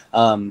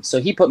So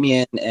he put me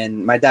in,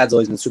 and my dad's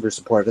always been super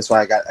supportive. That's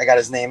why I got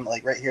his name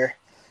like right here.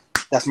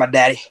 That's my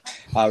daddy,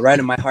 right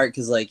in my heart,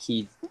 because like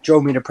he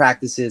drove me to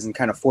practices and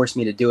kind of forced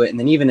me to do it. And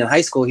then even in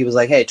high school, he was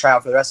like, "Hey, try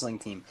out for the wrestling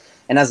team."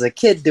 And as a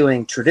kid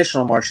doing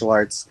traditional martial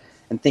arts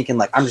and thinking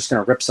like I'm just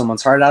gonna rip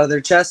someone's heart out of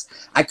their chest,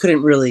 I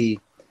couldn't really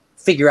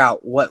figure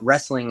out what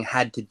wrestling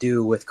had to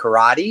do with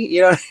karate,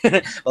 you know.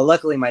 But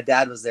luckily my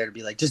dad was there to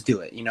be like, just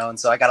do it, you know. And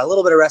so I got a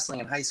little bit of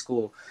wrestling in high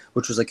school,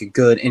 which was like a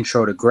good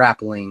intro to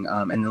grappling.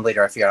 And then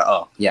later I figured out,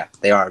 oh yeah,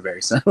 they are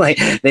very similar. Like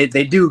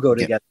they do go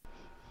together.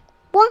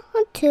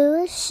 Welcome to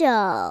the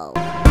show.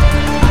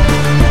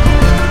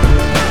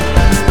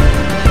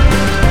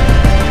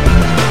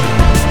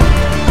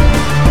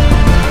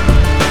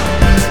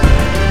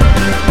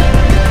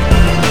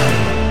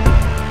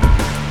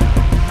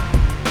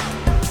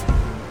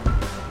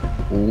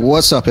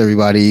 What's up,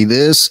 everybody?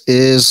 This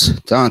is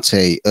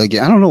Dante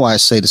again. I don't know why I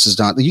say this is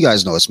Dante. You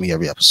guys know it's me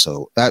every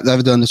episode.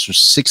 I've done this for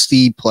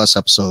 60 plus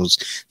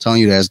episodes,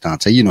 telling you that's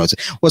Dante. You know it's.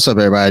 What's up,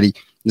 everybody?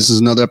 This is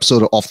another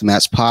episode of Off the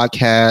Mats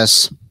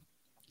podcast.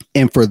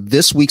 And for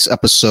this week's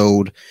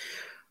episode,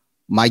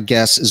 my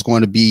guest is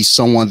going to be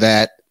someone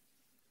that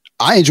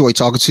I enjoy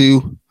talking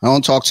to. I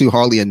don't talk to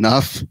hardly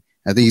enough.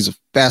 I think he's a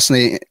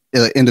fascinating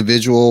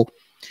individual,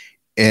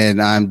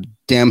 and I'm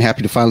damn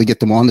happy to finally get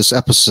them on this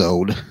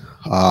episode.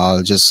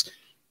 Just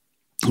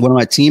one of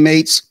my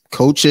teammates,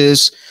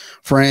 coaches,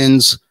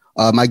 friends.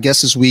 My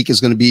guest this week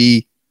is going to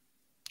be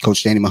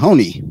Coach Danny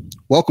Mahoney.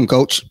 Welcome,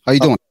 Coach. How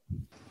you doing?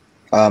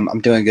 I'm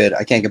doing good.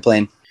 I can't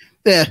complain.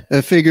 Yeah, I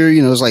figure,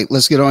 it's like,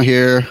 let's get on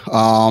here.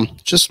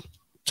 Just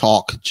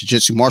talk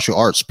jiu-jitsu, martial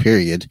arts,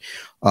 period.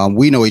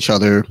 We know each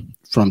other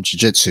from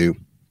jiu-jitsu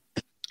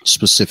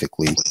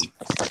specifically.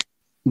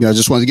 I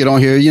just wanted to get on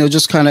here,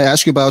 just kind of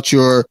ask you about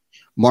your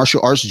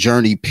martial arts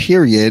journey,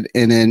 period.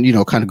 And then,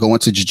 kind of go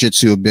into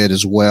jiu-jitsu a bit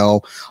as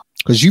well,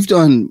 because you've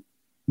done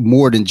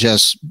more than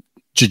just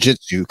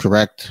jiu-jitsu,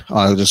 correct?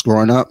 Just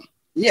growing up.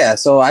 Yeah.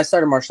 So I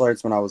started martial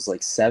arts when I was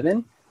like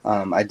 7.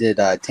 I did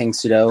Tang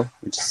Sudo,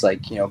 which is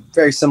like,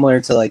 very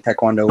similar to like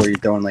Taekwondo, where you're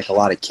throwing like a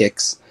lot of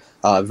kicks,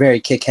 very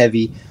kick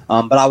heavy.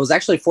 But I was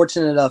actually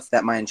fortunate enough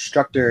that my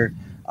instructor,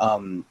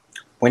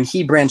 when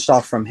he branched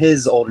off from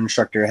his old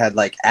instructor, had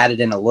like added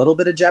in a little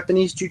bit of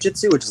Japanese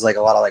jiu-jitsu, which is like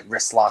a lot of like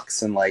wrist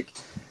locks and like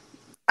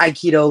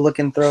Aikido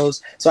looking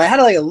throws. So I had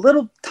like a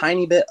little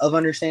tiny bit of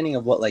understanding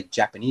of what like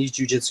Japanese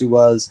jiu-jitsu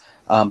was.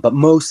 But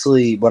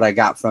mostly what I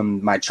got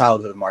from my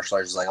childhood of martial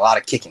arts is like a lot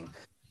of kicking,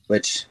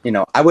 which,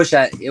 I wish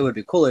it would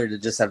be cooler to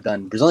just have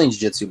done Brazilian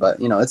jiu-jitsu, but,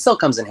 it still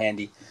comes in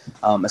handy,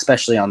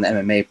 especially on the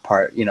MMA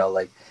part.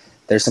 Like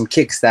there's some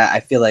kicks that I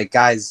feel like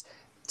guys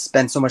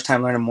spend so much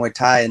time learning Muay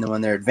Thai, and then when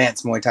they're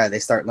advanced Muay Thai, they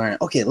start learning,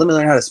 okay, let me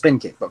learn how to spin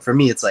kick. But for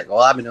me, it's like, well,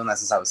 I've been doing that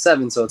since I was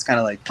 7, so it's kind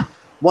of like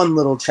one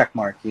little check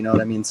mark, you know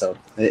what I mean? So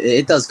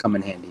it does come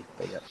in handy.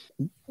 But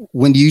yeah.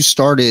 When you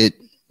started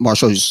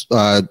martial arts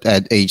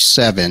at age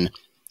 7,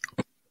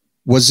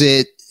 was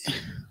it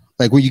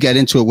like when you got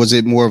into it, was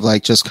it more of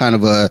like just kind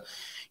of a,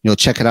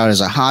 check it out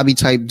as a hobby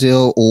type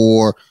deal,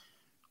 or,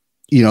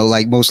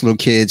 like most little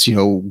kids,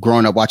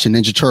 growing up watching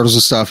Ninja Turtles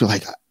and stuff, you're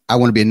like, I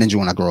want to be a ninja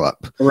when I grow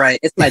up. Right.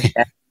 It's my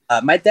dad.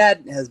 My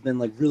dad has been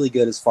like really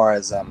good as far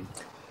as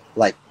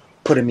like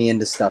putting me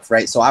into stuff.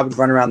 Right. So I would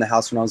run around the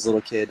house when I was a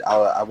little kid.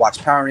 I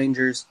watched Power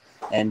Rangers,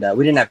 and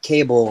we didn't have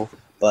cable,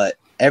 but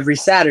every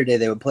Saturday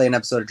they would play an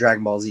episode of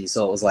Dragon Ball Z.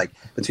 So it was like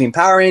between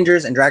Power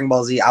Rangers and Dragon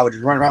Ball Z, I would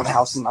just run around the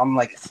house, and I'm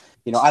like,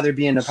 either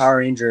being a Power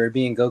Ranger or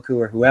being Goku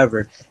or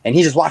whoever. And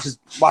he just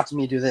watching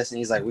me do this, and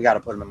he's like, we got to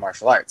put him in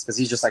martial arts, because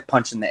he's just like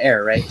punching the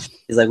air, right?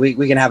 He's like, we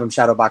can have him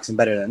shadow boxing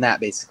better than that,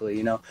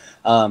 basically,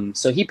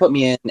 So he put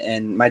me in,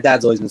 and my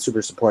dad's always been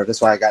super supportive.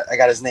 That's why I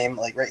got his name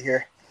like right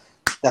here.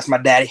 That's my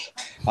daddy,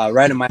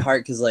 right in my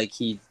heart, because like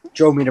he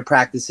drove me to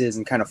practices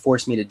and kind of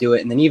forced me to do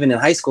it. And then even in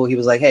high school, he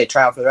was like, hey,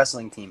 try out for the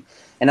wrestling team.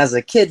 And as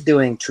a kid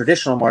doing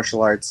traditional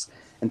martial arts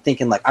and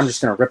thinking like I'm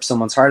just gonna rip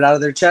someone's heart out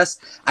of their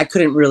chest, I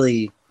couldn't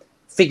really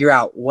figure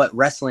out what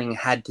wrestling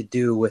had to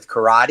do with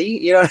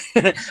karate,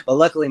 But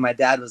luckily my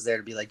dad was there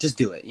to be like, just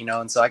do it,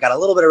 And so I got a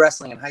little bit of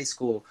wrestling in high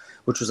school,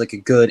 which was like a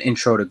good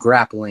intro to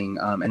grappling.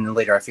 And then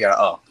later I figured out,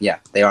 oh yeah,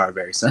 they are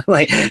very similar.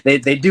 Like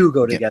they do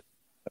go together.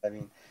 Yeah. I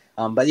mean,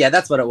 but yeah,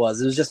 that's what it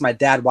was. It was just my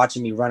dad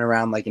watching me run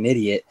around like an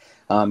idiot.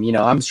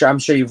 I'm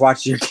sure you've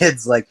watched your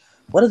kids like,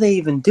 what are they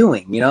even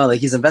doing? Like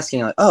he's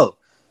investigating, like, oh,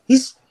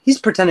 he's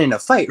pretending to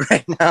fight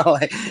right now,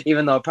 like,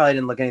 even though it probably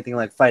didn't look anything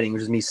like fighting. It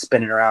was just me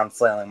spinning around,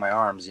 flailing my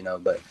arms,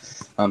 But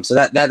so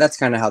that's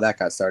kind of how that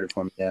got started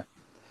for me. Yeah.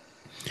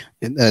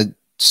 And,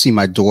 see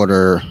my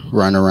daughter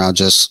run around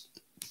just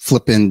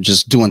flipping,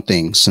 just doing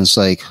things, and it's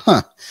like,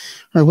 huh.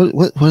 All right,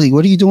 what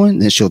are you doing?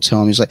 And then she'll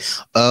tell me, it's like,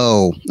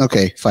 oh,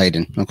 okay,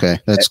 fighting. Okay,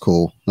 that's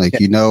cool. Like,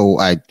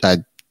 I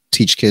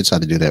teach kids how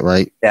to do that,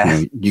 right?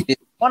 Yeah. You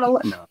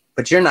want to no,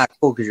 but you're not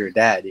cool because you're a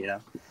dad, Yeah,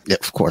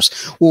 of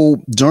course.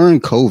 Well,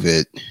 during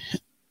COVID,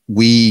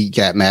 we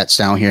got mats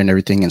down here and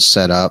everything and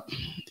set up,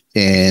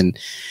 and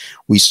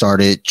we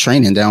started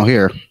training down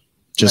here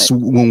just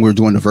when we were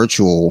doing the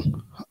virtual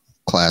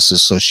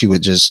classes. So she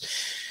would just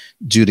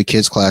do the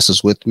kids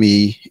classes with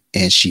me,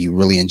 and she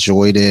really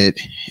enjoyed it.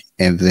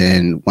 And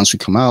then once we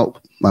come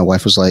out, my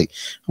wife was like,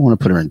 I want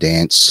to put her in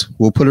dance.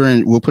 We'll put her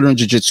in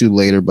jiu-jitsu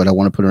later, but I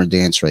want to put her in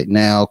dance right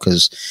now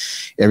because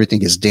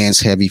everything is dance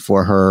heavy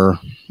for her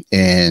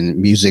and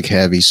music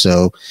heavy.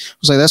 So I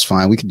was like, that's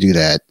fine. We could do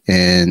that.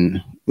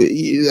 And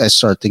I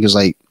started thinking,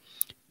 like,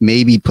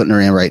 maybe putting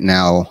her in right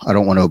now. I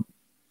don't want to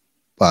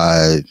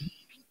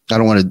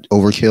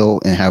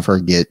overkill and have her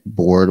get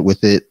bored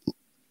with it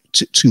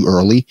too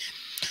early.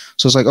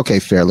 So it's like, okay,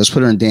 fair. Let's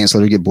put her in dance.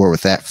 Let her get bored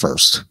with that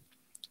first,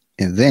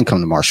 and then come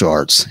to martial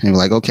arts. And we're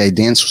like, okay,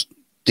 dance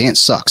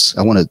sucks.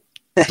 I want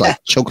to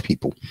like choke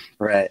people.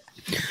 Right.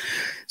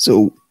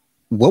 So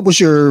what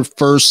was your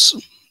first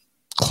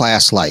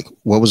class like?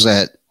 What was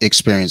that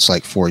experience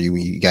like for you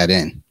when you got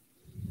in?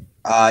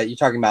 You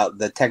talking about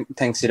the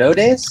Tang Soo Do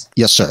days?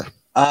 Yes, sir.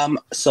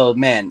 So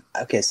man,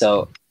 okay,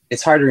 so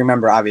it's hard to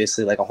remember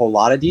obviously like a whole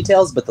lot of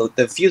details, but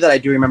the few that I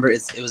do remember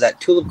it was at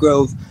Tulip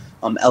Grove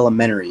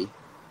Elementary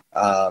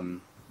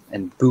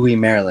in Bowie,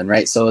 Maryland,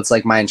 right? So it's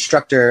like my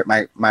instructor,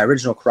 my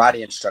original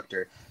karate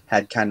instructor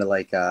had kind of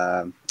like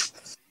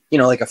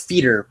like a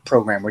feeder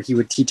program where he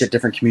would teach at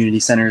different community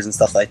centers and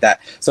stuff like that.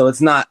 So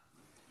it's not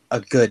a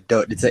good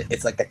do.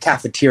 It's like the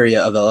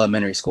cafeteria of the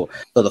elementary school.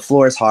 So the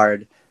floor is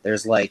hard.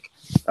 There's like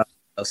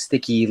a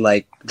sticky,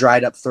 like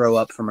dried up throw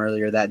up from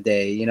earlier that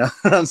day. You know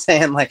what I'm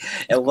saying? Like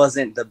it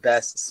wasn't the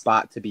best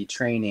spot to be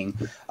training.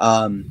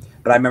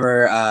 But I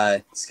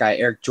remember this guy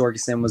Eric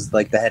Jorgensen was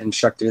like the head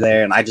instructor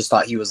there, and I just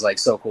thought he was like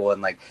so cool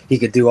and like he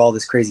could do all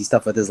this crazy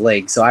stuff with his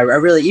legs. So I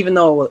really, even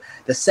though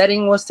the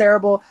setting was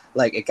terrible,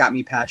 like it got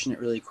me passionate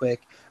really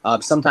quick.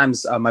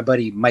 Sometimes my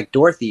buddy Mike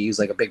Dorothy, who's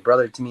like a big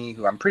brother to me,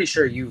 who I'm pretty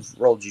sure you've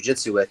rolled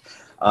jiu-jitsu with,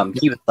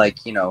 he was like,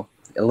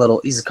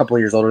 he's a couple of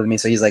years older than me,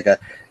 so he's like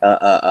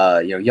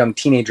a young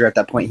teenager at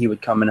that point. He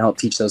would come and help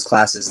teach those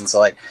classes, and so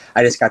like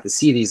I just got to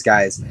see these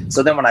guys.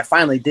 So then when I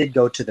finally did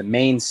go to the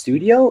main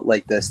studio,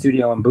 like the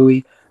studio in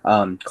Bowie,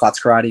 Klotz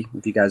Karate,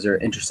 if you guys are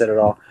interested at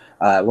all,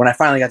 when I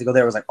finally got to go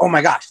there, I was like, oh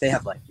my gosh, they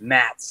have like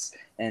mats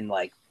and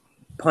like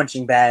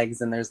punching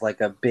bags, and there's like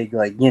a big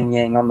like yin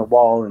yang on the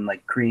wall and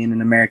like Korean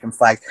and American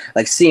flags.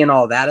 Like seeing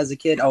all that as a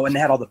kid. Oh, and they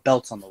had all the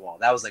belts on the wall.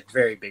 That was like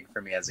very big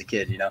for me as a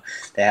kid.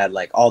 They had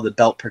like all the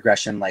belt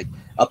progression like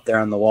up there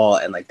on the wall,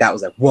 and like that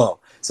was like whoa.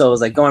 So it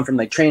was like going from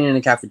like training in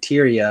a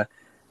cafeteria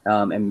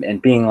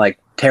and being like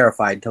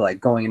terrified to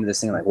like going into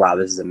this thing like wow,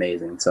 this is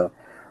amazing. So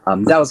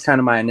that was kind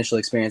of my initial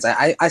experience.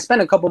 I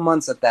spent a couple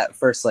months at that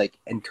first like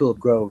in Tulip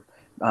Grove,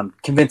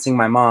 convincing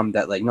my mom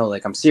that like no,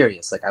 like I'm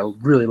serious, like I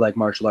really like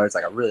martial arts,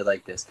 like I really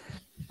like this.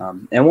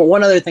 And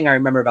one other thing I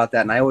remember about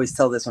that, and I always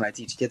tell this when I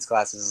teach kids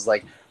classes, is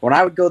like when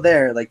I would go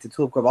there like to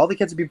Tulip Grove, all the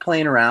kids would be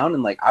playing around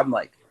and like I'm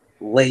like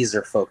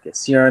laser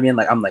focused, you know what I mean?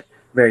 Like I'm like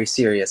very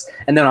serious.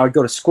 And then I would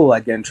go to school,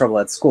 I'd get in trouble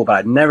at school, but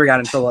I never got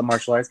in trouble at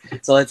martial arts.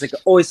 So it's like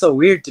always so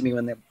weird to me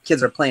when the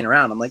kids are playing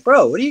around. I'm like,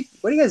 bro, what are you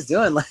guys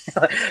doing? Like,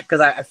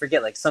 because I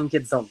forget like some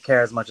kids don't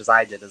care as much as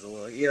I did as a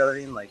little, you know what I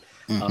mean? Like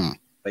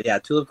but yeah,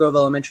 Tulip Grove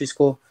Elementary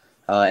School,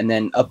 and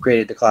then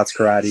upgraded to Klotz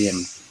Karate,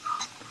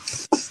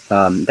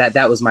 and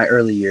that was my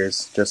early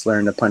years, just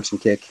learning to punch and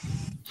kick.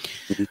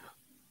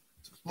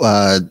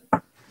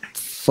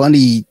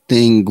 Funny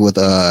thing with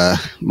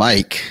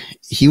Mike,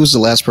 he was the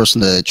last person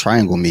to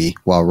triangle me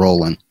while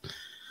rolling.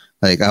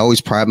 Like I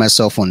always pride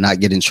myself on not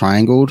getting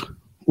triangled,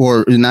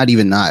 or not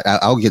even not.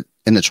 I'll get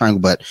in the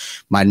triangle, but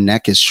my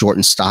neck is short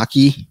and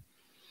stocky,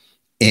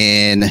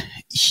 and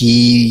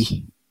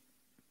he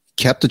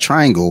kept the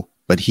triangle,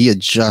 but he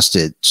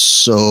adjusted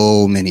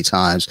so many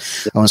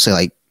times. I want to say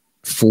like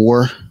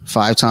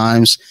 4-5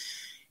 times.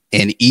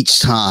 And each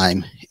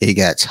time it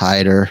got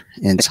tighter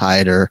and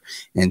tighter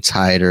and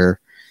tighter.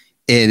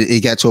 And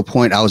it got to a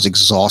point I was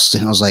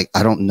exhausted. I was like,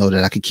 I don't know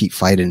that I could keep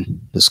fighting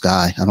this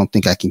guy. I don't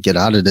think I can get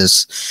out of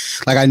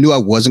this. Like I knew I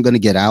wasn't going to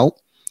get out,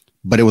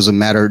 but it was a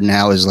matter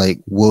now is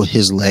like, will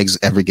his legs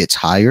ever get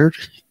tired?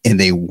 And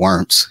they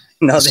weren't.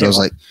 No, so I was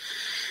like,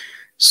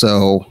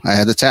 so I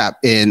had to tap,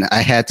 and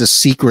I had the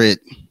secret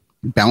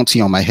bounty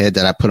on my head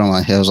that I put on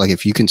my head. I was like,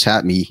 if you can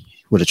tap me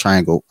with a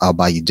triangle, I'll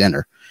buy you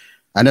dinner.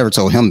 I never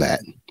told him that.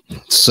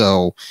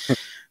 So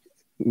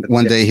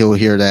one day he'll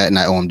hear that and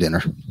I owe him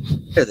dinner.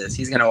 Hear this.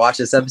 He's going to watch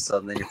this episode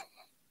and then you're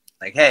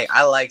like, hey,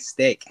 I like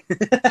steak.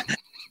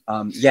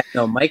 Yeah,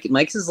 no,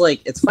 Mike's is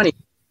like, it's funny.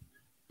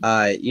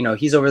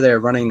 He's over there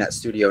running that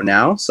studio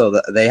now.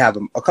 So they have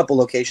a couple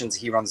locations.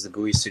 He runs the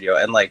Bowie studio,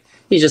 and like,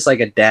 he's just like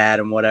a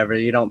dad and whatever.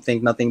 You don't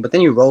think nothing, but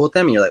then you roll with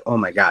them and you're like, oh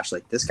my gosh,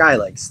 like this guy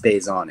like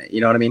stays on it.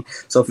 You know what I mean?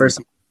 So first,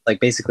 like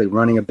basically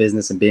running a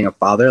business and being a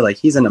father, like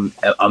he's in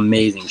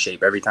amazing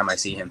shape every time I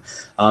see him.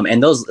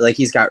 And those, like,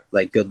 he's got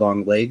like good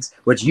long legs,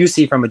 which you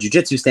see from a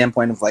jiu-jitsu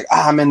standpoint of like,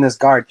 I'm in this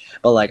guard.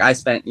 But like I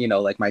spent,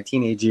 like my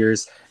teenage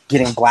years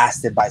getting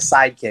blasted by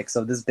sidekicks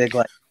of this big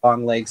like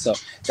long legs. So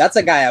that's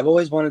a guy I've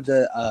always wanted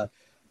to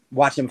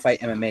watch him fight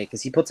MMA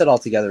because he puts it all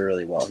together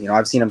really well. You know,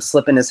 I've seen him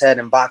slipping his head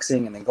in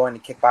boxing and then going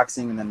to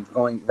kickboxing and then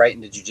going right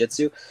into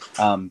jiu-jitsu.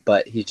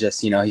 But he's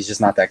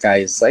just not that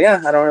guy. He's like,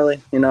 yeah, I don't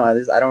really,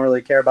 I don't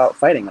really care about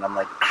fighting. And I'm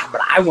like,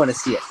 but I want to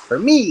see it for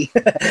me.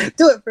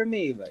 Do it for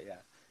me. But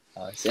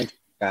yeah, it's an interesting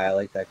guy. I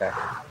like that guy.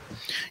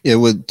 It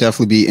would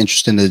definitely be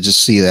interesting to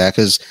just see that,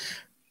 because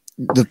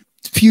the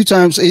few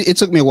times it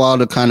took me a while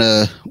to kind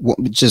of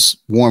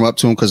just warm up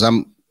to him, because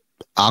I'm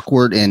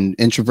awkward and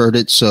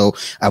introverted. So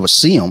I would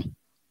see him.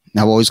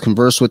 I've always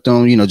conversed with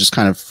them, just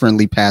kind of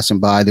friendly passing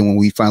by. Then when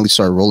we finally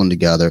started rolling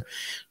together, it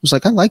was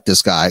like, I like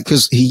this guy,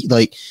 because he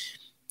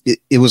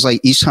it was like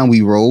each time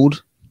we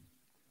rolled,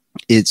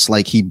 it's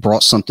like he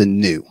brought something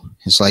new.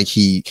 It's like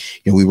we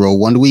roll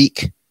one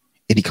week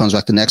and he comes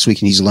back the next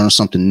week and he's learned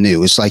something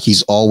new. It's like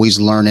he's always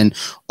learning,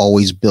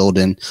 always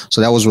building.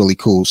 So that was really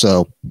cool.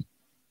 So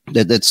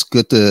that's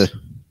good to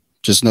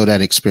just know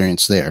that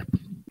experience there.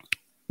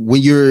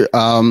 When you're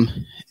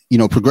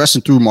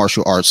progressing through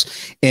martial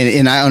arts,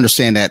 and I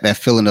understand that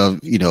feeling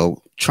of,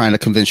 trying to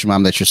convince your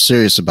mom that you're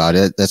serious about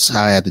it. That's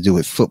how I had to do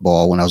with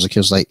football when I was a kid. It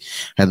was like,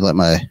 I had to let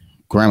my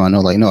grandma know,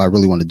 like, no, I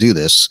really want to do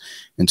this,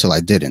 until I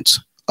didn't.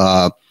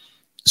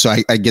 So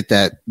I get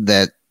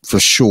that for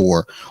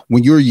sure.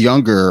 When you're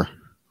younger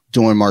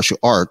doing martial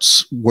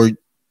arts, were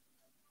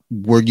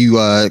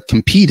you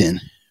competing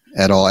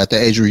at all at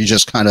the age where you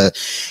just kind of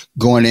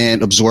going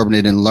in, absorbing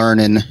it and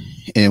learning,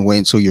 and wait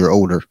until you're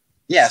older?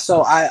 Yeah,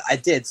 so I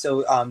did.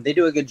 So they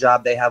do a good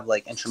job. They have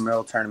like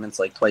intramural tournaments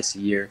like twice a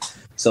year.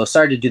 So I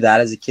started to do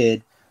that as a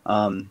kid.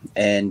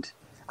 And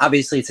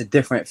obviously it's a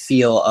different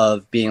feel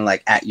of being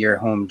like at your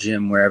home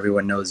gym where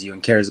everyone knows you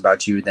and cares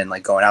about you than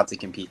like going out to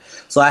compete.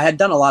 So I had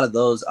done a lot of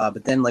those.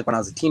 But then like when I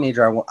was a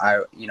teenager,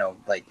 I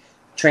like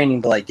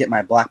training to like get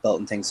my black belt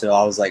and things. So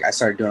I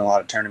started doing a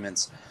lot of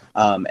tournaments.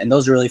 And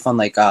those are really fun.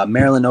 Like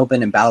Maryland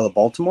Open and Battle of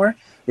Baltimore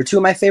were two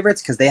of my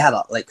favorites because they had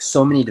like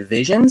so many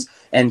divisions.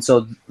 And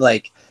so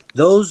like,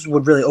 those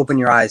would really open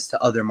your eyes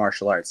to other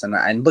martial arts.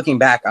 And looking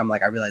back, I'm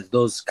like, I realized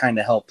those kind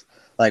of helped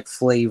like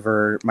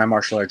flavor my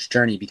martial arts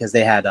journey, because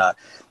they had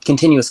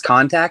continuous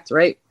contact,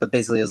 right? But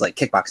basically it was like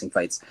kickboxing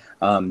fights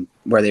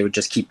where they would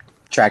just keep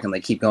track and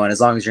like keep going, as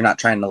long as you're not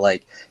trying to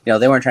like,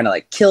 they weren't trying to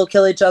like kill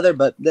each other,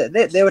 but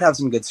they would have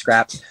some good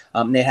scraps.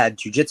 They had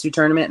jiu-jitsu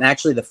tournament. And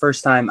actually the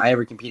first time I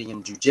ever competed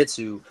in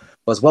jiu-jitsu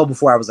was well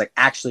before I was like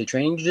actually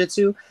training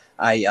jiu-jitsu.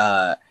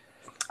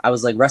 I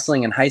was like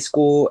wrestling in high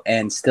school,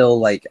 and still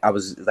like I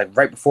was like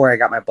right before I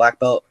got my black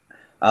belt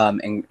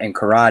in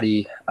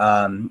karate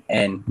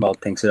and well,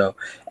 thanks so.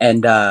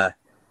 And I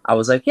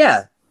was like,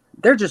 yeah,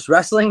 they're just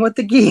wrestling with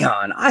the gi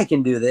on. I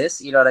can do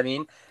this, you know what I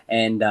mean?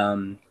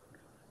 And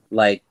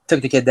like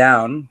took the kid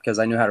down because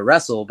I knew how to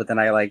wrestle, but then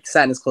I like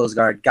sat in his closed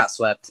guard, got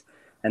swept,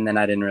 and then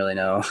I didn't really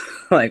know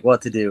like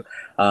what to do.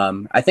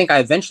 I think I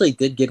eventually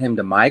did get him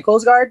to my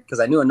closed guard because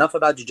I knew enough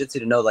about jiu-jitsu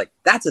to know like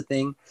that's a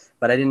thing,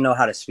 but I didn't know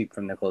how to sweep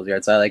from the closed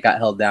guard. So I like got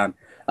held down.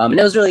 And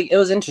it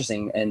was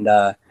interesting. And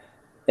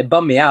it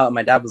bummed me out.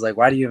 My dad was like,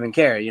 why do you even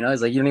care?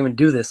 He's like, you don't even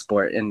do this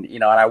sport. And,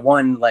 and I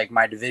won like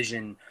my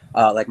division,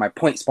 like my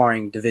point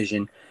sparring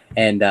division.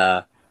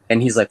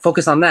 And he's like,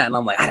 focus on that. And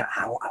I'm like,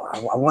 I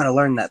want to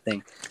learn that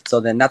thing.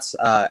 So then that's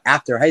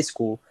after high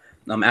school,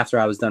 after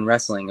I was done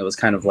wrestling, it was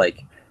kind of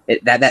like,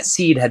 that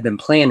seed had been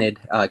planted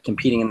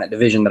competing in that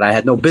division that I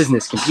had no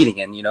business competing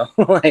in,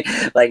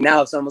 like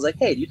now if someone was like,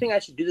 hey, do you think I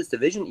should do this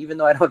division even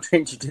though I don't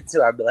train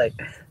jiu-jitsu? I'd be like,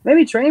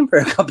 maybe train for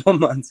a couple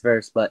months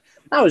first. But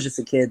I was just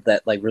a kid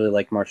that like really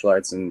liked martial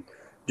arts and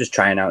just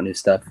trying out new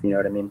stuff. You know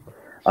what I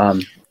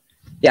mean?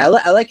 Yeah,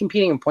 I like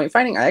competing in point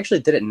fighting. I actually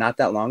did it not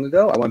that long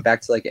ago. I went back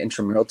to like an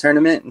intramural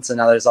tournament, and so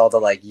now there's all the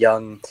like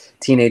young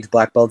teenage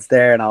black belts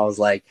there, and I was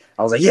like,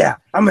 yeah,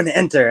 I'm gonna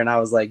enter, and I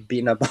was like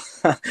beating up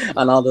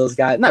on all those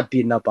guys, not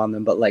beating up on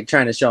them, but like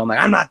trying to show them like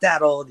I'm not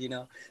that old,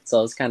 So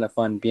it was kind of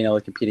fun being able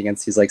to compete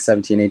against these like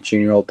 17,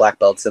 18-year-old black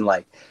belts and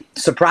like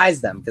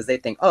surprise them because they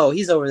think, oh,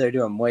 he's over there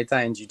doing Muay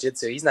Thai and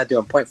jiu-jitsu, he's not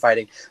doing point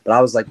fighting, but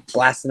I was like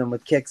blasting them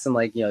with kicks and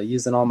like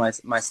using all my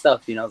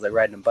stuff, I was like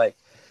riding a bike.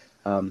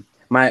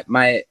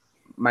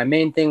 My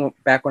main thing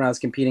back when I was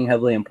competing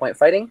heavily in point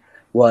fighting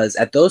was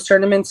at those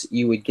tournaments,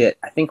 you would get,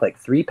 I think, like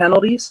 3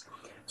 penalties.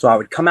 So I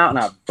would come out and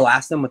I would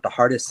blast them with the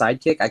hardest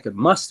sidekick I could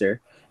muster,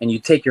 and you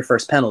take your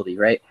first penalty,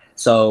 right?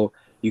 So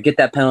you get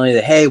that penalty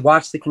that, hey,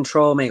 watch the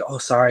control, make, oh,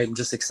 sorry, I'm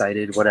just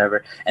excited,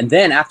 whatever. And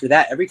then after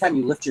that, every time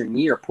you lift your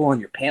knee or pull on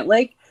your pant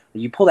leg,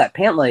 you pull that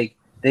pant leg,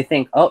 they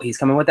think, oh, he's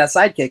coming with that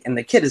sidekick, and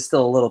the kid is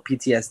still a little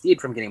PTSD'd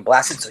from getting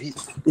blasted, so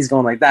he's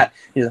going like that.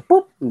 He's like,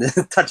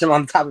 boop, touch him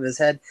on the top of his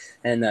head,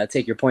 and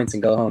take your points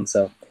and go home.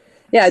 So,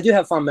 yeah, I do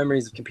have fond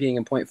memories of competing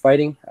in point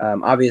fighting.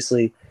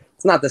 Obviously,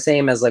 it's not the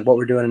same as like what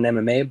we're doing in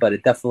MMA, but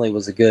it definitely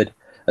was a good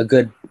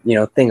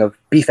thing of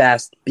be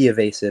fast, be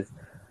evasive.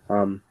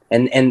 And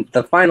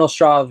the final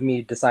straw of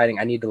me deciding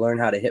I need to learn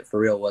how to hit for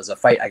real was a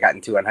fight I got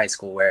into in high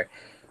school where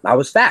I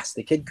was fast.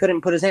 The kid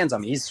couldn't put his hands on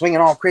me. He's swinging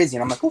all crazy,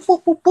 and I'm like, whoop,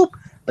 whoop, whoop, whoop.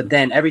 But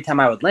then every time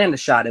I would land a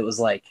shot, it was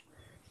like,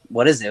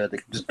 what is it? It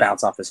would just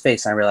bounce off his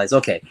face. And I realized,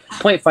 okay,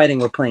 point fighting,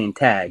 we're playing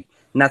tag.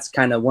 And that's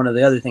kind of one of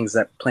the other things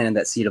that planted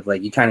that seed of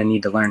like, you kind of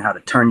need to learn how to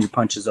turn your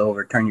punches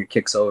over, turn your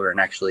kicks over, and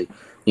actually,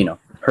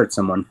 hurt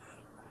someone.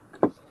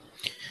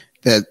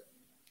 That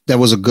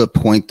was a good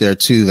point there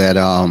too.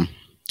 That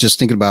just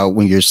thinking about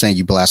when you're saying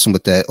you blast them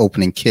with that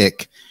opening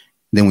kick,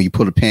 then when you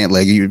put a pant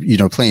leg,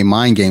 you're playing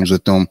mind games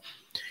with them,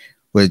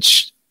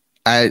 which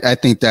I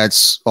think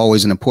that's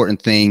always an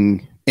important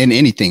thing in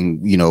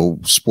anything,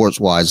 sports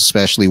wise,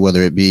 especially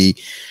whether it be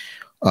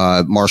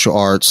martial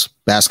arts,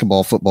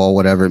 basketball, football,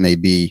 whatever it may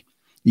be.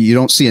 You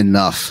don't see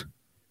enough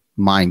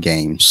mind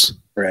games,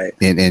 right?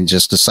 And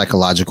just the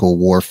psychological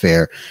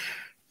warfare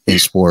in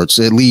sports,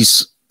 at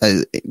least.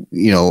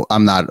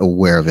 I'm not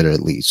aware of it,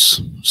 at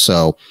least.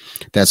 So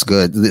that's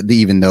good.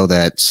 Even though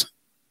that,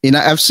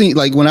 I've seen,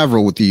 like, when I've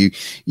rolled with you,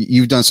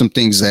 you've done some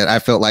things that I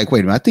felt like, wait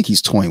a minute, I think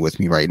he's toying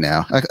with me right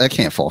now. I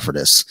can't fall for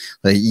this.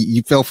 Like,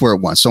 you fell for it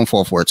once, don't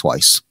fall for it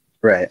twice.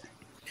 Right.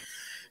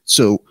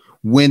 So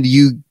when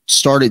you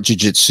started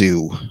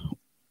jiu-jitsu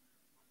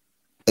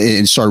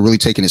and started really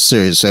taking it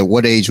serious, at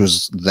what age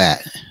was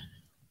that?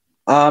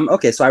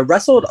 Okay, so I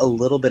wrestled a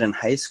little bit in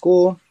high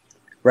school.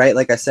 Right.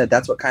 Like I said,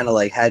 that's what kind of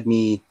like had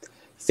me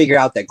figure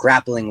out that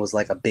grappling was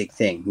like a big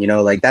thing,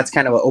 like that's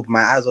kind of what opened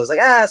my eyes. I was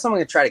like,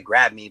 someone can try to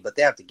grab me, but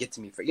they have to get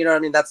to me for, what I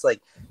mean? That's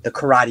like the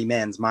karate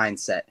man's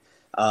mindset.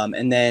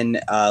 And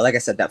then, like I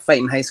said, that fight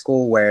in high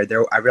school where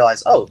I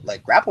realized,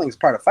 like grappling is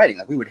part of fighting.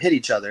 Like we would hit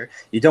each other.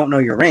 You don't know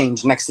your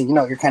range. Next thing you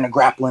know, you're kind of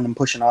grappling and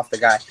pushing off the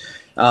guy.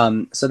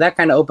 So that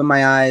kind of opened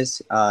my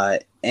eyes.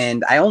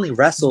 And I only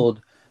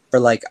wrestled for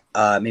like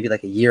maybe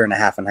like a year and a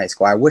half in high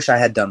school. I wish I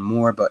had done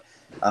more, but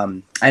I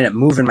ended up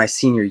moving my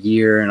senior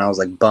year and I was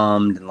like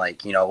bummed and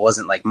like, it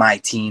wasn't like my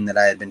team that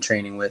I had been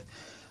training with.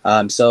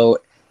 So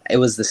it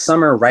was the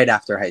summer right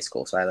after high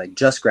school. So I like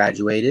just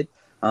graduated.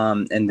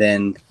 And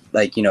then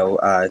like,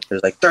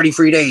 there's like 30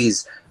 free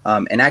days.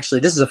 And actually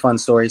this is a fun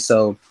story.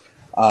 So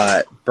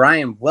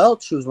Brian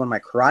Welch, who was one of my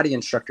karate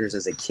instructors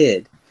as a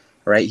kid,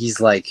 right? He's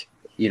like,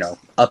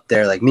 up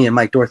there, like me and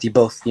Mike Dorothy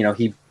both,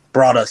 he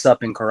brought us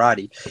up in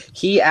karate.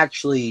 He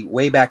actually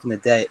way back in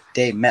the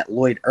day met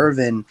Lloyd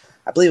Irvin.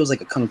 I believe it was like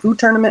a kung fu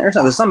tournament or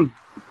something. It was some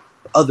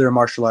other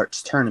martial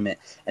arts tournament.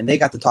 And they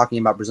got to talking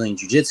about Brazilian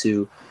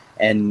jiu-jitsu.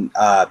 And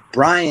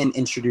Brian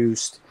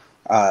introduced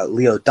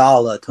Leo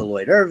Dalla to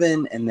Lloyd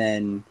Irvin. And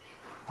then,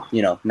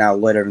 now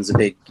Lloyd Irvin's a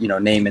big,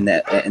 name in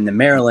the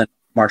Maryland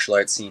martial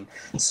arts scene.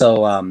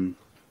 So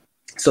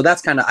so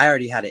that's kind of, I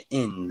already had it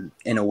in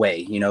a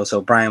way, so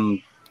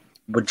Brian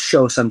would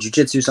show some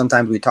jiu-jitsu.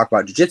 Sometimes we talk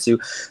about jiu-jitsu.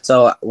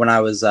 So when I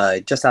was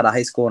just out of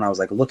high school and I was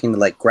like looking to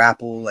like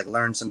grapple, like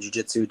learn some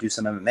jiu-jitsu, do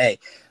some MMA,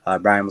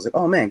 Brian was like,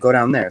 oh man, go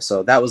down there.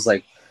 So that was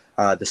like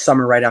the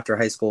summer right after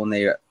high school and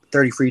they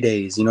 30 free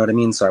days, you know what I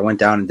mean? So I went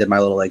down and did my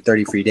little like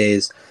 30 free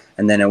days.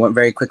 And then it went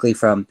very quickly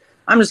from,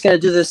 I'm just going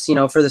to do this,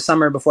 for the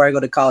summer before I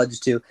go to college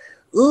to,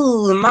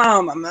 ooh,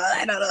 mom,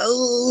 I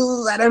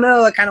don't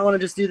know. I kind of want to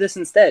just do this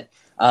instead.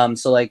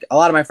 So like a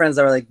lot of my friends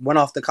that were like went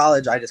off to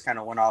college, I just kind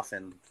of went off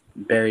and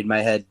buried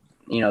my head,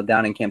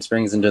 down in Camp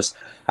Springs and just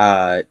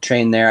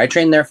trained there. I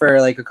trained there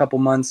for like a couple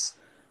months,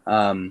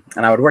 and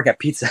I would work at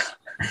Pizza.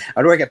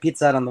 I'd work at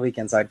Pizza Hut on the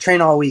weekends. So I'd train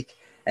all week,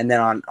 and then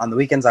on the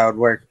weekends I would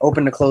work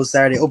open to close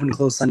Saturday, open to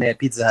close Sunday at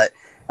Pizza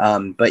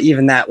Hut. But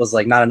even that was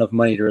like not enough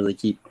money to really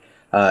keep,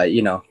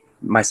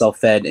 myself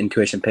fed and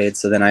tuition paid.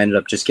 So then I ended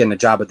up just getting a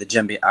job at the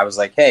gym. I was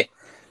like, hey,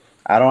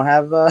 I don't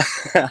have I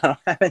don't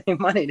have any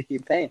money to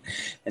keep paying,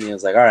 and he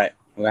was like, all right,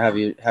 we'll have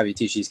you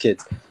teach these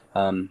kids.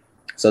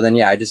 So then,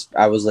 yeah,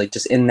 I was like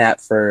just in that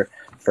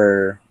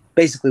for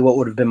basically what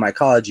would have been my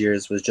college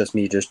years was just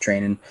me just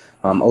training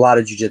a lot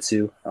of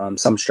jiu-jitsu,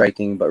 some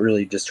striking, but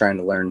really just trying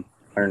to learn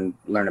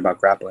about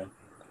grappling.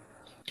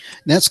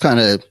 That's kind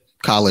of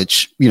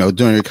college,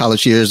 during your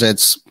college years.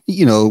 That's,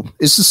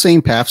 it's the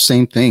same path,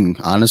 same thing.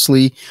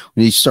 Honestly,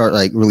 when you start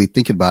like really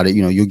thinking about it,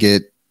 you'll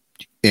get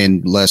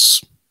in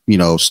less,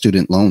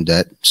 student loan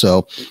debt.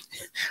 So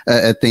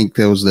I think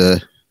that was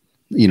the,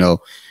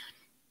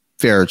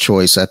 fair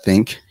choice, I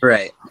think.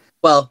 Right.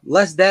 Well,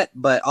 less debt,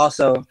 but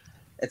also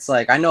it's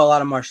like I know a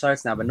lot of martial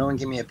arts now, but no one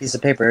give me a piece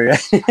of paper.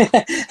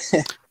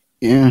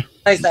 Yeah.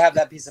 Nice to have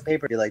that piece of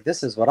paper. You're like,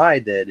 this is what I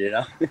did,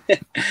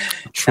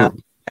 True. Now,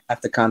 I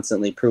have to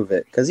constantly prove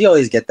it because you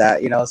always get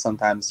that,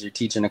 sometimes you're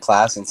teaching a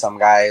class and some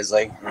guy is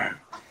like,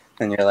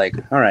 and you're like,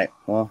 all right,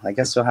 well, I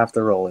guess you'll have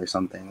to roll or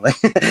something.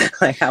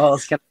 Like how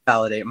else can I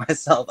validate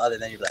myself other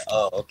than you're like,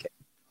 oh, okay.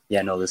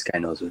 Yeah, no, this guy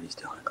knows what he's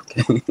doing.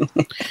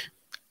 Okay.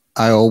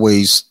 I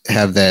always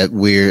have that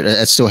weird,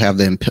 I still have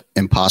the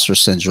imposter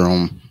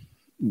syndrome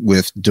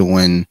with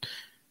doing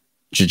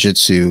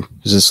jiu-jitsu.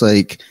 It's just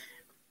like,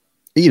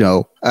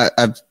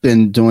 I've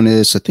been doing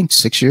this, I think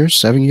 6 years,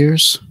 7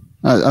 years.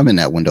 I'm in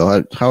that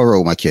window. However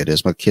old my kid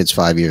is. My kid's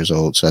 5 years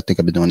old. So I think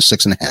I've been doing it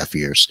 6.5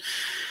 years.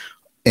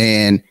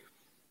 And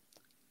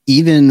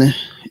even,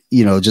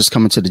 just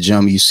coming to the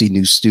gym, you see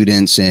new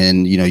students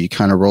and, you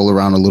kind of roll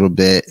around a little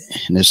bit.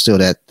 And there's still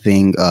that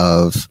thing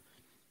of,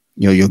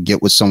 you'll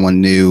get with someone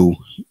new.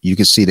 You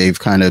can see they've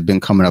kind of been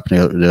coming up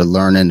and they're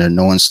learning, they're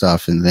knowing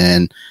stuff. And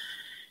then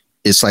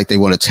it's like they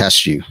want to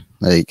test you.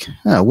 Like,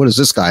 oh, what does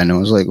this guy know? I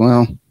was like,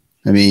 well,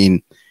 I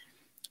mean,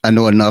 I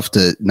know enough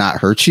to not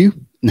hurt you.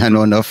 I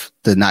know enough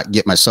to not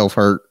get myself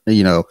hurt.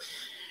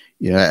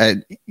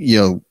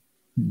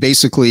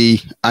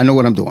 Basically, I know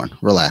what I'm doing.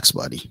 Relax,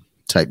 buddy,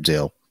 type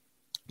deal.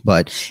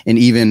 But, and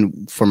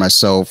even for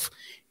myself,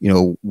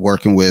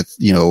 working with,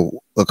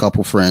 a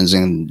couple friends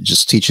and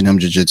just teaching them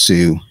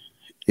jujitsu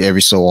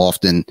every so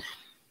often,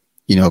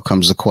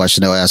 comes the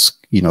question, they'll ask,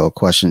 a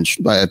question.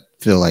 I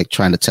feel like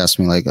trying to test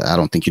me, like, I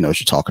don't think you know what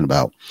you're talking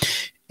about.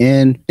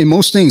 And in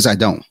most things, I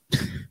don't.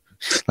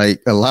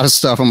 Like a lot of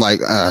stuff, I'm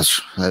like,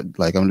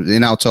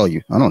 and I'll tell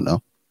you, I don't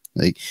know.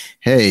 Like,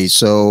 hey,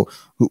 so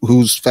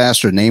who's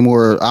faster, Namor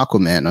or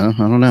Aquaman? I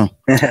don't know.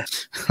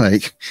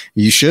 Like,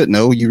 you should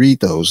know. You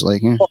read those,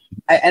 like. Well,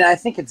 and I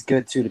think it's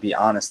good too to be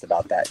honest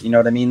about that. You know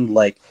what I mean?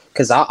 Like,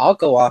 because I'll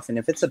go off, and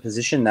if it's a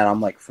position that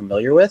I'm like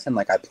familiar with and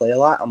like I play a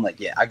lot, I'm like,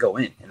 yeah, I go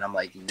in, and I'm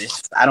like,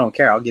 I don't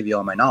care. I'll give you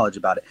all my knowledge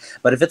about it.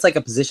 But if it's like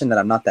a position that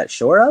I'm not that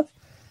sure of,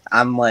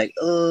 I'm like,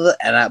 ugh,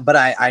 but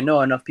I know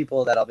enough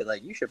people that I'll be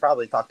like, you should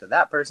probably talk to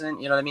that person.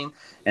 You know what I mean?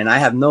 And I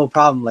have no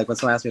problem. Like when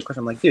someone asks me a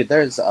question, I'm like, dude,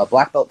 there's a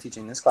black belt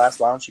teaching this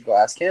class. Why don't you go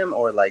ask him?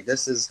 Or like,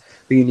 this is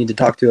who you need to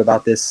talk to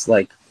about this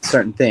like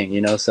certain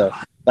thing, So,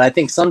 but I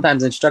think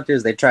sometimes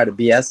instructors, they try to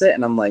BS it.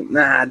 And I'm like,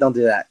 nah, don't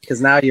do that. Because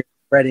now you're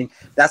spreading.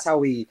 That's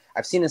how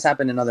I've seen this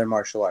happen in other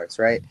martial arts,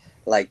 right?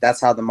 Like that's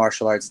how the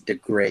martial arts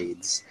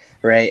degrades,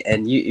 right?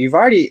 And you've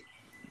already,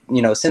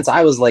 since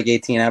I was like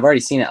 18, I've already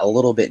seen it a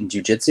little bit in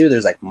jiu-jitsu.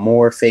 There's like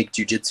more fake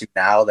jiu-jitsu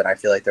now than I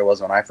feel like there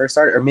was when I first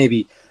started, or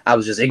maybe I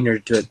was just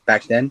ignorant to it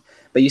back then.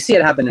 But you see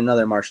it happen in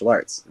other martial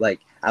arts. Like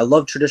I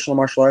love traditional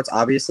martial arts,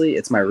 obviously,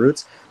 it's my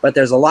roots, but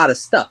there's a lot of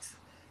stuff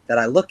that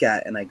I look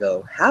at and I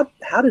go, how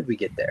did we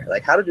get there?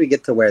 Like, how did we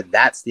get to where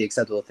that's the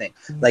acceptable thing?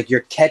 Like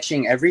you're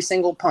catching every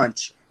single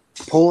punch,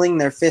 pulling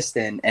their fist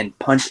in and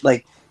punch,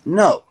 like,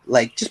 no,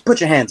 like just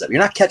put your hands up. You're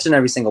not catching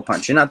every single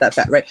punch. You're not that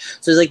fat, right?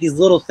 So there's like these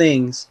little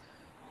things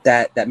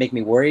that make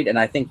me worried, and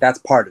I think that's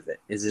part of it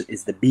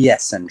is the BS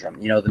syndrome,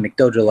 the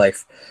McDojo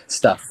life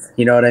stuff.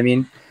 You know what I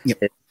mean?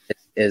 Yep.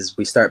 Is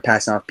we start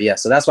passing off BS.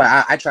 So that's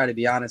why I try to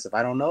be honest. If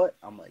I don't know it,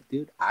 I'm like,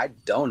 dude, I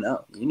don't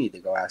know. You need to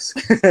go ask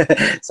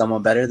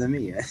someone better than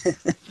me.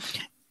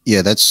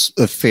 Yeah, that's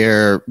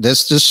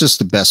just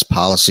the best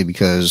policy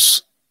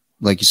because,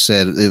 like you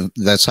said,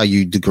 that's how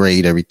you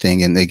degrade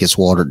everything and it gets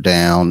watered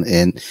down.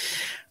 And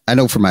I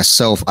know for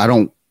myself, I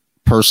don't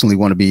personally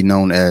want to be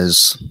known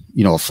as,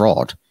 a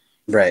fraud.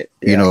 Right.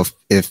 Yeah.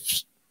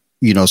 If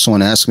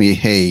someone asks me,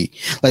 hey,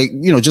 like,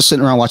 just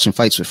sitting around watching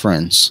fights with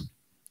friends,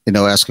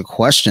 ask a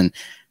question.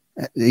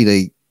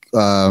 A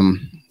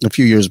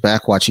few years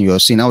back watching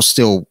UFC, and I was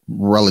still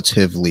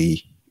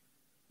relatively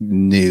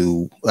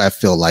new. I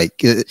feel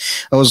like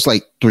I was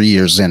like 3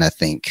 years in, I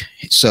think.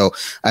 So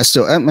I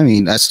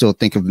still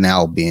think of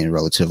now being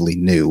relatively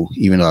new,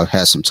 even though I've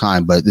had some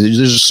time, but there's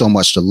just so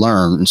much to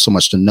learn and so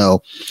much to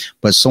know.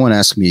 But someone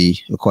asked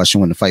me a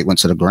question when the fight went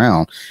to the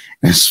ground,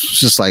 and it's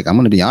just like, I'm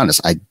going to be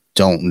honest, I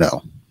don't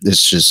know.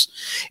 It's just,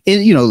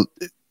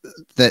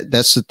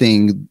 that's the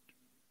thing.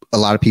 A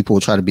lot of people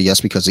will try to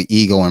BS because of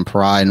ego and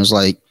pride. And it's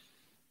like,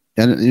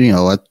 and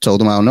I told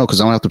them I don't know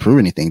because I don't have to prove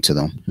anything to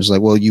them. It's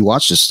like, well, you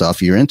watch this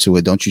stuff, you're into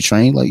it, don't you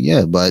train? Like,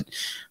 yeah, but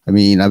I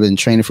mean, I've been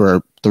training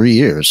for 3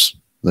 years.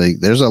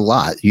 Like, there's a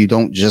lot. You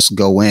don't just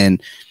go in,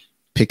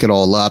 pick it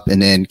all up,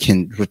 and then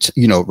can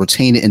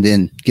retain it and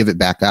then give it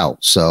back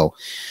out. So,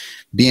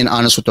 being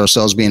honest with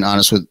ourselves, being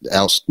honest with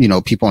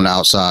people on the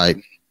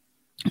outside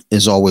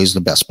is always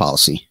the best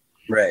policy.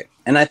 Right,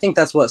 and I think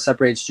that's what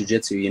separates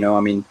jiu-jitsu.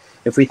 I mean,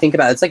 if we think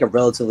about it, it's like a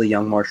relatively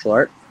young martial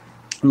art.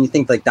 And you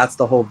think like that's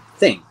the whole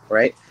thing,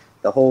 right?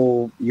 The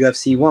whole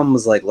UFC one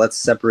was like, let's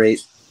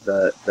separate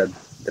the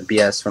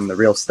BS from the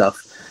real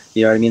stuff.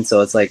 You know what I mean?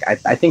 So it's like,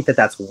 I think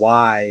that's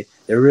why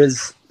there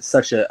is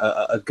such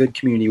a good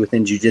community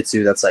within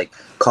jiu-jitsu that's like,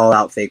 call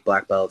out fake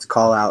black belts,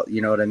 call out,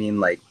 you know what I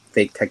mean? Like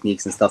fake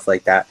techniques and stuff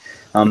like that.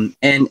 And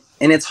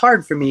it's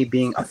hard for me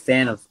being a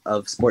fan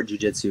of sport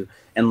jiu-jitsu.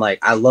 And like,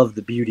 I love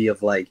the beauty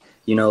of like,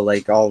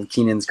 like all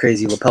Keenan's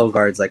crazy lapel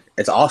guards, like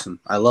it's awesome.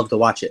 I love to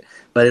watch it,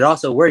 but it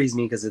also worries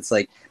me because it's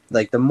like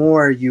the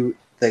more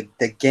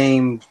the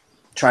game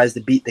tries to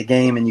beat the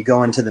game and you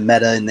go into the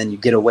meta and then you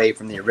get away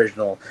from the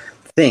original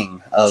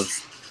thing of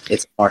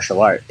it's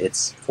martial art.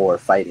 It's for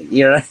fighting,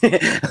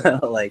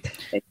 like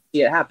and you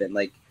see it happen.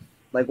 Like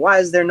why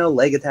is there no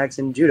leg attacks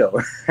in judo,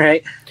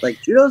 right?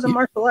 Like judo is a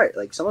martial art.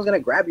 Like someone's going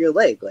to grab your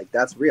leg. Like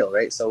that's real,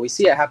 right? So we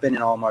see it happen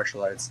in all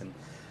martial arts. And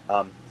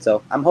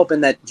so I'm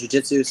hoping that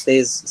jiu-jitsu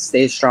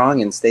stays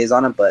strong and stays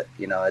on it, but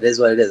it is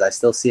what it is. I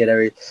still see it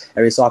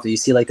every so often. You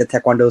see like the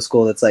taekwondo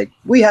school that's like,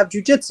 we have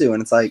jiu-jitsu,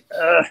 and it's like,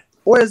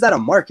 or is that a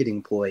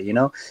marketing ploy,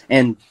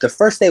 And the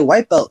first day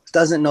white belt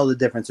doesn't know the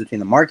difference between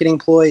the marketing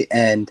ploy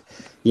and,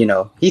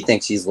 he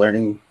thinks he's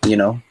learning,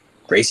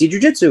 Gracie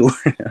jiu-jitsu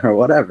or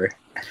whatever.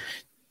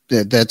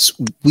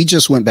 We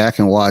just went back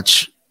and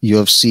watched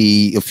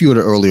UFC, a few of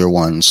the earlier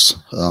ones.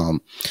 I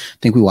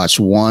think we watched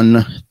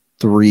 1,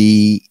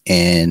 3,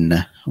 and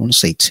I want to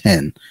say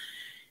 10.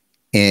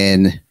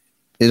 And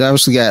it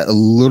obviously got a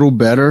little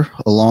better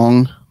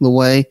along the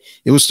way.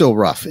 It was still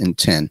rough in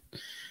 10,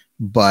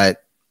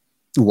 but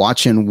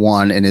watching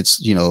one, and it's,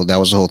 that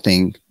was the whole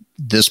thing,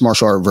 this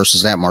martial art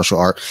versus that martial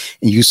art.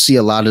 And you see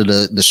a lot of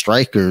the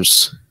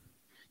strikers.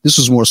 This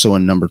was more so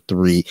in number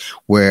 3,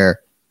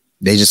 where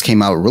they just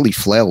came out really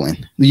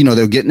flailing.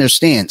 They're getting their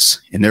stance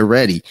and they're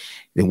ready.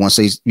 And once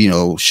they,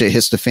 shit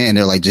hits the fan,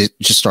 they're like,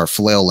 just start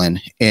flailing.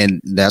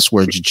 And that's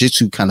where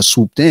jiu-jitsu kind of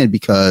swooped in,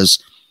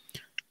 because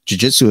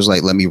jiu-jitsu is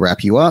like, let me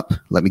wrap you up.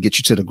 Let me get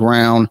you to the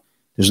ground.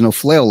 There's no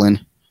flailing.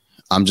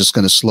 I'm just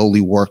going to slowly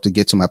work to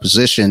get to my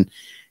position and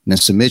then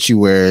submit you.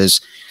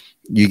 Whereas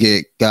you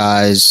get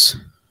guys,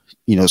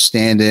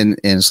 standing,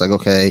 and it's like,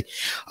 okay,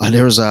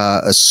 there was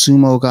a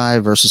sumo guy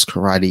versus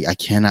karate. I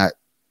cannot,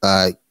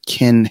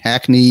 Ken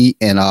Hackney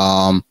and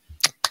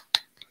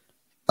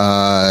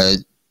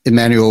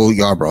Emmanuel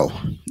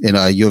Yarbrough in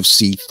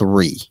UFC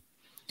 3,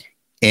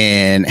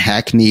 and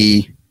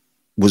Hackney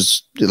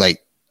was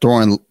like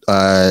throwing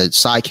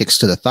side kicks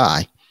to the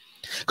thigh.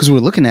 Because we're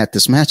looking at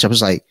this match, I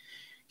was like,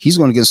 he's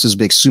going against this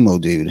big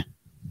sumo dude.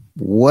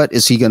 What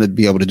is he going to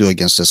be able to do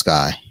against this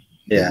guy?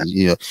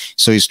 Yeah,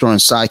 so he's throwing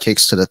side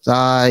kicks to the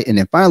thigh, and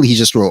then finally he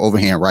just threw an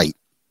overhand right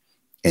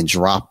and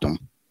dropped him.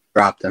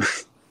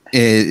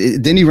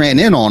 And then he ran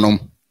in on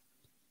him,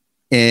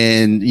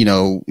 and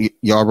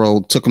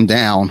Yarbrough took him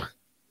down.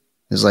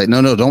 It's like,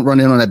 no, don't run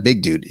in on that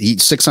big dude.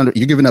 He's 600.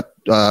 You're giving up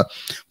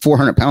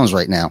 400 pounds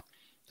right now.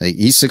 Like,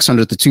 he's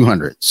 600 to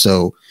 200.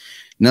 So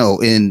no.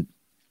 And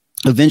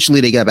eventually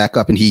they got back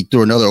up, and he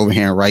threw another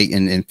overhand right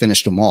and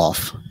finished him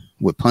off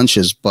with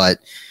punches. But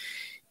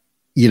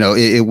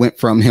it went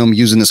from him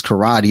using this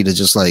karate to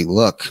just like,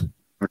 look,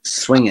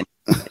 swinging.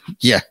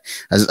 Yeah,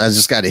 I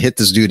just got to hit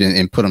this dude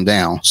and put him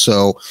down.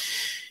 So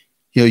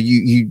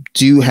you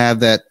do have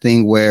that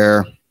thing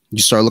where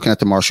you start looking at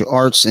the martial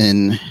arts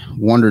and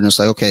wondering, it's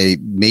like, okay,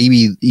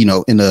 maybe,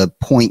 in a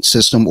point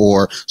system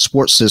or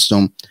sports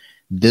system,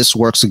 this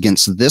works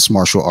against this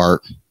martial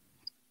art,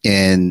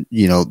 and,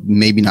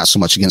 maybe not so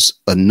much against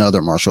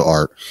another martial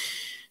art.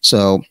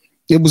 So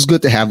it was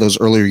good to have those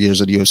earlier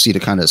years of the UFC to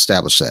kind of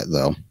establish that,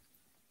 though.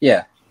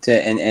 Yeah.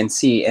 And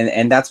see,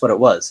 and that's what it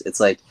was.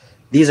 It's like,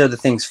 these are the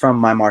things from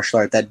my martial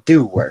art that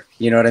do work.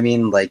 You know what I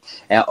mean? Like,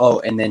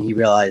 and then he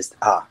realized,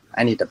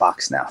 I need to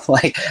box now.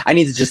 Like, I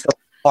need to just go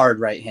hard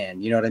right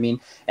hand. You know what I mean?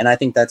 And I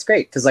think that's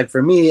great, because like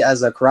for me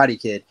as a karate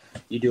kid,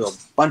 you do a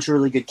bunch of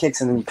really good kicks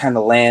and then you kind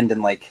of land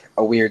in like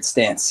a weird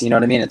stance. You know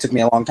what I mean? It took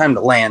me a long time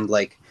to land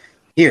like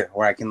here,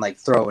 where I can like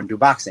throw and do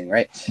boxing,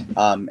 right?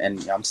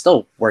 And I'm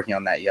still working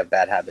on that. You have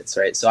bad habits,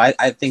 right? So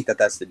I think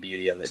that's the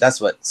beauty of it. That's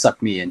what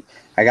sucked me in.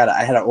 I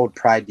had an old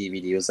Pride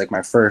DVD. It was like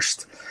my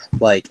first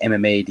like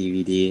MMA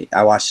DVD.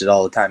 I watched it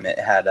all the time. It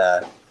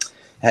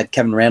had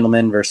Kevin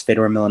Randleman versus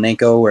Fedor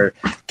Emelianenko, where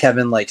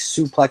Kevin like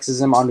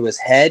suplexes him onto his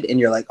head, and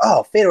you're like,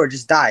 oh, Fedor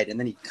just died, and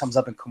then he comes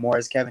up and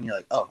Kimura's Kevin. You're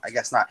like, oh, I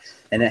guess not.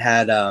 And it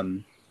had I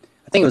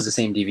think it was the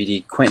same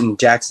DVD, Quentin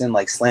Jackson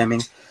like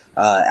slamming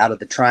out of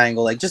the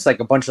triangle, like just like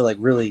a bunch of like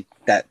really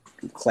that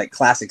like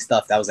classic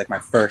stuff. That was like my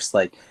first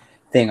like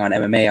thing on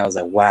MMA. I was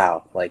like,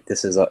 wow, like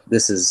this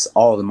is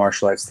all the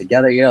martial arts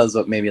together. It was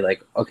maybe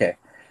like, okay,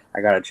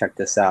 I gotta check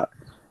this out.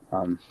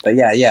 But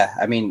yeah.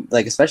 I mean,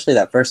 like especially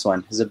that first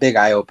one is a big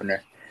eye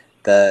opener.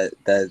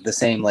 The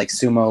same like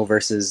sumo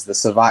versus the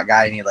Savate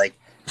guy, and he like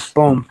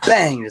boom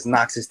bang just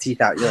knocks his teeth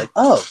out. You're like,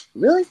 oh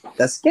really?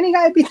 That skinny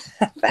guy beat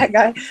that fat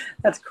guy?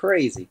 That's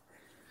crazy.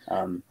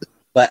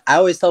 But I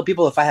always tell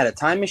people, if I had a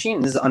time machine,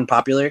 and this is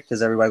unpopular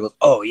because everybody goes,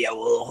 oh yeah,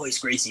 well Royce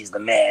Gracie's the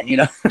man,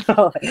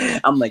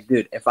 I'm like,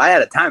 dude, if I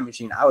had a time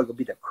machine, I would go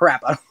beat the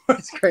crap out of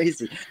Royce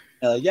Gracie.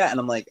 Yeah, and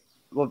I'm like,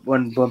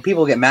 when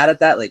people get mad at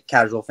that, like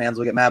casual fans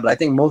will get mad, but I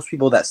think most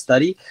people that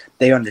study,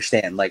 they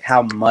understand like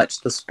how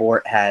much the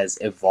sport has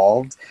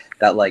evolved,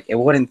 that like it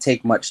wouldn't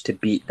take much to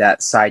beat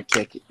that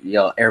sidekick,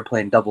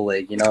 airplane double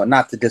leg,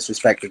 not to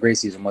disrespect the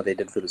Gracies and what they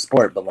did for the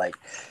sport, but like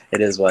it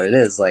is what it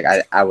is. Like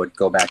I would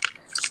go back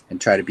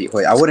and try to beat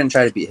Hoyt. I wouldn't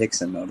try to beat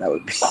Hickson though. That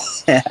would be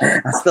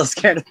I'm still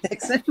scared of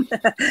Hickson.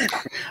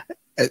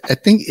 I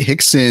think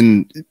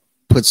Hickson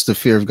puts the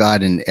fear of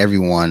God in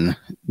everyone,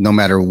 no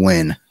matter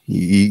when.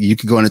 You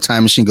could go in a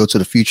time machine, go to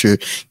the future,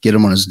 get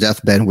him on his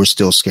deathbed, and we're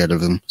still scared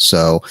of him.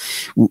 So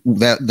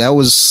that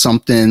was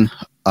something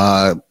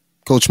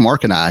Coach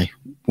Mark and I,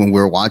 when we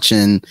were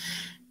watching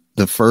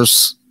the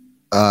first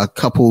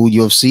couple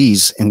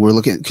UFCs, and we're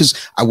looking, because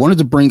I wanted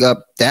to bring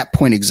up that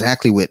point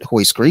exactly with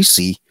Royce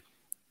Gracie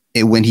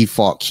when he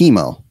fought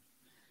Chemo.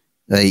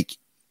 Like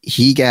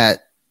he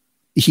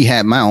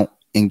had mount,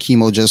 and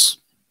Chemo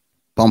just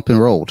bumped and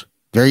rolled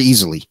very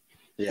easily.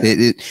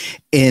 Yeah.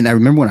 And I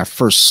remember when I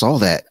first saw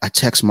that, I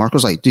texted Mark, I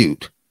was like,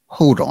 dude,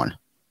 hold on.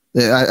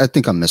 I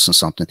think I'm missing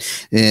something.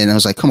 And I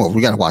was like, come over,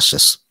 we got to watch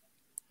this.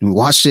 And we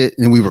watched it,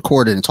 and we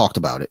recorded and talked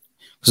about it.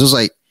 Because it was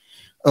like,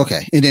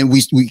 okay. And then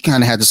we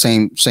kind of had the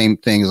same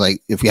thing.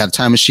 Like if we had a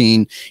time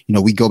machine,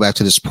 we go back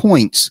to this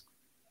point,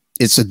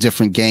 it's a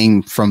different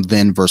game from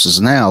then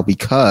versus now,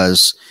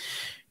 because,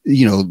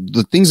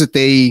 the things that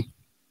they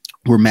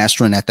were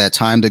mastering at that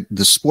time,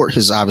 the sport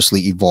has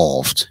obviously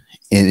evolved.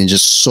 in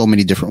just so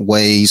many different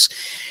ways.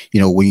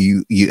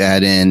 When you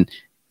add in,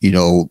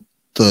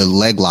 the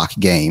leg lock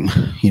game,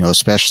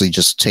 especially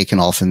just taking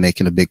off and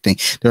making a big thing.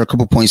 There are a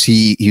couple points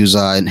he was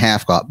in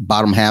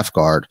bottom half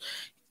guard,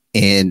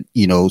 and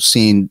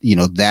seeing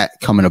that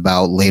coming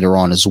about later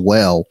on as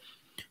well.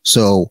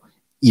 So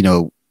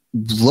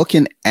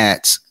looking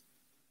at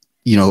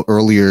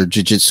earlier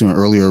jiu-jitsu and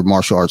earlier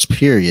martial arts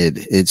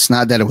period, it's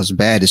not that it was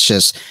bad. It's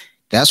just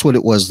that's what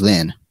it was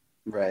then,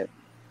 right?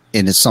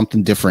 And it's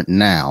something different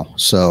now.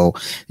 So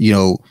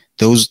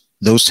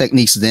those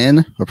techniques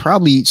then are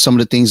probably some of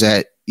the things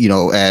that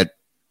at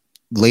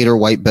later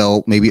white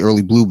belt, maybe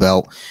early blue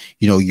belt,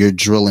 you're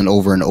drilling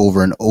over and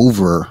over and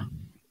over,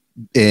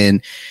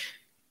 and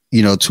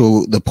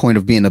to the point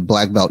of being a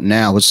black belt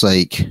now, it's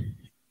like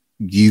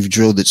you've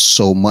drilled it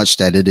so much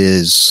that it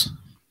is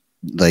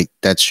like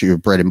that's your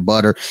bread and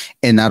butter.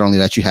 And not only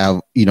that, you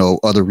have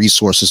other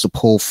resources to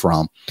pull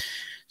from.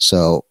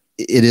 So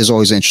it is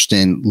always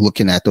interesting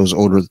looking at those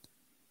older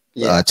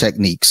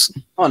techniques.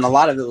 Oh, and a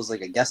lot of it was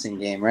like a guessing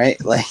game,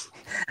 right?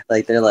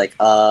 Like they're like,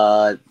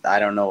 I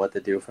don't know what to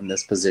do from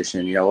this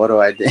position. What do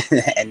I do?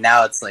 And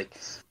now it's like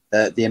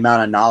the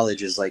amount of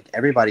knowledge is like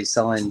everybody's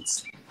selling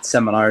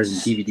seminars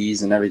and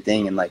DVDs and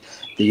everything, and like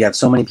you have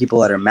so many people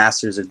that are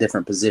masters of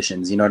different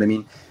positions. You know what I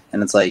mean?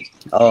 And it's like,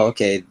 oh,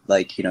 okay,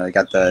 like they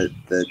got the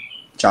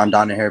John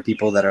Donaher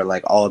people that are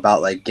like all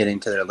about like getting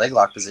to their leg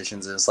lock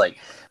positions. And it's like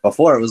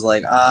before it was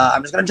like,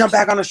 I'm just gonna jump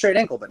back on a straight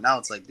ankle, but now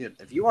it's like, dude,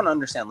 if you want to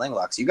understand leg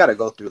locks, you got to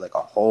go through like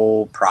a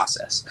whole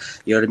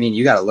process. You know what I mean?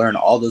 You got to learn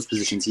all those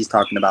positions he's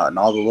talking about and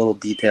all the little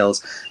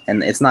details.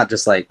 And it's not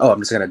just like, oh, I'm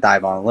just gonna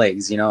dive on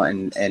legs,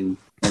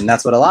 and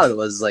that's what a lot of it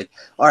was like.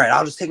 All right,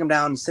 I'll just take him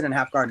down, sit in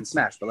half guard, and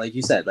smash. But like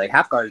you said, like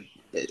half guard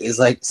is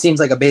like seems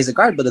like a basic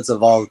guard, but it's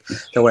evolved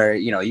to where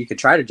you could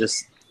try to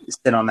just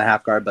sit on the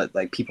half guard, but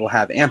like people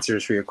have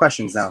answers for your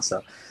questions now.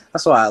 So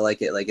that's why I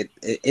like it. Like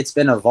it's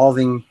been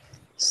evolving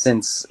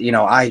since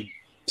I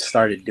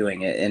started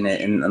doing it,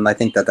 and I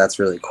think that's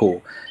really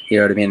cool. You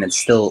know what I mean? It's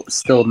still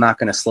not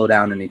going to slow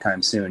down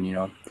anytime soon.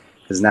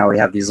 Because now we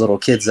have these little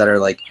kids that are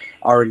like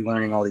already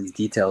learning all these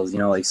details.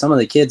 Like some of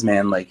the kids,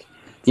 man, like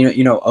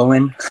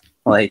Owen,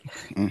 like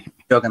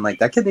joking, like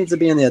that kid needs to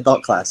be in the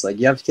adult class. Like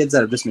you have kids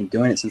that have just been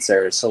doing it since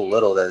they're so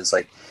little that it's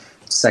like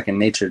second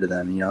nature to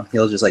them.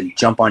 He'll just like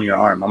jump on your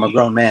arm. I'm a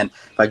grown man.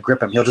 If I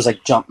grip him, he'll just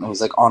like jump, and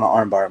he's like on an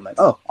arm bar. I'm like,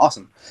 oh,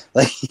 awesome.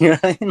 Like, you know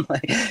what I mean?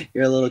 Like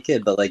you're a little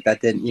kid, but like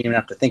that didn't, you didn't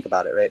have to think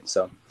about it, right?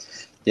 So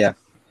yeah,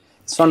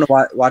 it's fun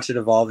to watch it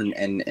evolve,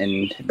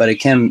 and but it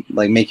can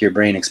like make your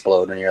brain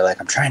explode when you're like,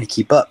 I'm trying to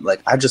keep up.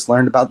 Like I just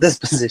learned about this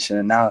position,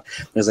 and now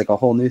there's like a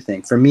whole new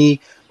thing. For me,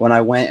 when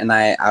I went and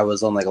I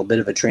was on like a bit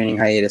of a training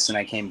hiatus, and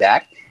I came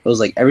back, it was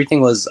like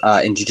everything was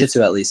in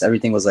jiu-jitsu, at least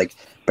everything was like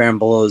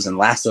barambolos and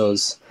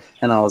lassos.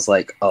 And I was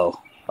like, oh,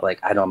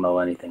 like, I don't know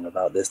anything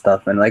about this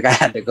stuff. And like, I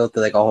had to go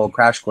through like a whole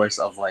crash course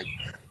of like,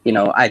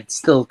 I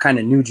still kind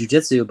of knew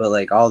jujitsu, but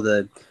like all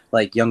the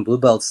like young blue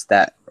belts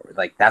that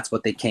like, that's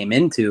what they came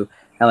into.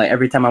 And like,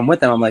 every time I'm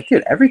with them, I'm like,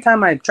 dude, every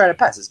time I try to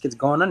pass, this kid's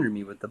going under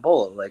me with the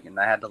bolo. Like, and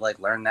I had to like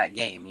learn that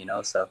game,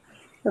 so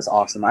it's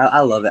awesome.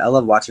 I love it. I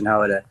love watching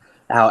how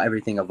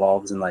everything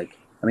evolves. And like,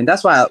 I mean,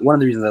 that's why one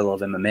of the reasons I love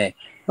MMA. It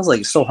was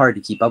like so hard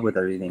to keep up with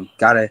everything.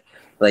 Gotta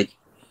like,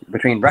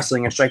 between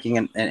wrestling and striking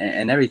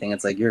and everything,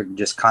 it's like you're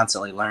just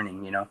constantly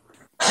learning.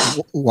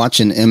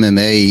 Watching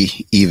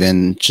MMA,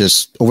 even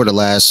just over the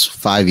last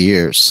 5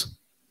 years,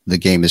 the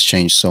game has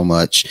changed so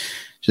much.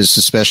 Just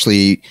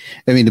especially,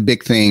 I mean, the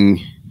big thing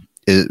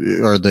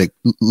are the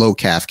low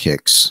calf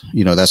kicks.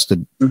 That's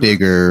the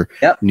bigger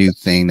new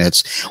thing.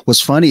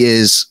 What's funny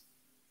is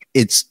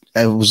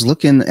I was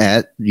looking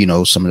at,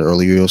 some of the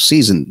earlier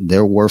season,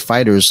 there were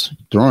fighters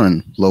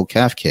throwing low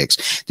calf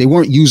kicks. They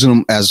weren't using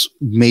them as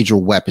major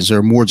weapons. They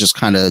were more just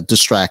kind of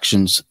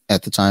distractions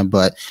at the time,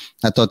 but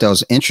I thought that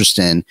was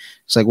interesting.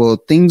 It's like, well,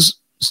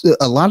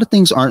 a lot of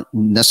things aren't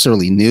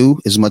necessarily new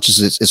as much as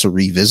it's a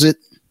revisit.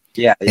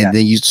 Yeah. And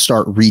then you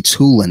start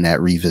retooling that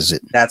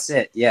revisit. That's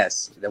it.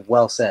 Yes.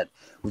 Well said.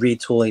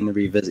 Retooling the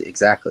revisit.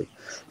 Exactly.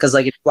 Because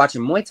like if you're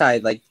watching Muay Thai,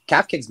 like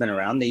calf kick's been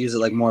around, they use it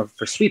like more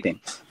for sweeping,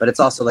 but it's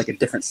also like a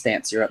different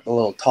stance. You're a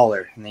little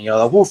taller, and then you're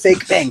like, whoa,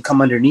 fake bang, come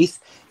underneath.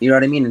 You know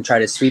what I mean? And try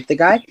to sweep the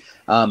guy.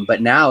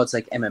 But now it's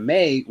like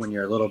MMA when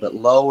you're a little bit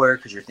lower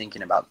because you're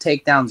thinking about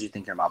takedowns, you're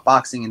thinking about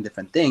boxing and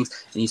different things,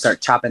 and you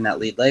start chopping that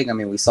lead leg. I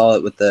mean, we saw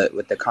it with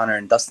the Conor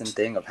and Dustin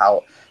thing of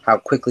how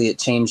quickly it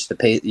changed the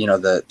pace,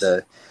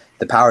 the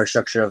power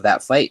structure of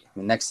that fight.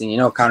 The next thing you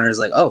know, Conor is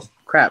like, oh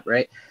crap,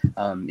 right?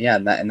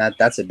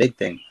 That's a big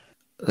thing.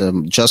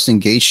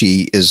 Justin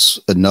Gaethje is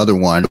another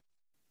one.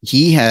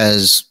 He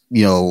has,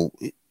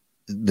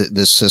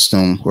 the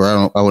system,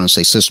 or I wouldn't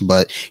say system,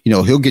 but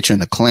he'll get you in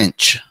the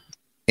clinch,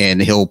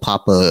 and he'll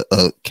pop a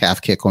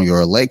calf kick on you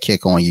or a leg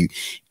kick on you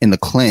in the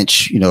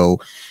clinch.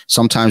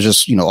 Sometimes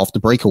just off the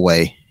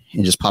breakaway,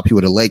 and just pop you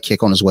with a leg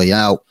kick on his way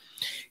out,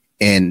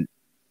 and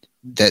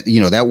that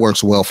that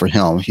works well for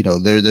him.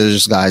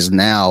 There's guys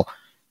now,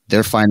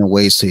 they're finding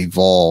ways to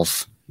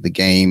evolve the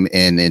game.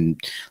 And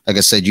like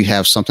I said, you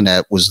have something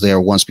that was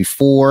there once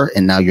before,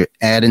 and now you're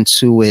adding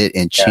to it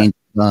and changing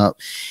up.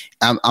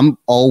 I'm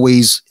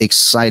always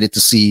excited to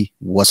see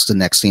what's the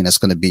next thing that's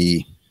going to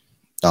be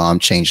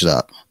changed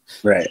up.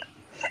 Right.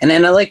 And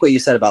then I like what you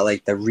said about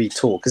like the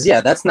retool, because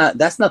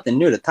that's nothing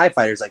new. The TIE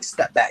fighters like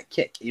step back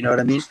kick, you know what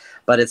I mean?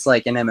 But it's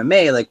like in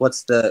MMA, like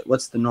what's the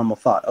normal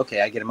thought?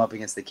 Okay, I get him up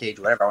against the cage,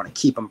 whatever. I want to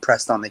keep him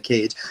pressed on the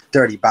cage,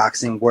 dirty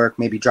boxing work,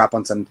 maybe drop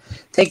on some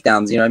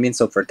takedowns, you know what I mean?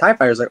 So for TIE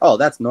fighters, like, oh,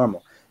 that's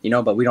normal, you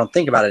know, but we don't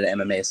think about it at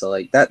MMA. So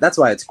like that's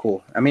why it's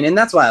cool. I mean, and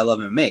that's why I love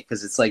MMA,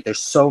 because it's like there's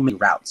so many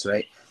routes,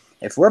 right?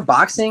 If we're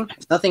boxing,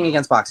 nothing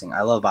against boxing.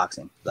 I love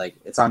boxing. Like,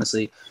 it's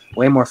honestly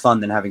way more fun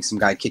than having some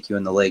guy kick you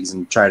in the legs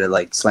and try to,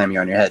 like, slam you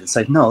on your head. It's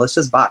like, no, let's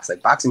just box.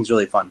 Like, boxing's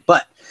really fun.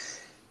 But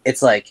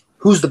it's like,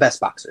 who's the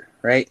best boxer,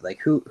 right? Like,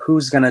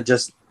 who's going to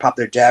just pop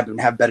their jab and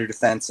have better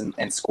defense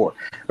and score,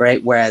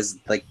 right? Whereas,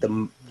 like,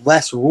 the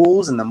less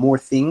rules and the more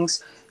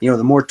things, you know,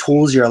 the more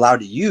tools you're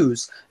allowed to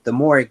use, the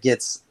more it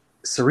gets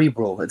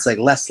cerebral. It's, like,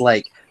 less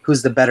like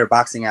who's the better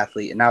boxing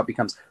athlete, and now it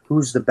becomes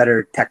who's the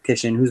better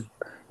tactician, who's,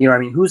 you know what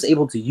I mean? Who's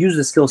able to use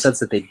the skill sets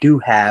that they do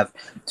have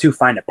to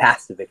find a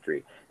path to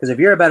victory? Because if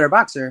you're a better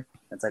boxer,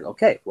 it's like,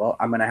 okay, well,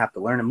 I'm going to have to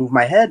learn to move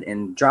my head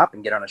and drop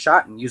and get on a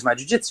shot and use my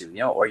jiu-jitsu, you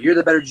know? Or you're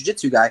the better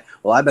jiu-jitsu guy.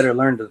 Well, I better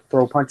learn to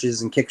throw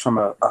punches and kicks from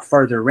a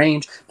further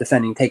range,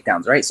 defending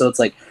takedowns, right? So it's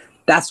like,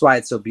 that's why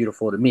it's so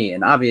beautiful to me.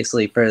 And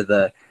obviously for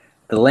the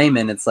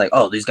layman, it's like,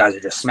 oh, these guys are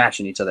just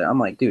smashing each other. I'm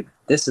like, dude,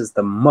 this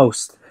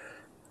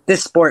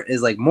sport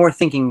is like more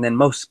thinking than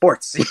most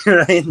sports. You know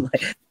what I mean?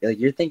 Like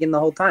you're thinking the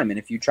whole time. And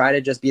if you try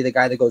to just be the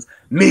guy that goes,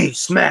 me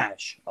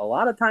smash, a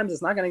lot of times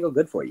it's not going to go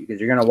good for you,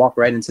 because you're going to walk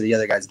right into the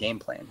other guy's game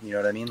plan. You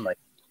know what I mean? Like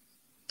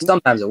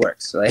sometimes it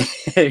works. Like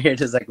you're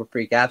just like a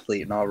freak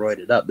athlete and all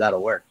roided up,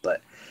 that'll work.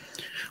 But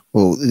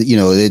well, you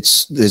know,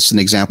 it's an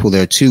example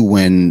there too,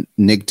 when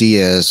Nate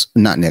Diaz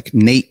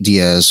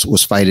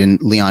was fighting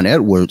Leon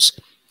Edwards.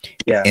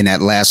 Yeah. In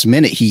that last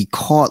minute, he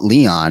caught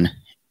Leon,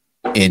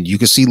 and you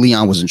could see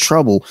Leon was in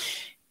trouble.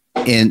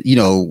 And,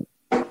 you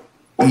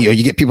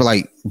get people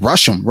like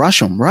rush him.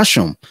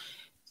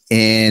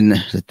 And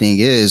the thing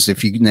is,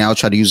 if you now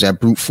try to use that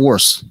brute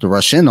force to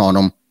rush in on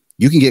him,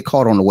 you can get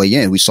caught on the way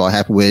in. We saw it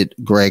happen with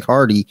Greg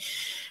Hardy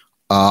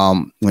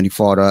when he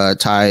fought I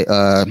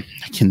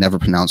can never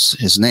pronounce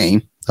his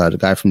name, the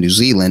guy from New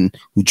Zealand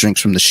who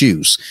drinks from the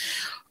shoes.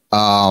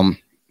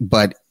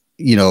 But,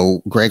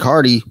 Greg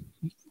Hardy,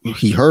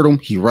 he hurt him,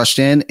 he rushed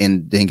in,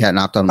 and then got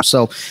knocked out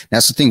himself.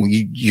 That's the thing. When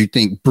you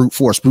think brute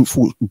force,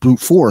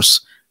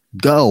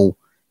 go,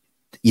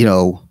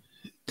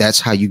 that's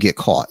how you get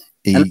caught.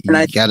 You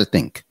got to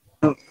think.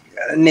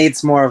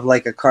 Nate's more of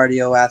like a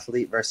cardio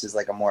athlete versus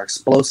like a more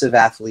explosive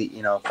athlete,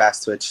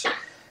 fast twitch.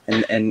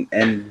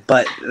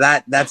 But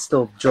that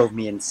still drove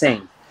me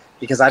insane,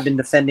 because I've been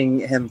defending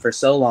him for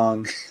so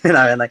long, and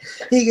I've been like,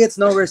 he gets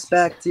no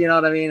respect, you know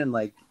what I mean? And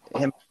like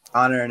him,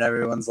 Connor, and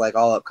everyone's like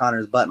all up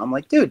Connor's butt. And I'm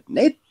like, dude,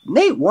 Nate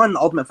won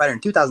Ultimate Fighter in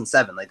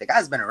 2007. Like, the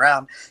guy's been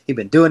around, he's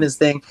been doing his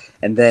thing,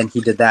 and then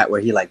he did that where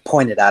he like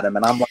pointed at him,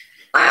 and I'm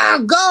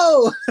like,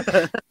 go.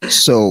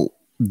 So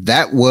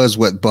that was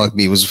what bugged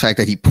me, was the fact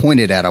that he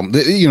pointed at him.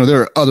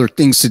 There are other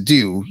things to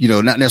do,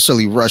 not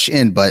necessarily rush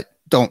in, but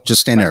don't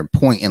just stand there and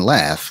point and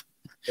laugh.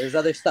 There's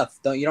other stuff.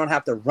 You don't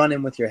have to run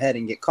in with your head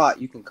and get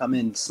caught. You can come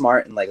in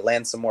smart and like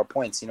land some more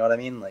points. You know what I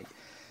mean? Like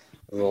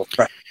a little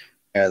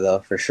there though,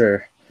 for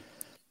sure.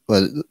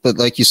 But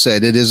like you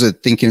said, it is a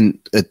thinking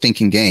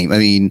game. I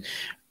mean,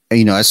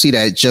 I see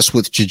that just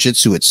with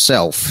jiu-jitsu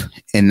itself,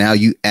 and now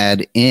you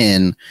add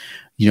in,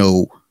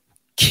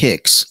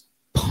 kicks,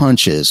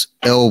 punches,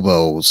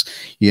 elbows,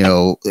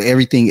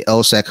 everything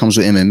else that comes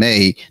with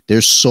MMA.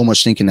 There's so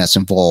much thinking that's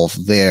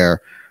involved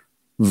there,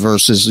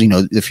 versus,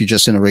 if you're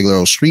just in a regular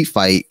old street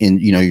fight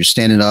and, you're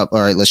standing up, all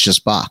right, let's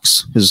just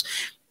box. Because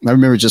I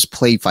remember just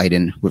play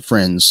fighting with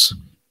friends,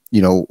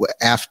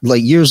 after,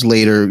 like, years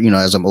later,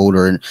 as I'm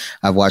older and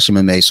I've watched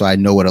MMA, so I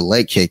know what a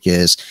leg kick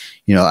is.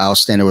 I'll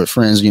stand there with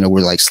friends,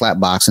 we're like slap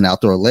boxing,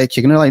 out there a leg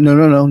kick, and they're like,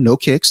 no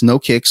kicks.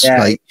 Yeah.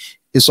 Like,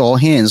 it's all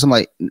hands. I'm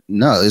like,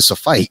 no, it's a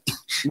fight.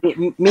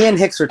 Me and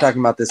Hicks were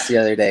talking about this the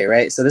other day,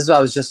 right? So this is what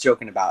I was just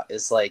joking about.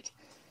 Is like,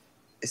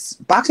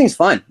 boxing's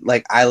fun.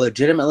 Like, I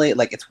legitimately,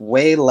 like, it's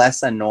way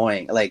less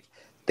annoying, like,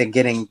 than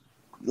getting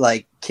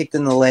like kicked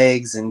in the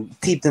legs and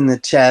teeped in the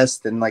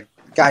chest and like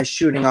guys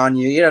shooting on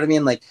you. You know what I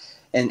mean? Like,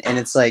 and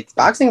it's like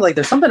boxing, like,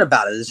 there's something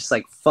about it. It's just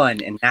like fun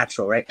and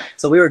natural, right?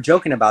 So we were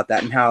joking about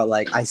that, and how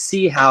like I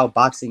see how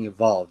boxing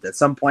evolved. At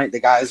some point,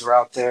 the guys were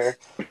out there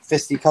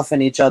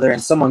fisticuffing each other,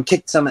 and someone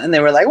kicked some, and they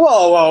were like,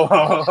 whoa,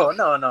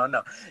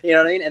 no. You know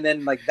what I mean? And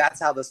then like that's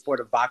how the sport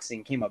of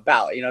boxing came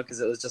about, because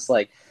it was just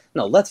like,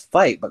 no, let's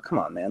fight, but come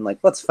on, man, like,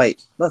 let's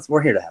fight.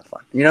 We're here to have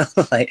fun,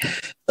 like.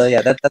 So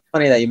yeah, that's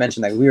funny that you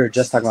mentioned that. We were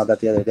just talking about that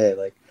the other day,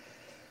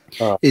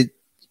 like.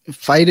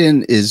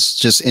 Fighting is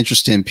just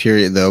interesting,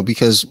 period, though,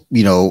 because,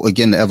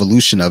 again, the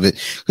evolution of it,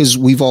 because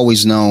we've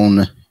always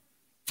known,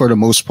 for the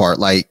most part,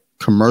 like,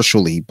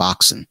 commercially,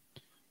 boxing.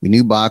 We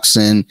knew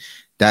boxing,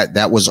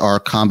 that was our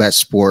combat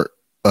sport,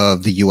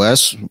 of the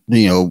US,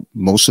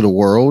 most of the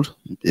world,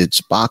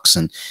 it's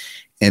boxing.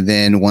 And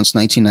then once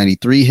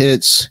 1993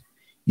 hits,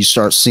 you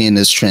start seeing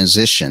this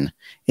transition.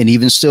 And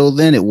even still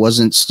then, it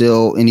wasn't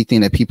still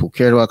anything that people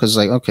cared about because it's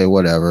like, okay,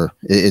 whatever.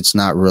 It's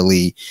not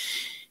really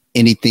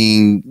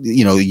anything,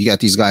 you got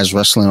these guys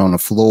wrestling on the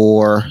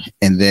floor.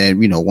 And then,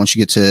 once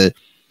you get to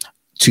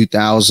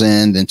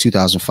 2000, then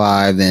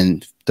 2005,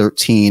 then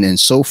 13 and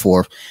so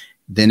forth,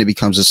 then it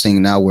becomes this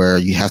thing now where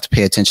you have to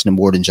pay attention to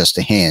more than just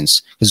the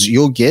hands, because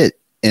you'll get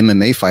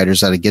MMA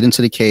fighters that get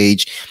into the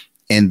cage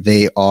and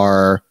they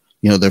are,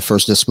 their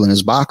first discipline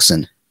is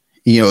boxing.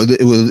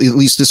 At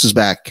least this is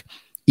back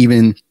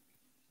even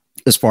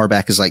as far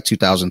back as like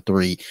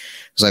 2003.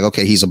 It's like,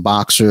 okay, he's a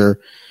boxer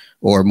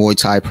or a Muay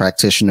Thai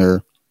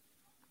practitioner.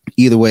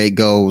 Either way it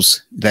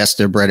goes, that's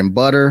their bread and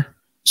butter.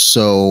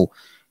 So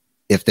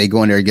if they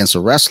go in there against a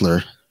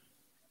wrestler,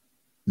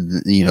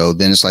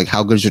 then it's like,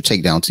 how good is your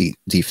takedown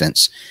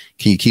defense?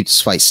 Can you keep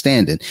this fight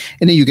standing?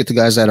 And then you get the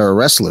guys that are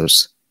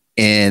wrestlers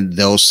and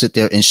they'll sit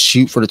there and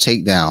shoot for the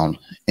takedown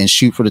and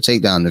shoot for the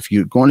takedown. If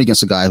you're going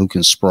against a guy who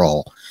can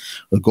sprawl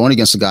or going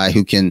against a guy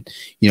who can,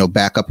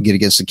 back up and get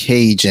against the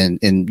cage and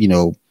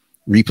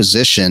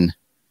reposition,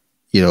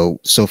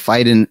 so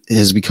fighting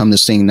has become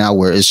this thing now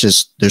where it's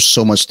just, there's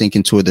so much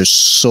thinking to it. There's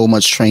so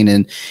much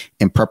training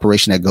and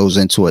preparation that goes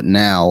into it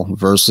now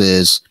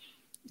versus,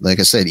 like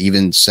I said,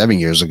 even 7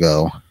 years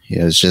ago.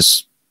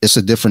 It's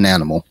a different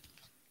animal.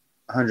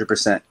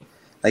 100%.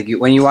 Like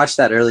when you watch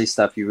that early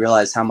stuff, you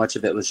realize how much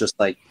of it was just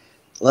like,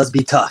 let's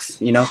be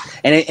tough, And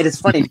it's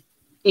funny,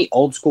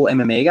 old school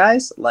MMA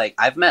guys. Like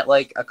I've met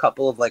like a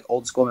couple of like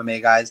old school MMA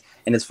guys,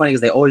 and it's funny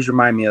because they always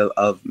remind me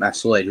of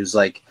Max Lloyd, who's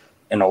like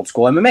an old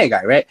school MMA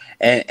guy, right?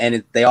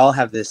 And they all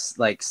have this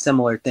like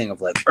similar thing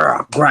of like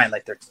grind,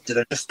 like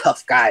they're just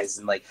tough guys,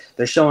 and like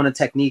they're showing a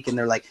technique, and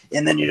they're like,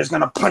 and then you're just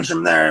gonna punch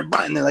them there,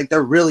 and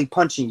they're really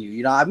punching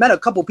you. I've met a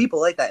couple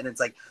people like that, and it's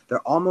like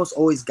they're almost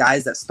always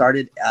guys that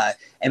started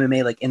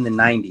MMA like in the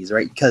 90s,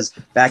 right? Because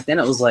back then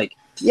it was like,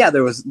 yeah,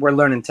 we're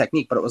learning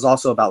technique, but it was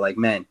also about like,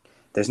 man,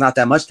 there's not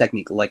that much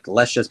technique. Like,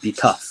 let's just be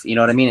tough. You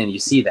know what I mean? And you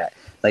see that.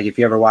 Like, if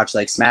you ever watch,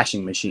 like,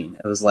 Smashing Machine,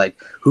 it was like,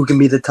 who can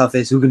be the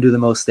toughest, who can do the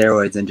most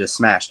steroids and just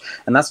smash.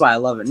 And that's why I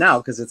love it now,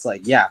 because it's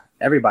like, yeah,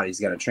 everybody's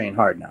going to train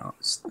hard now.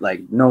 It's like,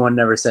 no one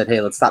never said,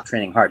 hey, let's stop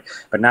training hard.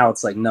 But now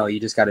it's like, no,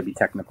 you just got to be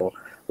technical.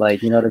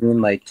 Like, you know what I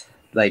mean? Like,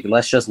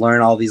 let's just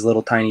learn all these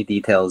little tiny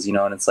details,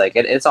 and it's like,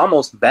 it's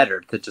almost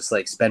better to just,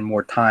 like, spend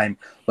more time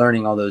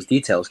learning all those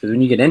details. Because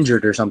when you get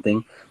injured or something,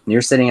 and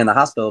you're sitting in the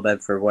hospital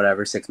bed for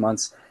whatever, 6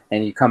 months,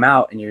 and you come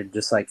out and you're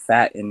just, like,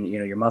 fat and,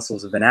 your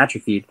muscles have been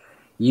atrophied,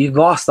 you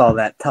lost all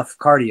that tough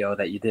cardio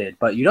that you did,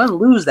 but you don't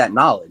lose that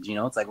knowledge.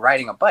 It's like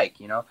riding a bike.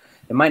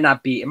 It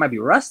might be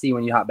rusty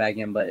when you hop back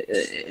in, but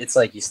it's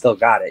like you still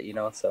got it.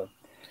 So,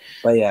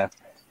 but yeah,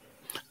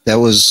 that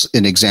was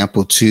an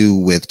example too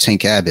with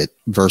Tank Abbott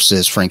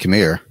versus Frank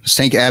Mir.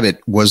 Tank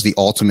Abbott was the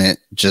ultimate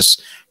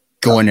just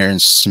go in there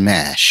and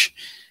smash,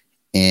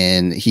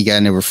 and he got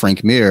in there with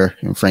Frank Mir,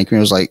 and Frank Mir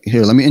was like,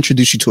 "Here, let me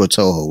introduce you to a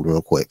toe hold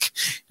real quick."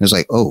 It was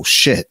like, "Oh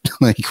shit!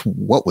 Like,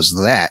 what was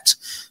that?"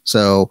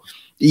 So.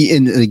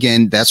 And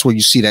again, that's where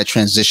you see that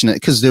transition,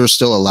 because there was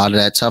still a lot of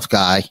that tough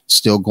guy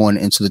still going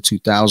into the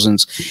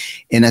 2000s.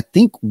 And I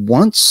think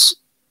WEC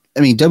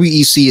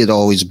had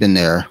always been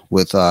there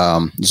with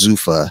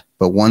Zuffa,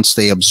 but once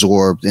they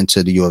absorbed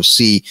into the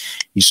UFC,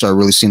 you start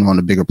really seeing them on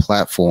a bigger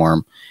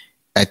platform.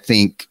 I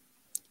think,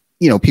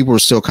 people were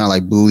still kind of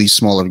like bully,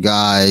 smaller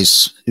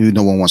guys who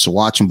no one wants to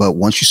watch them. But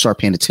once you start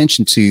paying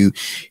attention to,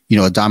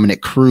 a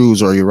Dominic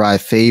Cruz or Uriah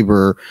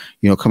Faber,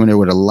 coming there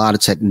with a lot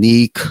of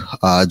technique,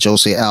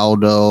 Jose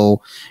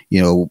Aldo,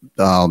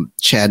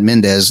 Chad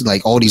Mendez,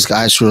 like all these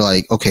guys who are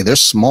like, okay, they're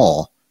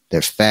small,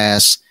 they're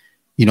fast,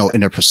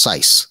 and they're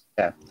precise.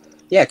 Yeah.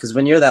 Yeah. Because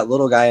when you're that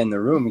little guy in the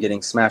room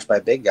getting smashed by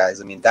big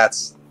guys, I mean,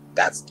 that's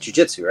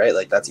jiu-jitsu, right?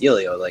 Like that's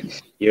Elio.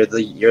 Like you're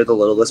the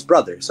littlest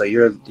brother, so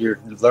you're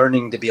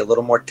learning to be a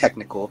little more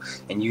technical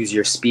and use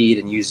your speed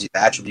and use the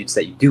attributes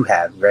that you do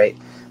have, right?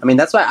 I mean,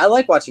 that's why I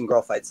like watching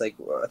girl fights. Like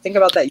think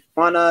about that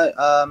Joanna,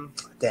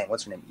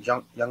 what's her name,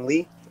 Young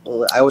Lee?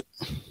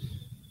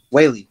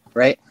 Whaley,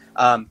 right?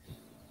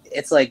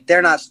 It's like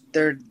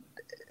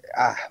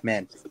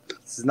man,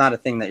 this is not a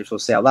thing that you're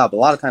supposed to say out loud, but a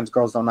lot of times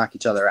girls don't knock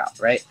each other out,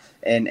 right?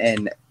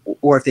 And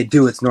or if they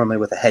do, it's normally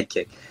with a head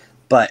kick.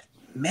 But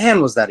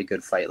man, was that a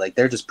good fight. Like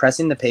they're just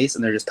pressing the pace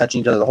and they're just touching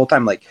each other the whole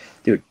time. Like,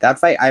 dude, that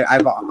fight,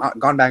 I've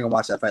gone back and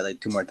watched that fight like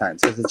 2 more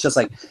times, because it's just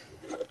like,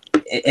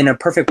 in a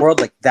perfect world,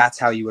 like that's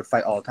how you would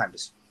fight all the time.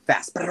 Just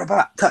fast,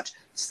 touch,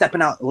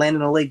 stepping out,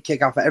 landing a leg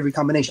kick off of every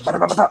combination.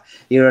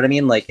 You know what I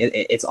mean? Like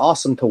it's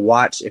awesome to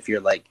watch if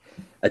you're like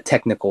a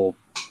technical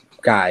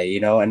guy,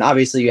 and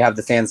obviously you have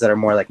the fans that are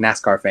more like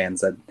NASCAR fans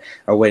that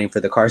are waiting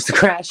for the cars to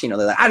crash. They're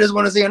like, I just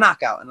want to see a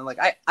knockout. And I'm like,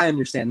 I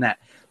understand that.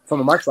 From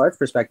a martial arts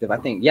perspective, I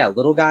think, yeah,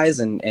 little guys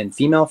and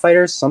female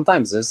fighters,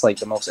 sometimes it's like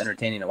the most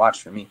entertaining to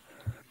watch for me.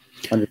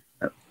 100%.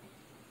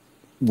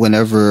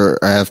 Whenever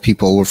I have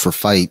people over for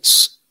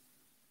fights,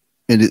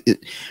 and I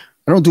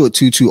don't do it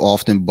too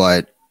often,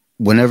 but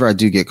whenever I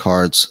do get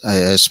cards,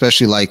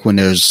 especially like when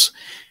there's,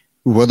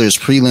 whether it's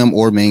prelim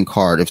or main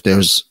card, if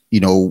there's,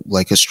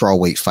 like a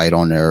strawweight fight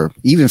on there,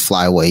 even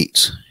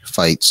flyweight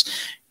fights,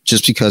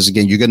 just because,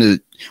 again, you're going to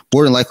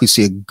more than likely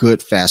see a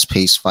good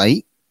fast-paced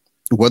fight.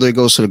 Whether it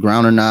goes to the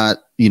ground or not,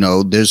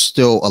 there's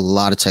still a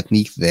lot of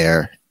technique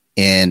there.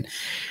 And,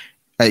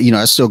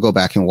 I still go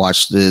back and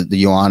watch the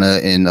Joanna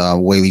and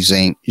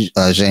Weili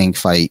Zhang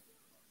fight.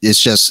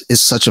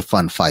 It's such a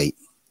fun fight.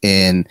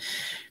 And,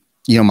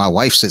 my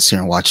wife sits here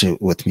and watch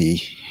it with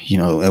me,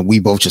 and we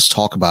both just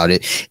talk about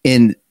it.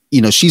 And,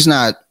 she's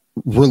not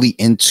really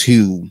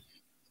into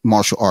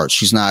martial arts.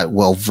 She's not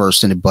well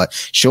versed in it, but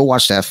she'll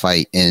watch that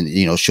fight and,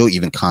 she'll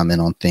even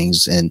comment on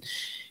things. And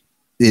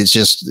it's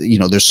just,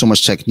 there's so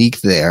much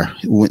technique there.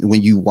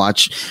 When you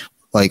watch,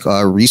 like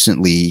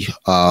recently,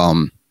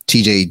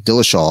 TJ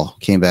Dillashaw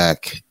came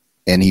back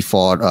and he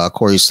fought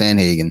Corey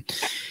Sandhagen.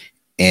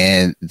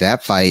 And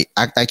that fight,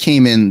 I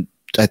came in,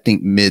 I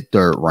think,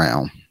 mid-third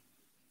round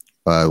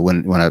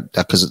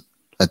because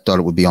I thought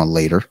it would be on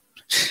later.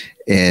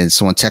 And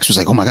someone texted was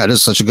like, "Oh my God, this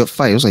is such a good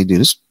fight." I was like, "Dude,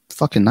 this is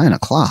fucking 9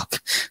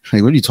 o'clock.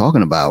 Like, what are you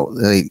talking about?"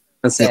 Like,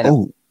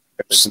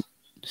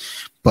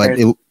 but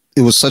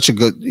it was such a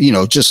good,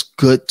 just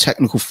good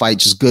technical fight,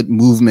 just good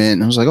movement.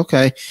 And I was like,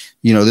 okay,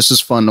 this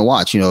is fun to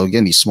watch.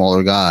 Again, these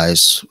smaller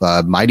guys,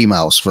 Mighty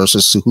Mouse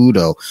versus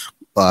Cejudo.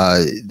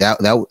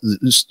 That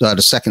was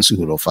the second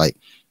Cejudo fight.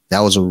 That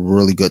was a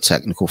really good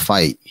technical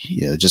fight.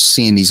 Just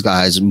seeing these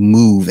guys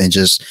move and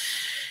just,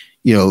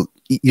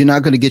 you're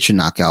not going to get your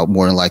knockout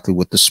more than likely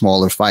with the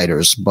smaller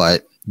fighters,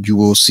 but you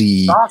will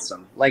see.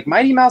 Awesome. Like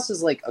Mighty Mouse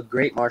is like a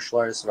great martial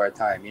artist of our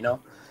time,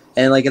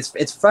 and like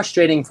it's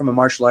frustrating from a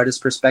martial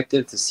artist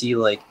perspective to see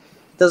like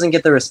doesn't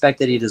get the respect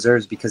that he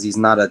deserves because he's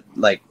not a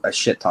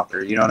shit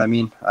talker. You know what I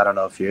mean? I don't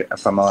know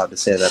if I'm allowed to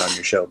say that on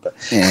your show, but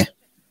yeah.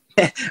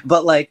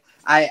 But like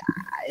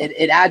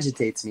it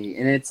agitates me,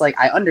 and it's like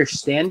I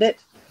understand it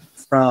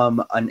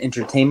from an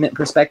entertainment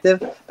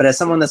perspective, but as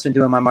someone that's been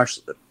doing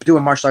martial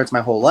arts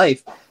my whole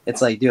life,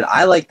 it's like, dude,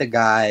 I like the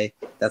guy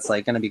that's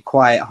like going to be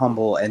quiet,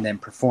 humble, and then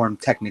perform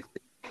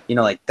technically.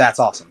 Like that's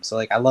awesome. So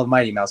like I love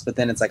Mighty Mouse, but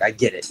then it's like I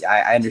get it.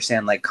 I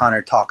understand like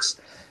Conor talks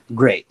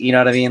great. You know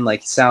what I mean? Like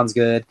he sounds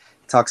good,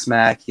 he talks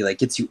smack, he like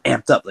gets you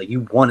amped up. Like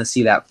you want to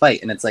see that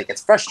fight, and it's like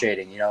it's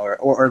frustrating,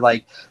 or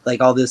like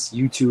all this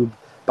YouTube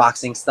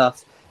boxing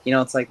stuff.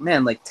 It's like,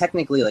 man, like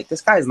technically, like this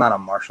guy is not a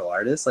martial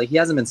artist. Like he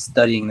hasn't been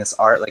studying this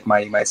art like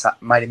Mighty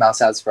Mouse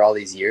has for all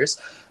these years.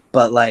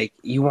 But like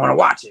you want to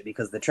watch it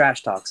because the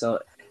trash talk. So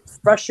it's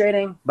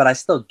frustrating, but I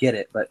still get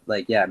it. But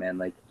like, yeah, man,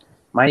 like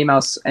Mighty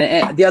Mouse.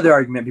 And the other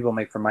argument people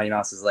make for Mighty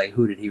Mouse is like,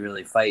 who did he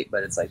really fight?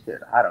 But it's like, dude,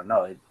 I don't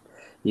know.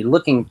 You're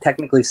looking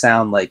technically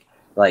sound like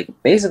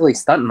basically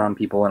stunting on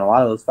people in a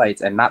lot of those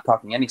fights and not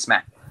talking any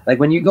smack. Like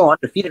when you go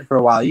undefeated for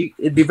a while,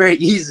 it'd be very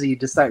easy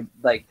to start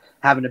like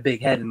having a big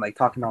head and like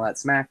talking all that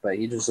smack. But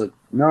he just like,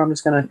 no, I'm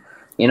just gonna,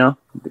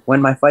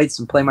 win my fights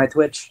and play my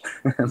Twitch,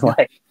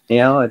 like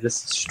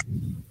just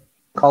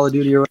Call of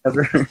Duty or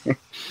whatever.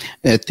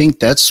 I think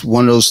that's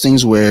one of those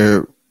things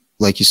where,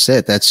 like you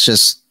said, that's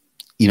just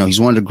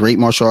he's one of the great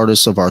martial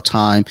artists of our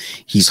time.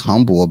 He's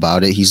humble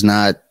about it. He's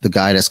not the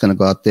guy that's going to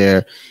go out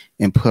there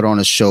and put on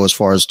a show as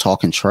far as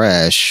talking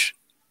trash.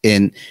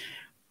 And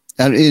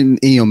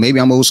maybe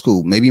I'm old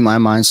school. Maybe my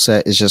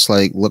mindset is just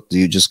like, look,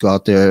 dude, just go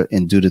out there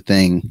and do the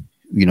thing.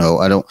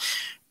 I don't,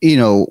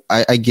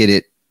 I get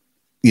it.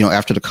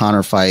 After the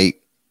Conor fight,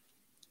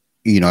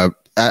 I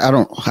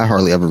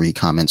hardly ever read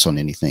comments on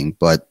anything,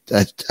 but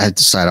I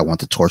decided I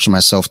want to torture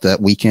myself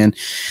that weekend.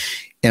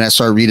 And I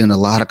started reading a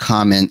lot of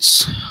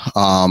comments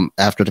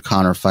after the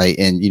Conor fight,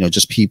 and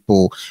just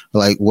people are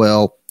like,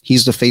 well,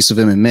 he's the face of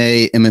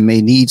MMA.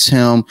 MMA needs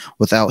him.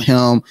 Without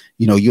him,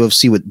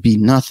 UFC would be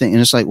nothing.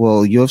 And it's like,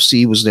 well,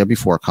 UFC was there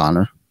before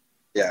Conor.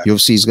 Yeah.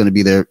 UFC is going to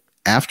be there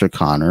after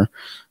Conor.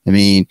 I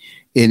mean,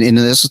 and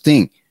that's the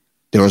thing.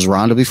 There was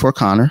Ronda before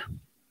Conor,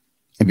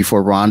 and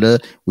before Ronda,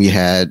 we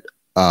had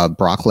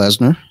Brock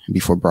Lesnar. And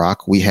before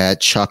Brock, we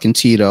had Chuck and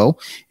Tito.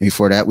 And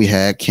before that, we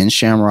had Ken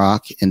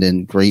Shamrock, and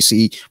then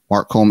Gracie,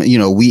 Mark Coleman.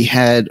 We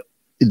had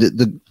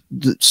the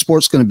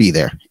sport's going to be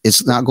there.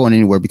 It's not going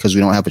anywhere because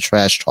we don't have a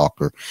trash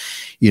talker.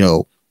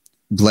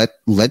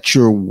 Let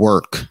your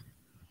work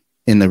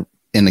in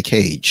the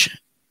cage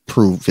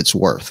prove its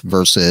worth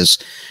versus,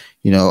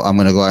 I'm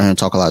going to go out here and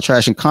talk a lot of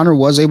trash. And Conor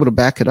was able to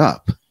back it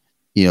up,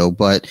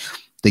 but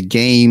the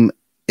game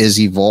is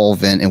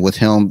evolving, and with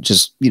him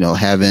just,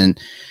 having,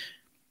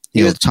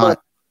 time.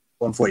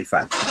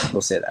 145.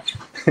 We'll say that.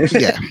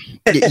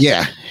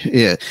 Yeah.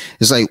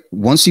 It's like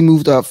once he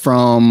moved up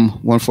from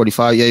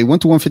 145, he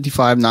went to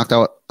 155, knocked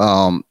out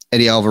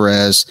Eddie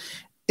Alvarez,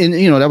 and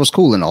that was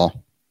cool and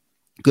all.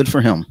 Good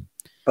for him.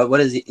 But what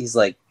is he? He's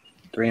like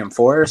 3 and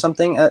 4 or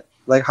something at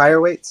like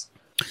higher weights.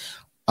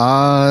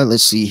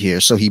 Let's see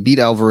here. So he beat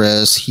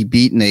Alvarez, he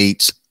beat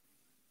Nate,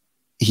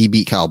 he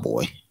beat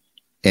Cowboy,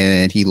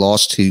 and he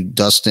lost to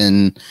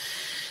Dustin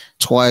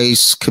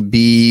twice,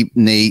 Khabib,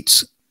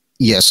 Nate.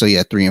 Yeah, so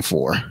 3 and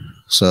 4.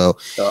 So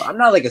I'm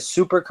not like a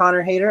super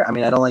Conor hater. I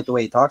mean, I don't like the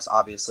way he talks.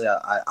 Obviously,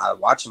 I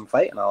watch him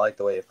fight, and I like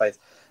the way he fights.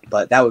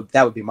 But that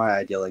would be my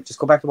ideal. Like, just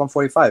go back to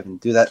 145 and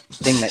do that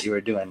thing that you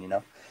were doing.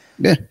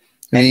 Yeah,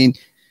 I mean,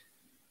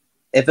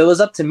 if it was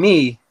up to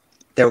me,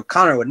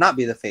 Conor would not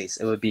be the face.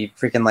 It would be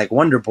freaking like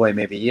Wonder Boy,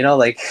 maybe.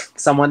 Like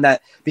someone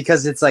that,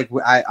 because it's like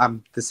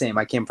I'm the same.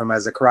 I came from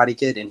as a karate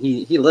kid, and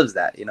he lives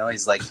that.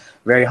 He's like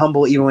very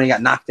humble. Even when he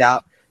got knocked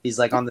out, he's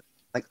like on the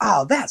like,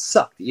 oh, that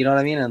sucked. You know what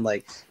I mean? And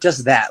like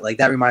just that, like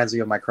that reminds me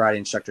of my karate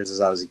instructors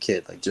as I was a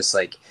kid. Like just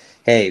like,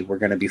 hey, we're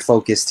gonna be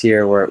focused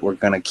here. We're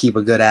gonna keep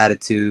a good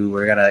attitude.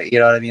 We're gonna, you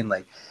know what I mean?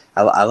 Like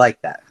I like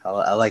that.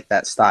 I like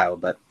that style,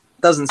 but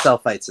it doesn't sell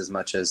fights as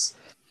much as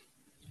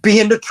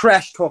being the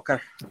trash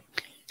talker.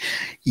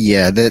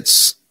 Yeah,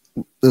 that's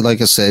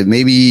like I said.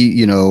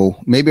 Maybe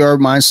maybe our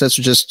mindsets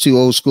are just too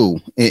old school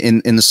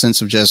in the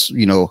sense of just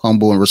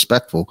humble and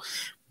respectful.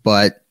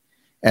 But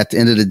at the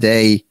end of the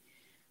day,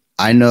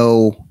 I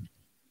know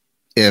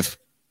if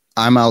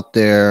I'm out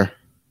there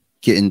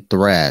getting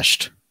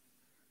thrashed,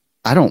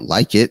 I don't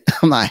like it.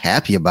 I'm not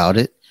happy about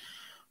it.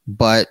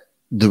 But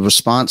the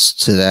response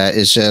to that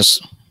is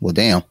just, well,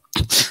 damn,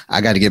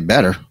 I got to get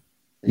better.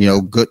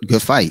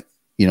 Good fight.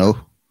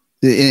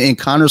 In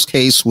Conor's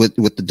case with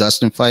the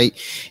Dustin fight,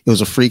 it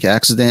was a freak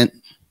accident.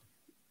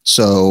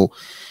 So,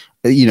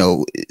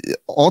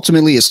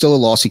 ultimately it's still a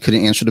loss. He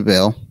couldn't answer the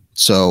bell.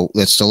 So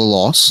that's still a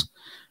loss.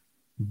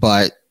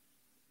 But,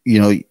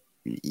 you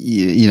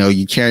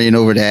carrying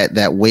over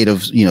that weight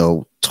of,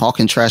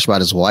 talking trash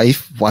about his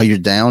wife while you're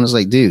down. It's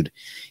like, dude,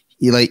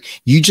 you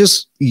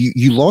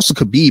lost to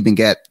Khabib and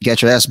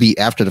got your ass beat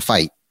after the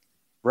fight.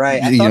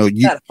 Right. I thought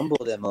that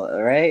humbled him,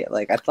 right?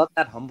 Like I thought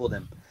that humbled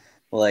him.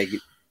 Like,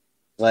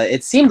 but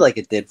it seemed like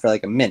it did for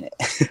like a minute.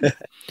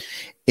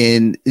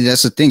 And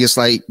that's the thing. It's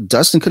like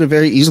Dustin could have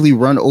very easily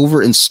run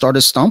over and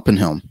started stomping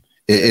him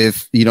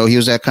if, he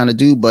was that kind of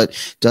dude. But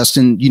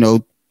Dustin,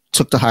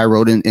 took the high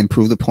road and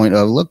proved the point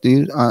of, look,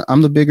 dude,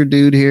 I'm the bigger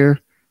dude here.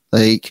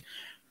 Like,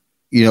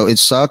 it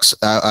sucks.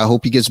 I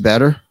hope he gets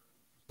better.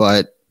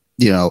 But,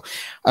 I don't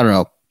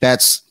know.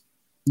 That's,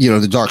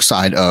 the dark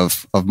side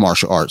of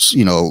martial arts.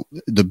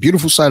 The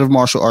beautiful side of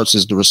martial arts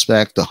is the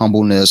respect, the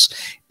humbleness,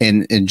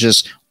 and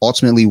just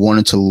ultimately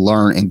wanting to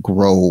learn and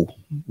grow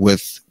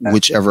with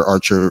whichever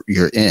art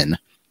you're in.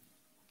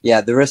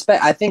 Yeah, the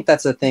respect. I think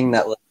that's a thing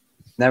that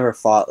never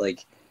fought,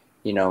 like,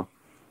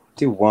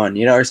 do one,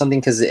 or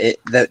something, because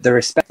the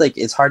respect, like,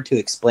 is hard to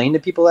explain to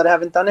people that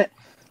haven't done it.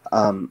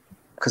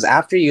 Because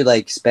after you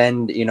like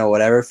spend,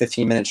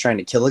 15 minutes trying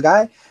to kill a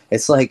guy,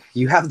 it's like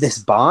you have this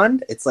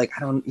bond. It's like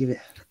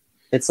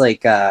it's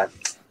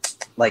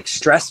like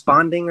stress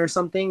bonding or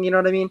something. You know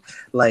what I mean?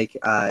 Like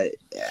I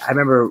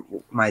remember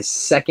my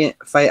second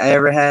fight I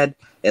ever had.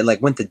 It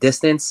like went the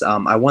distance.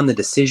 I won the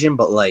decision,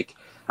 but like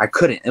I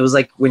couldn't. It was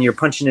like when you're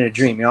punching in a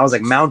dream. I was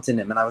like mounting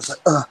him, and I was like,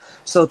 ugh,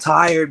 so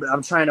tired. But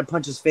I'm trying to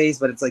punch his face,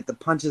 but it's like the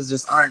punches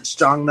just aren't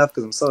strong enough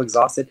because I'm so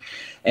exhausted.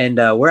 And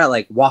we're at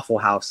like Waffle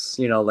House,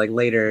 like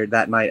later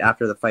that night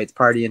after the fights,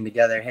 partying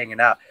together, hanging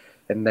out.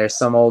 And there's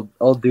some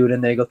old dude in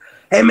there. He goes,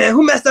 "Hey man,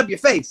 who messed up your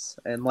face?"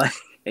 And like,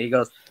 and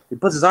he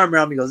puts his arm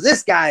around me. He goes,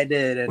 "This guy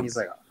did." And he's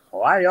like,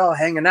 "Why are y'all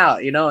hanging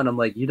out?" And I'm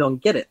like, "You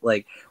don't get it.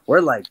 Like,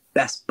 we're like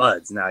best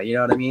buds now." You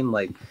know what I mean?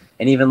 Like.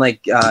 And even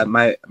like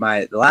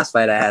the last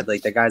fight I had,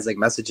 like the guys like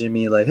messaging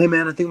me like, "Hey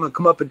man, I think I'm gonna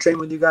come up and train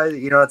with you guys."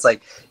 It's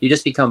like you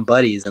just become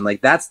buddies, and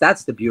like that's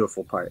the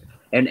beautiful part.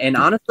 And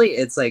honestly,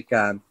 it's like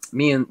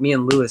me and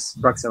Lewis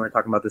Bruxton were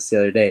talking about this the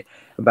other day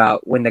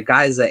about when the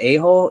guy's an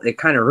a-hole, it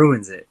kind of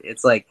ruins it.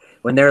 It's like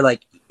when they're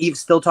like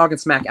still talking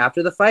smack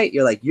after the fight,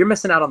 you're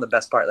missing out on the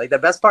best part. Like the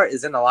best part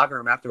is in the locker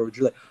room afterwards.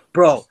 You're like,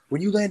 "Bro,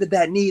 when you landed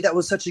that knee, that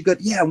was such a good,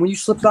 yeah, when you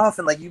slipped off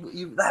and like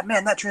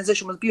that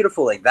transition was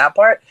beautiful." Like that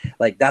part,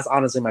 like that's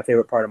honestly my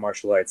favorite part of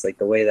martial arts. Like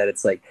the way that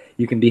it's like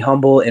you can be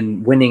humble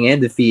and winning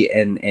and defeat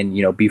and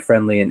be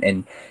friendly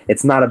and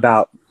it's not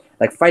about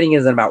like fighting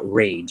isn't about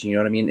rage. You know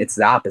what I mean? It's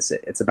the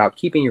opposite. It's about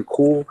keeping your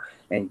cool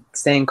and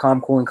staying calm,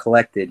 cool, and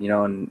collected.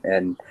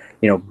 And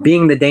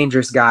being the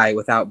dangerous guy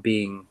without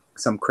being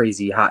some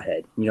crazy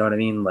hothead. You know what I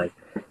mean? Like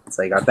it's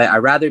like I'd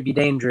rather be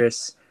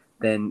dangerous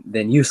than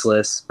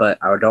useless, but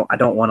I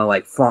don't want to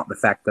like flaunt the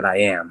fact that I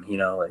am.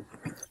 Like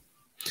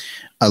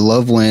I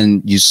love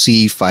when you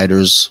see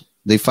fighters,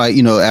 they fight,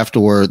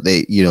 afterward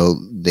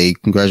they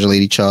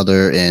congratulate each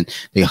other and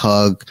they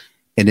hug,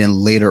 and then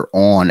later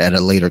on at a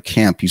later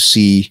camp you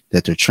see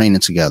that they're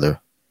training together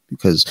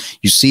because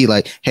you see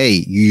like,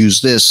 hey, you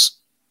use this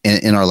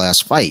in our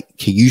last fight.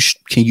 Can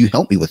you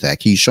help me with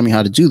that? Can you show me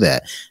how to do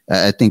that?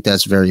 I think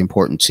that's very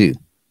important too.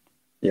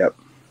 Yep.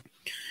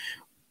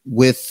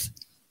 With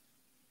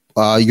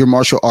your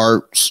martial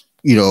arts,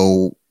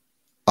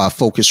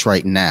 focus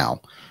right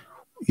now,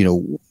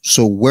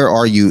 so where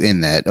are you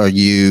in that? Are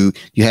you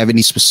have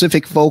any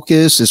specific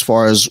focus as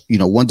far as,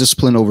 one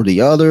discipline over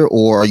the other,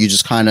 or are you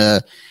just kind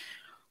of,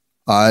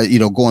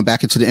 going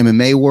back into the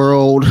MMA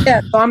world? Yeah,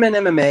 so I'm in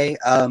MMA.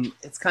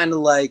 It's kind of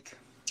like,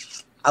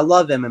 I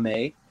love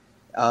MMA.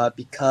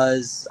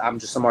 because I'm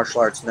just a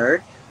martial arts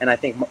nerd, and I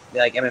think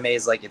like MMA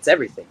is like it's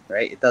everything,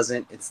 right?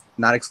 It's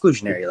not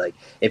exclusionary. Like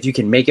if you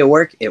can make it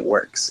work, it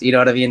works. You know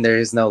what I mean? There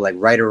is no like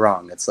right or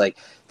wrong. It's like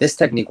this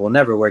technique will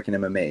never work in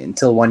MMA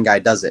until one guy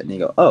does it, and you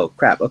go, oh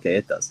crap, okay,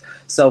 it does.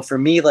 So for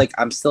me, like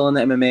I'm still in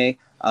the MMA.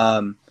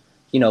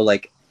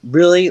 Like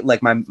really,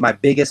 like my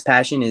biggest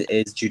passion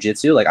is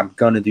jujitsu. Like I'm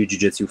gonna do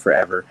jujitsu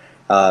forever.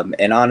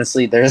 And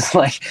honestly, there's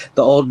like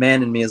the old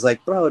man in me is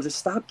like, bro, just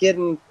stop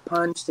getting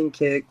punched and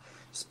kicked.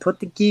 Just put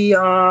the gi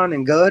on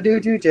and go do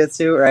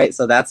jujitsu, right?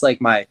 So that's like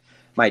my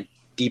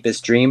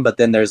deepest dream. But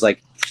then there's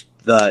like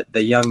the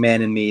young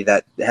man in me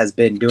that has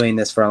been doing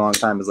this for a long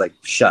time is like,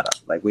 shut up.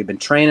 Like we've been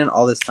training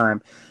all this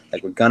time.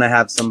 Like we're gonna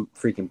have some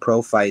freaking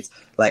pro fights.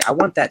 Like I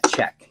want that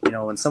check.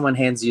 When someone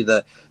hands you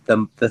the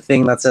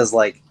thing that says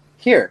like,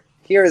 here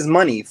is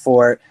money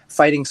for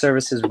fighting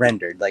services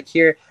rendered. Like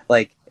here,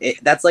 like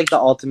that's like the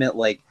ultimate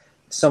like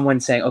someone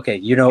saying, okay,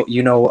 you know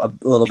a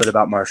little bit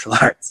about martial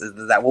arts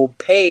that will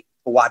pay to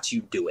watch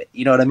you do it.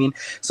 You know what I mean?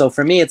 So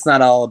for me, it's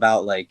not all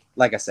about like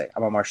I say,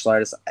 I'm a martial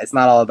artist. It's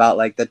not all about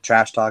like the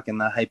trash talk and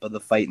the hype of the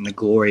fight and the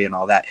glory and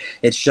all that.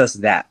 It's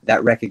just that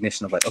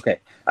recognition of like, okay,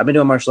 I've been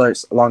doing martial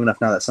arts long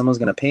enough now that someone's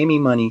going to pay me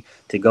money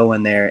to go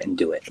in there and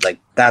do it. Like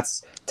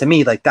that's, to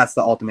me, like that's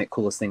the ultimate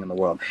coolest thing in the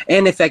world.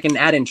 And if I can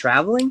add in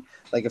traveling,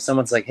 like if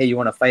someone's like, hey, you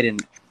want to fight in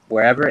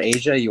wherever,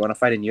 Asia, you want to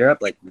fight in Europe,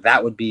 like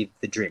that would be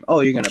the dream.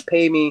 Oh, you're going to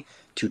pay me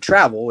to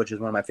travel, which is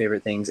one of my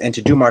favorite things, and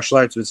to do martial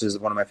arts, which is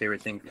one of my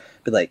favorite things,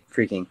 but like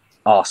freaking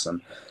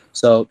awesome.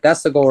 So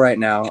that's the goal right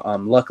now.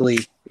 Luckily,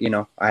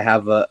 I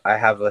have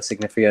a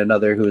significant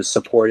other who is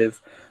supportive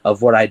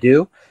of what I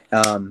do,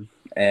 and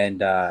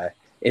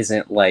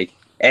isn't like,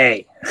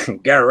 hey,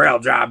 get a real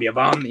job, you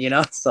bum,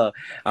 So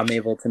I'm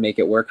able to make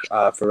it work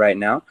for right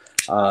now.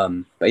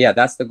 But yeah,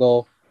 that's the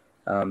goal.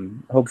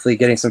 Hopefully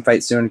getting some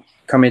fights soon,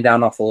 coming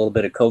down off a little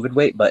bit of COVID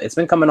weight, but it's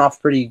been coming off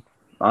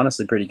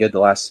honestly pretty good the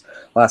last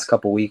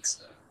couple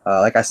weeks.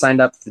 Like I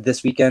signed up for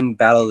this weekend,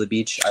 Battle of the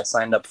Beach. I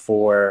signed up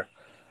for,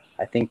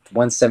 I think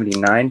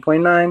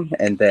 179.9,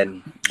 and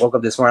then woke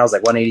up this morning, I was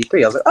like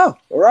 183. I was like, oh,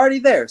 we're already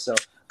there. So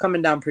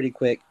coming down pretty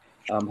quick.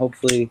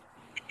 Hopefully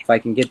if I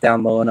can get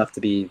down low enough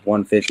to be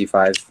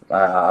 155,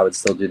 I would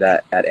still do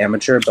that at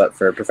amateur, but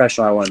for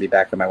professional, I want to be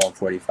back to my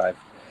 145.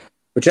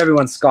 Which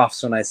everyone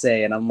scoffs when I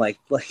say, and I'm like,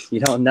 you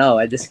don't know.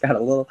 I got a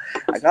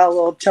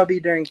little chubby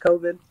during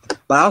COVID,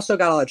 but I also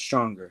got a lot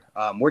stronger.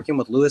 Working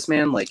with Lewis,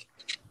 man, like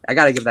I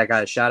got to give that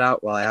guy a shout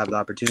out while I have the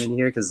opportunity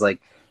here. Cause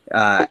like,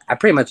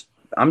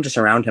 I'm just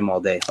around him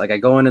all day. Like I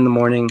go in the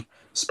morning,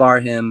 spar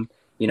him,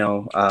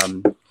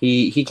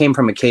 he came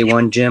from a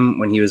K1 gym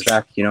when he was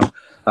back,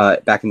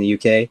 back in the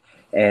UK.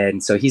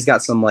 And so he's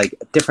got some like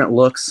different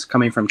looks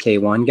coming from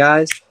K1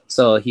 guys.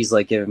 So he's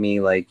like giving me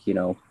like,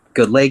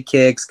 good leg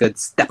kicks, good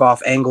step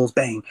off angles,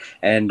 bang.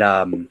 And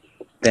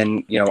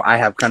then, I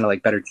have kind of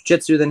like better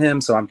jiu-jitsu than him.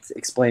 So I'm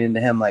explaining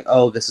to him like,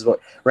 oh, this is what,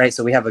 right.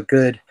 So we have a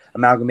good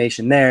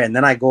amalgamation there. And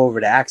then I go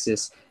over to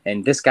Axis,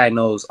 and this guy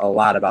knows a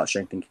lot about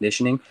strength and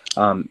conditioning.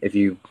 If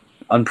you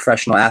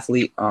unprofessional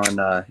athlete on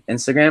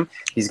Instagram,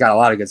 he's got a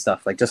lot of good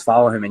stuff. Like just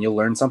follow him and you'll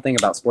learn something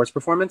about sports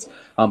performance.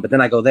 But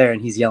then I go there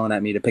and he's yelling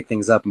at me to pick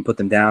things up and put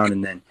them down.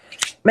 And then,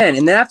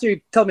 and then after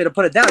he told me to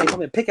put it down, he told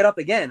me to pick it up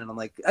again. And I'm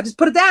like, I just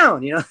put it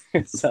down,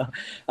 So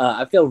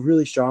I feel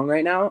really strong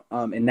right now.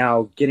 And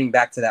now getting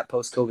back to that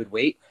post-COVID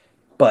weight,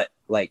 but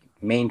like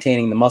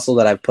maintaining the muscle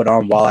that I've put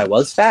on while I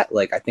was fat,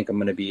 like I think I'm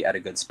going to be at a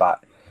good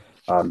spot.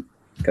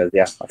 Because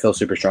yeah, I feel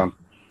super strong.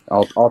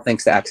 All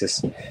thanks to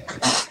Axis.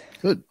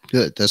 Good.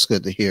 That's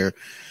good to hear.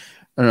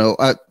 I don't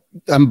know.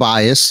 I'm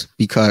biased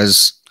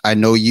because I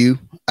know you.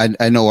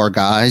 I know our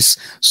guys.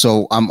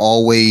 So I'm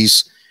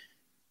always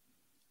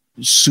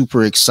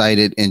super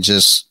excited and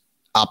just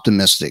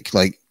optimistic,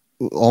 like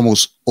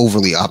almost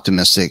overly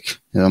optimistic.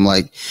 And I'm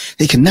like,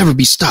 they can never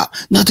be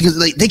stopped. Nothing.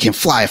 Like they can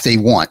fly if they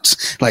want.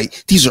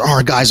 Like these are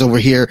our guys over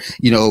here,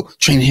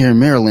 training here in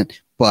Maryland.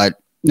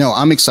 But no,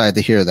 I'm excited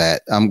to hear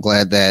that. I'm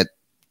glad that,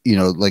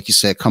 like you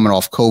said, coming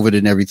off COVID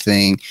and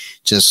everything,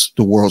 just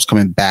the world's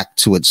coming back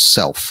to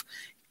itself.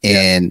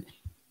 And,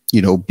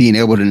 being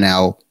able to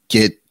now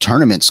get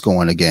tournaments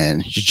going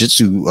again,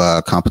 jiu-jitsu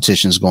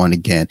competitions going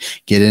again,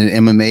 getting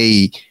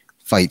MMA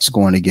fights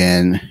going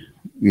again,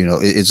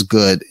 it's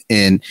good.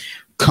 And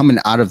coming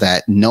out of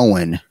that,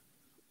 knowing,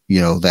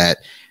 that,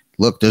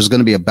 look, there's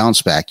going to be a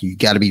bounce back. You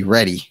got to be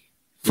ready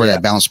for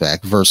that bounce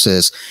back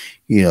versus,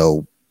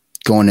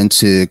 going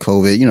into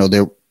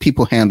COVID,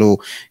 people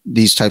handle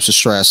these types of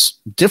stress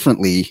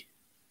differently.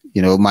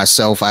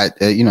 Myself, I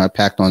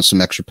packed on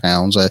some extra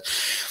pounds,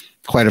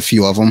 quite a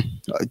few of them.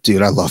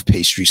 Dude, I love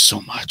pastries so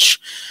much.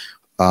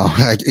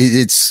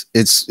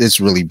 It's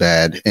really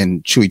bad.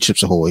 And Chewy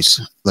Chips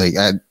Ahoy's, like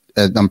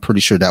I'm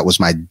pretty sure that was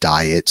my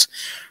diet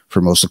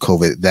for most of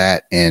COVID.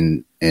 That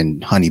and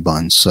honey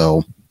buns.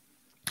 So,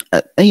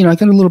 I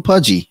got a little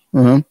pudgy.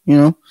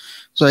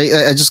 So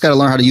I just got to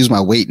learn how to use my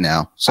weight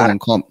now. So I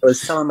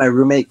was telling my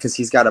roommate, because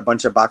he's got a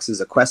bunch of boxes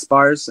of Quest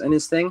bars in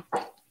his thing,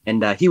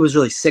 and he was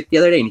really sick the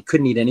other day and he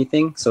couldn't eat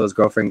anything. So his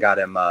girlfriend got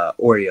him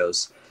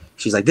Oreos.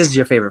 she's like, this is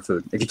your favorite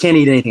food. If you can't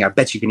eat anything, I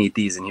bet you can eat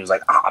these. And he was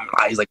like, oh, I'm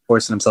not. He's like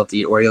forcing himself to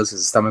eat Oreos because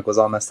his stomach was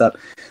all messed up.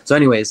 So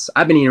anyways,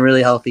 I've been eating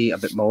really healthy.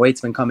 My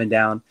weight's been coming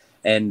down.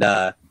 And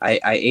I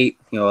ate,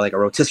 like a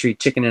rotisserie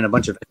chicken and a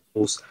bunch of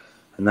vegetables.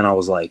 And then I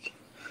was like,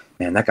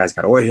 man, that guy's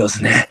got Oreos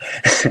in there.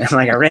 And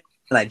like I ran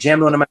and I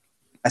jammed one of my,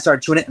 I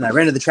started chewing it and I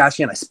ran to the trash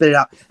can. I spit it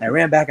out and I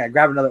ran back and I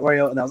grabbed another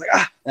Oreo and I was like,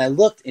 ah, and I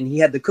looked and he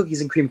had the cookies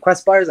and cream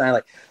Quest bars and I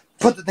like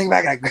put the thing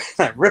back and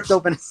I ripped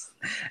open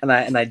and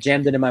I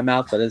jammed it in my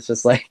mouth. But it's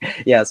just like,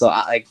 yeah. So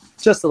like,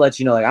 just to let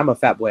you know, like I'm a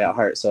fat boy at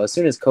heart. So as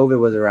soon as COVID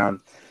was around,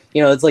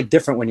 it's like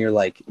different when you're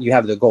like, you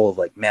have the goal of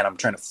like, man, I'm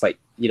trying to fight.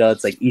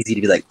 It's like easy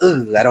to be like,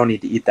 ugh, I don't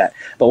need to eat that.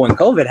 But when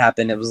COVID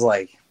happened, it was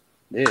like,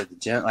 dude, the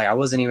gym, like I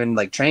wasn't even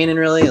like training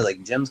really.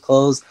 Like gym's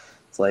closed.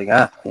 It's like,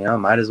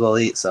 might as well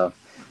eat. So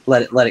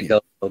let it go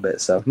a little bit.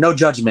 So no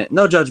judgment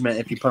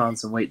if you put on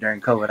some weight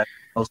during COVID. I think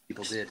most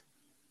people did.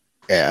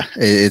 Yeah,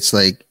 it's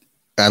like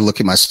I look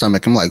at my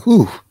stomach. I'm like,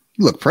 ooh,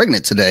 you look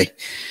pregnant today.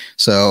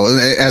 So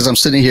as I'm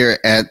sitting here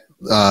at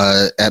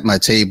my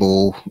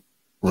table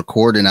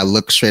recording, I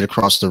look straight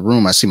across the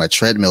room. I see my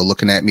treadmill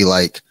looking at me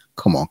like,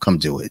 come on, come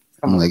do it.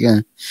 I'm like,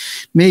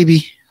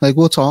 maybe. Like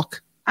we'll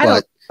talk.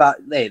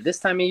 Hey, this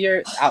time of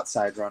year,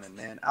 outside running,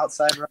 man.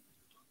 Outside running.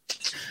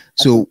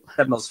 So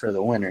treadmills for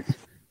the winter.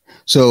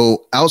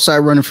 So outside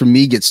running for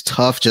me gets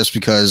tough just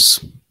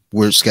because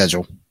we're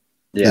scheduled.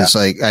 Yeah. It's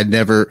like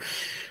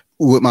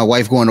with my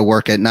wife going to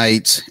work at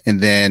night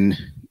and then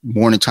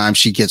morning time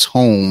she gets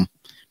home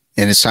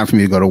and it's time for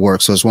me to go to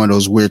work. So it's one of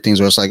those weird things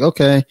where it's like,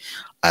 okay,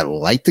 I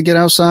like to get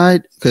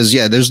outside because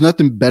there's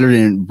nothing better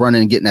than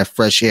running and getting that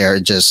fresh air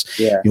and just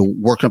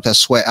working up that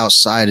sweat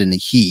outside in the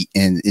heat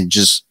and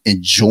just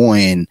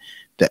enjoying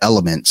the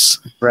elements.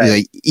 Right.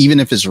 Like, even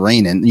if it's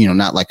raining,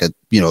 not like a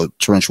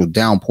torrential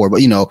downpour,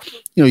 but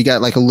you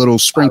got like a little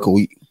sprinkle.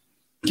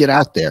 Get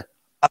out there.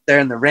 Out there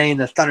in the rain,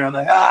 the thunder. I'm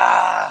like,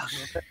 ah.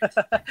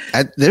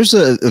 There's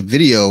a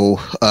video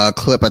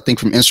clip I think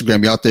from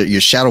Instagram. You're out there,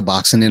 you're shadow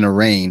boxing in the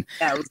rain.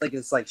 Yeah, it was like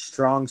this like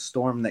strong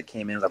storm that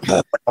came in.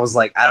 I was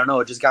like, I don't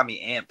know, it just got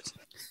me amped.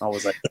 I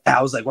was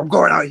like, we're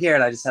going out here,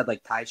 and I just had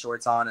like tie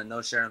shorts on and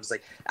no shirt. I was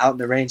like out in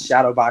the rain,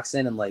 shadow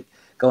boxing, and like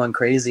going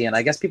crazy. And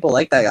I guess people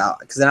like that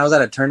because then I was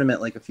at a tournament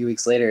like a few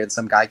weeks later, and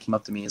some guy came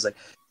up to me. He's like,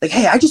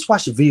 hey, I just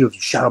watched a video of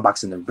you shadow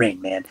boxing in the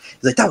rain, man.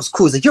 He's like, that was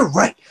cool. He's like, you're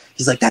right.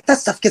 He's like, that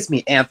stuff gets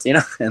me amped,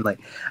 and like,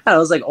 I don't know, it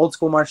was like old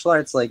school martial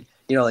arts, like,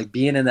 like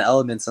being in the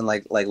elements and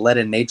like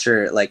letting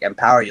nature like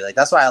empower you. Like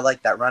that's why I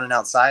like that running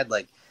outside.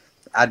 Like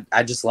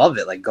I just love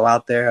it. Like go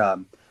out there.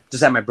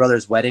 Just at my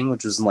brother's wedding,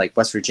 which was in like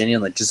West Virginia,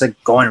 like just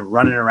like going and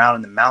running around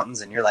in the mountains,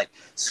 and you're like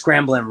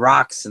scrambling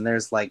rocks, and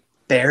there's like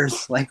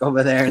bears like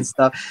over there and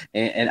stuff.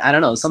 And I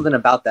don't know, something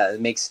about that. It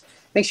makes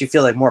you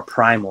feel like more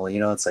primal.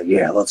 It's like,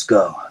 yeah, let's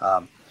go.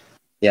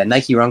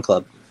 Nike Run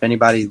Club. If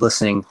anybody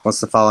listening wants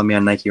to follow me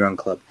on Nike Run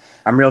Club,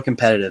 I'm real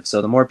competitive.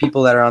 So the more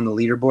people that are on the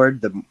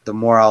leaderboard, the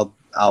more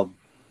I'll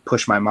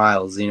push my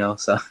miles.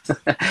 So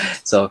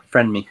so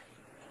friend me.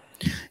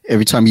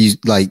 Every time you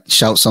like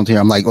shout something,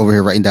 I'm like over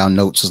here writing down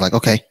notes. It's like,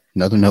 okay,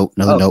 another note,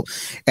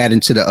 add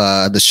into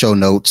the show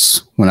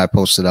notes when I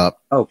post it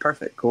up. Oh,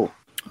 perfect. Cool.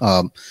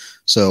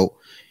 So,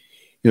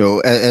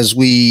 as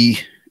we,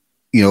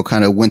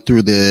 kind of went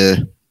through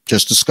the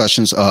just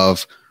discussions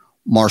of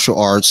martial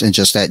arts and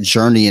just that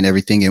journey and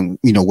everything, and,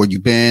 where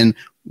you've been,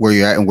 where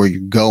you're at and where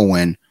you're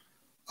going,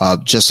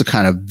 just to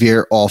kind of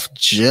veer off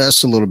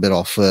just a little bit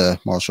off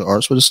martial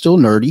arts, but it's still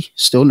nerdy,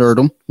 still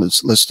nerdum.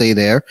 Let's stay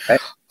there.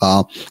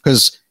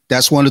 Because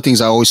that's one of the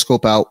things I always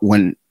scope out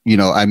when,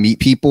 I meet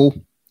people.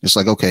 It's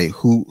like, okay,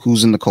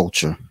 who's in the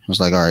culture? It's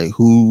like, all right,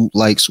 who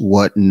likes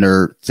what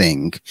nerd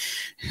thing?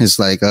 It's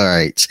like, all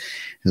right.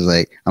 It's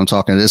like, I'm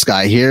talking to this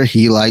guy here.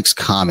 He likes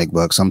comic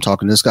books. I'm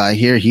talking to this guy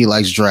here. He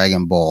likes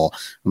Dragon Ball.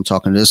 I'm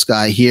talking to this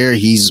guy here.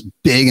 He's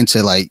big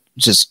into like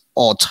just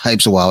all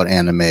types of wild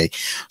anime.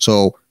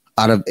 So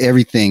out of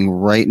everything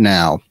right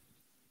now,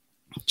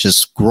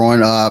 just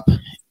growing up,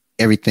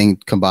 everything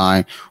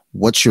combined,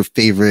 who's your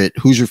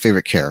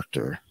favorite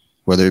character?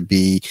 Whether it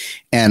be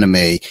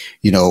anime,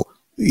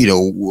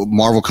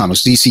 Marvel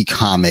Comics, DC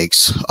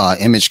Comics,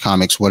 Image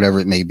Comics,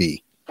 whatever it may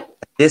be.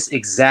 This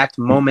exact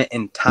moment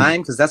in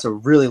time, because that's a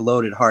really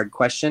loaded, hard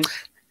question.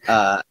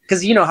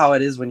 Because you know how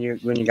it is when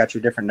you got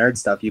your different nerd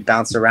stuff, you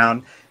bounce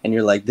around and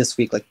you're like, this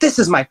week, like, this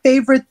is my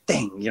favorite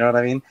thing. You know what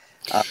I mean?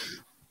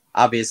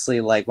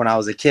 Obviously, like when I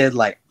was a kid,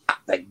 like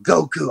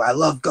Goku, I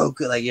love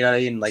Goku. Like, you know what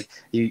I mean? Like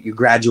you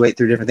graduate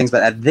through different things.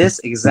 But at this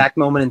exact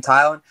moment in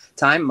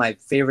time, my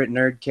favorite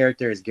nerd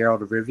character is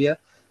Geralt of Rivia.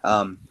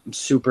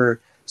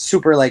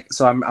 Super like,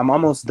 so I'm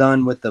almost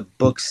done with the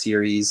book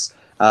series,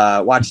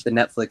 watched the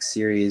Netflix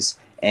series,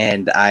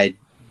 and I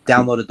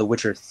downloaded The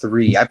Witcher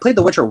 3. I played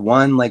The Witcher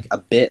 1 like a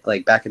bit,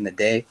 like back in the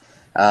day.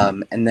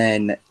 And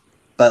then,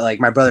 but like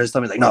my brothers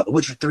told me like, no, The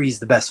Witcher 3 is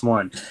the best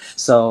one.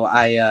 So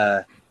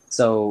I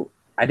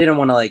didn't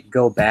want to like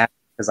go back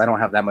because I don't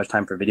have that much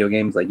time for video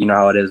games. Like, you know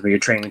how it is when you're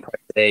training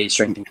twice a day,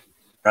 strength and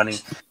running.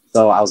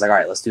 So I was like, all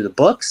right, let's do the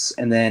books.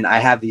 And then I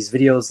have these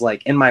videos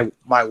like in my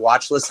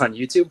watch list on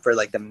YouTube for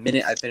like the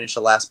minute I finish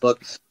the last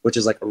book, which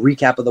is like a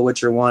recap of The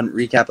Witcher 1,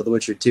 recap of The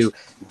Witcher 2.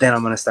 Then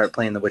I'm going to start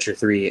playing The Witcher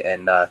 3,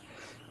 and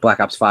Black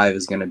Ops 5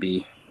 is going to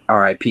be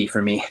RIP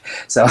for me.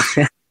 So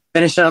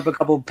finishing up a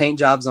couple of paint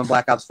jobs on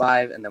Black Ops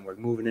 5, and then we're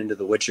moving into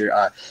The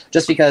Witcher.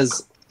 Just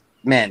because,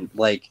 man,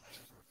 like,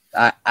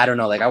 I don't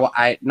know, like,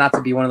 I not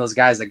to be one of those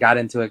guys that got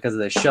into it because of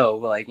the show,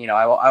 but like, you know,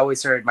 I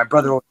always heard, my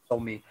brother always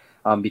told me,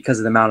 because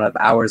of the amount of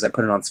hours I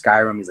put in on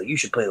Skyrim, he's like, you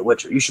should play The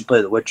Witcher. You should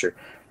play The Witcher.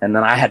 And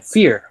then I had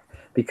fear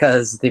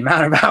because the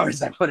amount of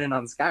hours I put in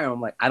on Skyrim,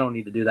 I'm like, I don't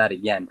need to do that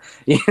again.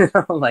 You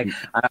know, like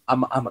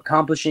I'm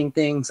accomplishing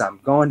things. I'm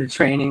going to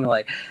training.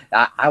 Like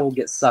I will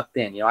get sucked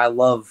in. You know, I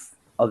love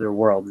other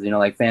worlds. You know,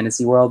 like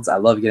fantasy worlds. I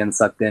love getting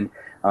sucked in.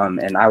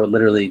 And I would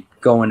literally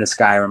go into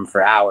Skyrim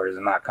for hours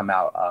and not come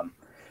out.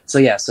 So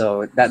yeah,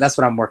 so that's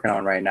what I'm working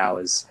on right now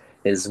is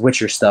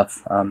Witcher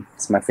stuff.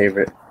 It's my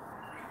favorite.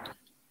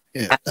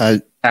 Yeah,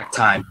 Back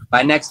time.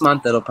 By next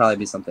month, it'll probably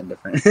be something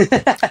different.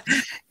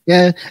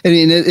 yeah, I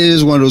mean, it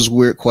is one of those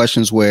weird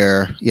questions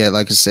where, yeah,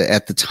 like I said,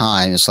 at the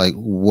time, it's like,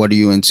 what are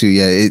you into?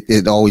 Yeah,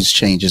 it always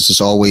changes.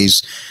 It's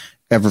always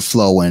ever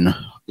flowing.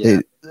 Yeah.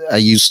 I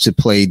used to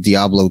play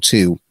Diablo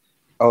 2.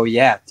 Oh,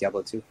 yeah,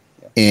 Diablo 2.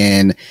 Yeah.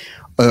 And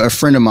a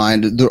friend of mine,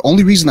 the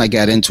only reason I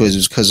got into it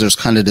is because there's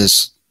kind of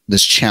this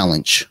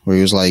challenge where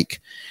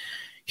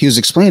he was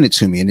explaining it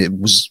to me, and it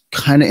was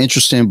kind of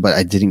interesting, but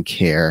I didn't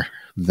care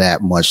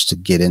that much to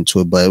get into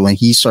it. But when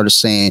he started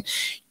saying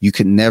you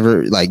could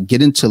never like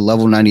get into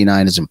level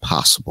 99 is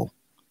impossible,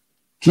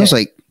 I was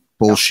like,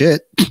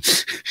 bullshit.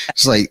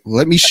 It's like,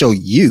 let me show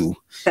you.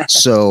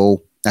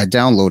 So I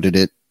downloaded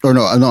it, or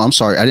no, I'm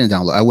sorry, I didn't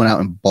download. I went out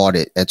and bought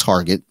it at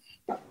Target.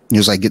 It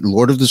was like, get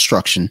Lord of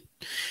Destruction.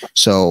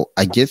 So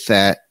I get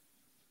that.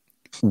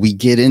 We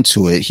get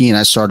into it. He and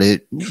I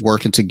started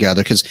working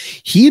together because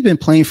he had been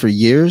playing for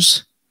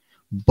years.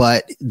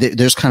 But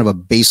there's kind of a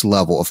base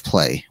level of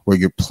play where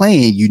you're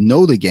playing, you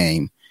know, the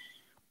game.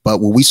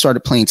 But when we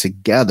started playing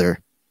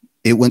together,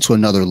 it went to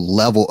another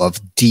level of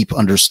deep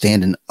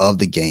understanding of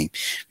the game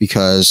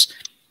because,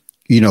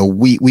 you know,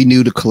 we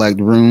knew to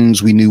collect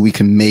runes. We knew we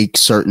can make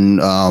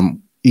certain,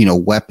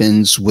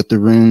 weapons with the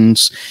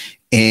runes.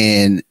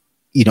 And,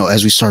 you know,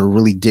 as we started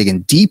really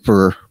digging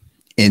deeper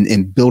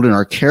and building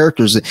our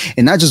characters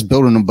and not just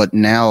building them, but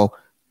now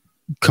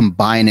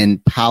combining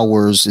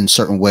powers in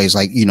certain ways,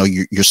 like, you know,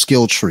 your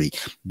skill tree,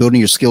 building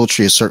your skill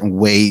tree a certain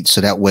way.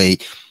 So that way,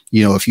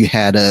 you know, if you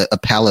had a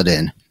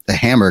paladin, the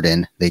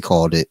Hammerden, they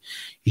called it,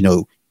 you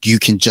know, you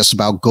can just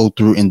about go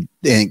through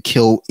and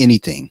kill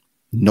anything.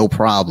 No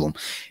problem.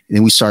 And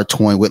then we started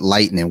toying with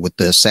lightning, with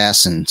the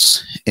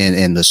assassins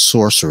and the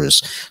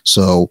sorcerers.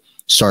 So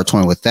started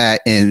toying with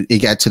that. And it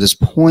got to this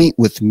point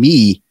with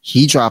me,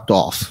 he dropped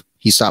off.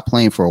 He stopped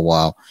playing for a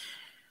while.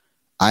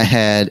 I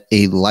had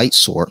a light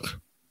sword.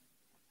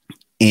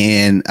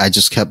 And I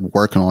just kept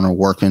working on her,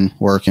 working.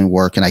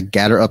 I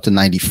got her up to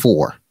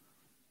 94,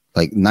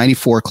 like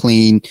 94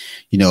 clean,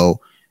 no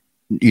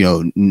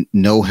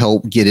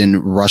help getting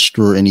rushed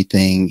or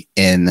anything.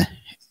 And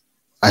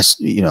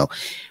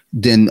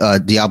then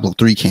Diablo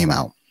 3 came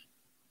out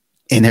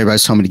and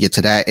everybody's telling me to get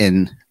to that.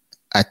 And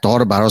I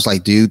thought about it. I was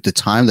like, dude, the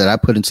time that I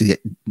put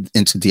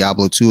into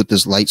Diablo 2 with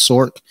this light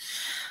sword,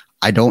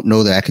 I don't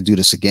know that I could do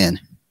this again.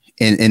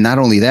 And not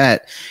only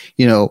that,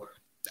 you know,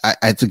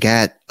 I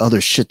got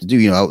other shit to do.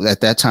 You know,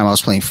 at that time I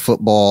was playing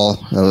football,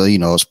 I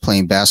was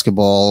playing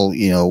basketball,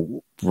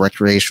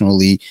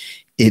 recreationally.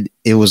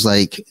 It was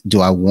like,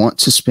 do I want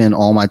to spend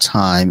all my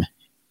time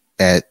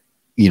at,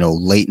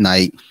 late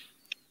night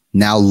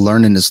now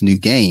learning this new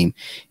game?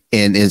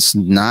 And it's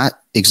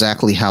not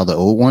exactly how the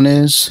old one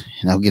is,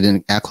 and I'll get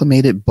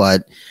acclimated,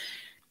 but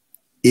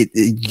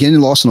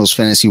getting lost in those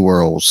fantasy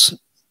worlds,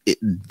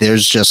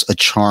 there's just a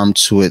charm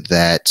to it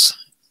that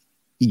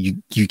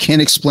you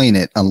can't explain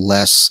it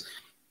unless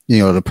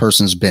the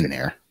person's been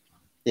there.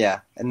 Yeah,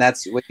 and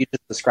that's what you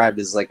just described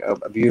is like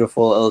a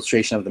beautiful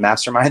illustration of the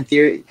mastermind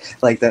theory,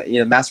 like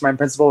the mastermind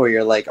principle, where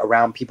you're like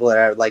around people that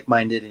are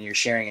like-minded and you're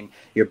sharing and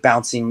you're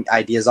bouncing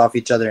ideas off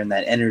each other and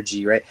that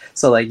energy, right?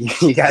 So like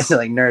you guys are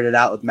like nerded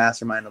out with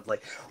mastermind of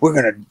like, we're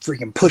gonna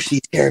freaking push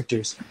these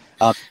characters.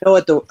 You know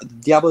what the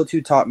Diablo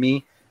 2 taught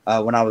me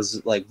when I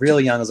was like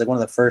real young? It was like one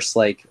of the first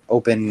like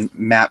open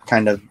map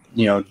kind of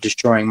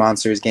destroying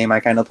monsters game I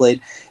kind of played.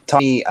 It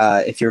taught me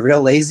if you're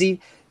real lazy,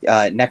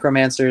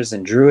 necromancers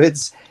and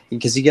druids,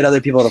 because you get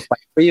other people to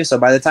fight for you. So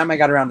by the time I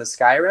got around to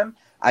Skyrim,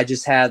 I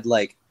just had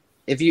like,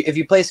 if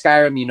you play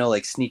Skyrim,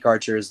 like Sneak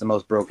Archer is the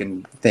most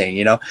broken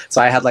thing,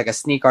 So I had like a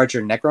Sneak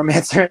Archer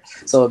necromancer.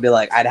 So it'd be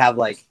like, I'd have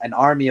like an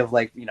army of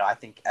like, I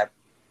think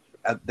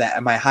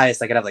at my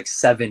highest, I could have like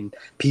 7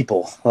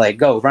 people, like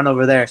go run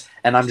over there.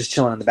 And I'm just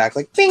chilling in the back,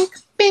 like bink,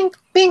 bink,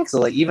 bink.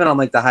 So like, even on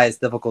like the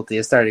highest difficulty,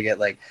 it started to get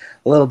like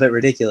a little bit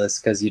ridiculous.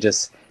 Cause you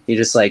just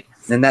like,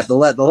 and that the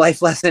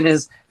life lesson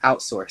is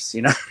outsource,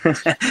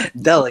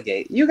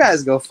 delegate. You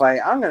guys go fight.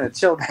 I'm going to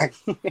chill back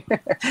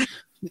here.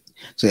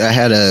 So I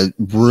had a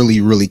really,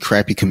 really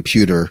crappy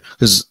computer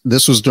because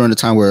this was during the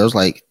time where I was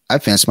like, I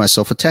fancied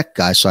myself a tech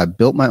guy, so I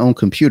built my own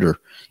computer,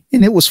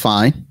 and it was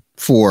fine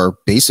for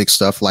basic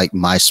stuff like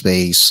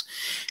MySpace,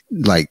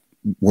 like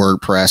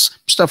WordPress,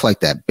 stuff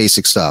like that,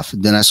 basic stuff.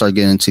 Then I started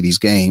getting into these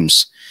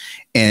games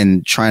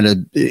and trying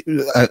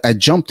to, I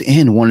jumped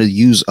in, wanted to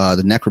use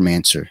the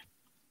Necromancer,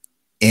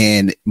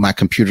 and my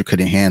computer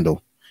couldn't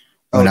handle.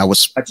 When I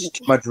was too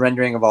much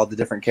rendering of all the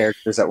different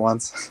characters at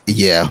once.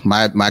 Yeah,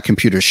 my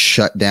computer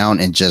shut down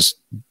and just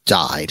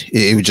died.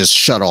 It would just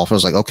shut off. I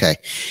was like, okay,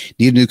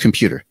 need a new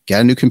computer.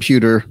 Got a new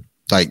computer,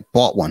 like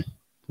bought one,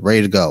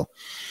 ready to go.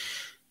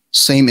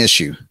 Same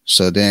issue.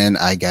 So then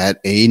I got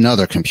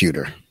another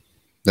computer.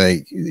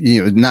 Like,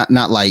 you know,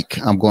 not like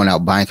I'm going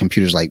out buying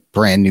computers like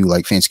brand new,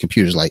 like fancy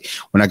computers. Like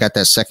when I got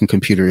that second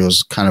computer, it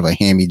was kind of a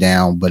hand me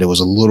down, but it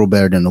was a little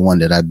better than the one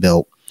that I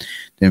built.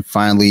 Then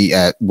finally,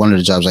 at one of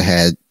the jobs I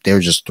had, they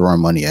were just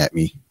throwing money at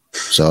me.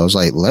 So I was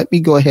like, let me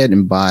go ahead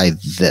and buy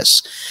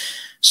this.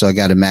 So I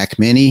got a Mac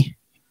Mini,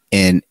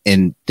 and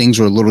things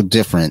were a little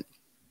different.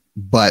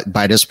 But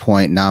by this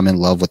point, now I'm in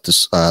love with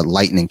this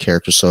Lightning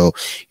character. So,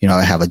 you know,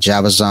 I have a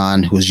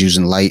Javazon who's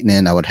using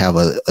Lightning. I would have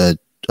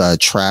a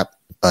Trap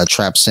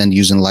Send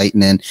using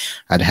Lightning.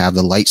 I'd have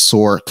the Light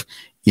Sork.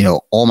 You know,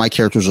 all my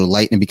characters are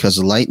Lightning because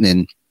the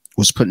Lightning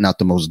was putting out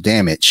the most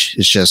damage.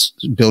 It's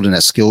just building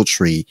that skill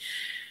tree.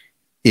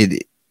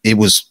 It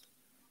was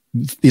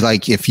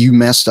like if you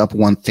messed up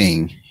one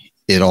thing,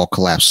 it all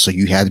collapsed. So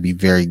you had to be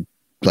very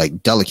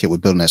like delicate with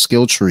building that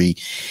skill tree.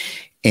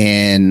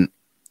 And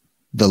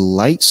the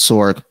Light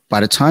Sork,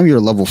 by the time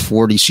you're level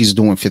 40, she's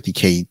doing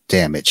 50k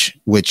damage,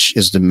 which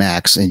is the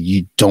max, and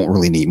you don't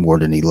really need more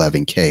than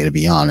 11k to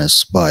be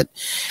honest. But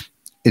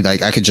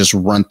like I could just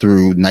run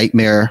through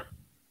Nightmare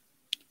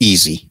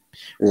easy.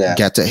 Yeah.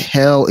 Got to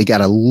hell, it got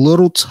a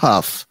little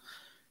tough,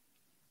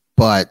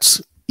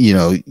 but you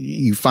know,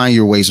 you find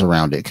your ways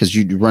around it because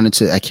you run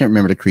into, I can't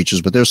remember the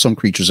creatures, but there's some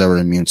creatures that are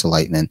immune to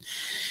lightning,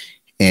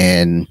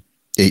 and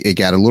it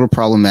got a little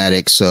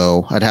problematic.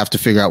 So I'd have to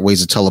figure out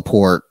ways to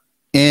teleport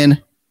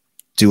in,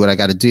 do what I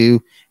got to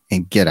do,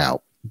 and get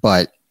out.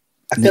 But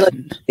I feel like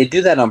they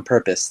do that on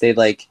purpose. They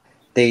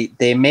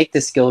make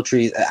the skill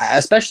trees,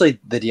 especially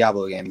the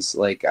Diablo games.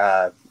 Like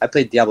I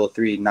played Diablo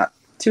 3 not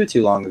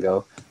too long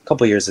ago, a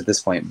couple years at this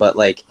point, but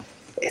like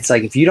it's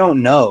like if you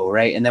don't know,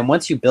 right? And then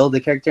once you build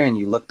the character and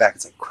you look back,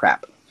 it's like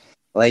crap.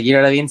 Like, you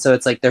know what I mean? So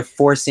it's like they're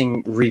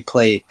forcing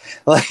replay.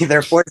 Like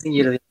they're forcing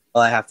you to,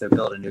 well, I have to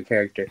build a new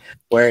character.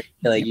 Where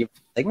like you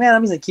like, man,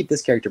 I'm just gonna keep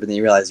this character, but then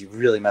you realize you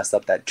really messed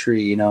up that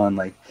tree, you know, and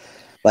like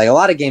a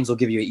lot of games will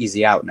give you an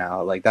easy out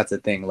now. Like that's the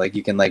thing. Like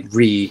you can like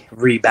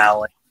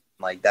rebalance.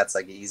 Like that's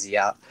like an easy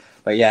out.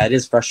 But yeah, it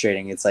is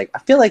frustrating. It's like I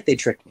feel like they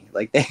tricked me.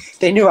 Like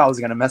they knew I was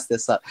gonna mess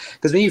this up.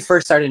 Because when you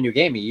first start a new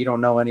game, you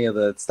don't know any of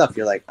the stuff.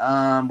 You're like,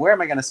 where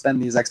am I gonna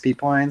spend these XP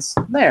points?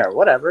 There,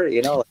 whatever,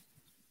 you know.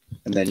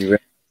 And then you realize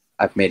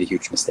I've made a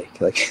huge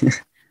mistake. Like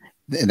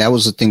that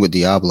was the thing with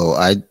Diablo.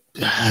 I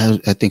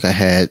think I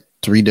had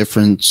 3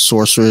 different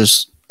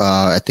sorcerers.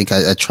 I think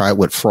I tried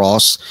with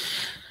Frost.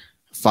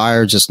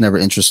 Fire just never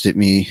interested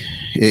me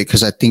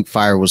because I think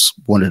fire was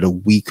one of the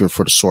weaker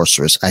for the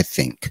sorcerers, I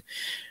think.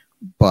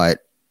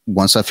 But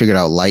once I figured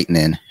out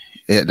lightning,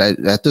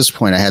 at this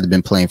point, I had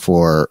been playing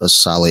for a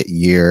solid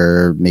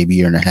year, maybe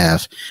year and a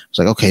half. I was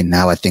like, okay,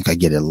 now I think I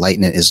get it.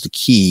 Lightning is the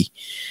key.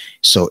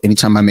 So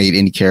anytime I made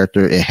any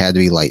character, it had to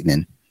be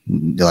lightning.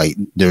 Like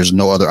there's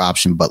no other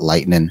option but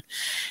lightning.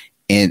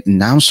 And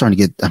now I'm starting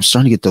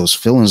to get those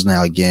feelings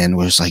now again,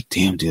 where it's like,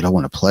 damn, dude, I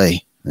want to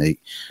play. Like,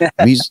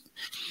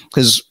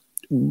 because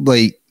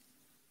like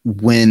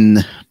when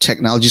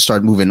technology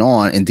started moving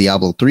on and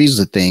Diablo 3 is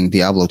the thing,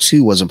 Diablo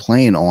 2 wasn't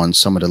playing on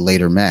some of the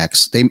later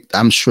Macs.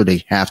 I'm sure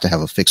they have to have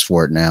a fix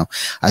for it now.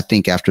 I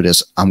think after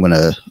this, I'm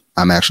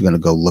actually gonna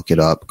go look it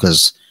up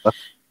because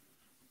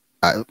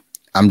I'm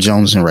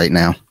jonesing right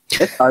now.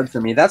 It's hard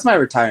for me. That's my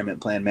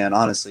retirement plan, man,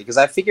 honestly, because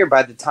I figure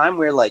by the time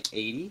we're like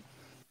 80,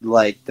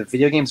 like the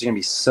video games are gonna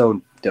be so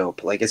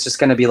dope. Like it's just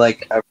gonna be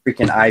like a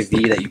freaking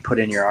IV that you put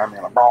in your arm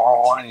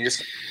and you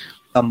just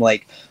some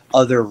like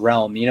other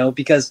realm, you know,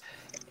 because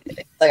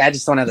like I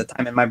just don't have the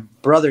time. And my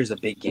brother's a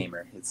big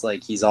gamer. It's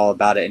like he's all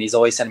about it, and he's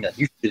always sending me like,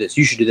 you should do this,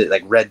 you should do that,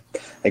 like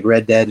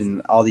Red Dead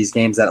and all these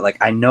games that like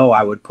I know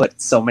I would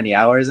put so many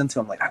hours into.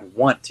 I'm like, I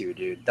want to,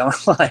 dude.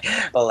 Don't lie.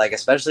 But like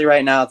especially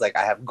right now, it's like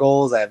I have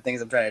goals, I have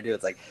things I'm trying to do.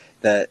 It's like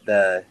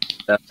the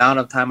amount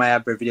of time I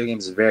have for video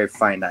games is very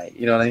finite.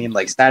 You know what I mean?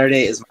 Like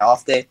Saturday is my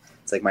off day.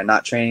 It's like my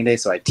not training day,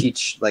 so I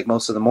teach like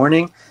most of the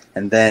morning,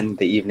 and then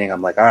the evening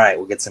I'm like, all right,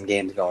 we'll get some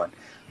games going.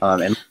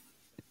 And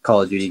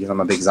Call of Duty because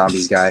I'm a big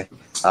zombies guy.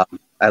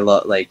 I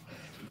love like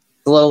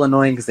it's a little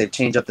annoying because they've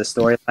changed up the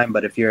storyline.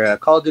 But if you're a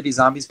Call of Duty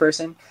zombies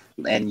person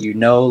and you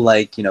know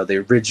like you know the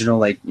original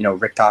like you know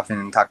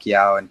Richtofen and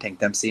Takiao and Tank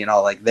Dempsey and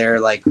all like their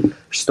like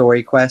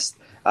story quest,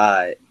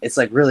 it's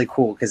like really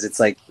cool because it's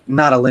like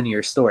not a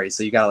linear story.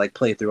 So you gotta like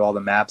play through all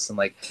the maps and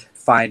like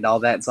find all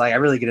that. So like I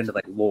really get into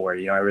like lore.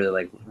 You know, I really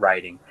like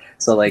writing.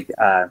 So like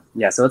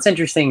yeah, so it's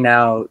interesting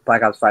now.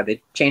 Black Ops 5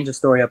 they changed the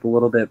story up a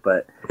little bit,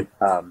 but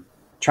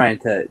trying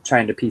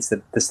to piece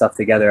the stuff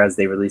together as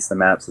they release the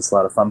maps. It's a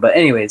lot of fun. But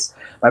anyways,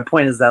 my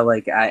point is that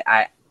like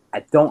I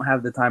don't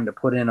have the time to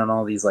put in on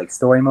all these like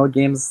story mode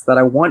games that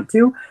I want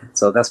to.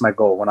 So that's my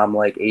goal. When I'm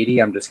like 80,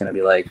 I'm just gonna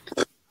be like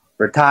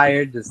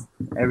retired, just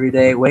every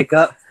day wake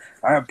up.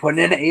 All right, putting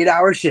in an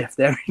 8-hour shift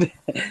every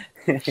day.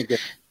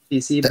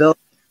 PC build,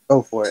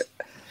 go for it.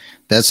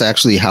 That's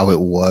actually how it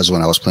was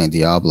when I was playing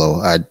Diablo.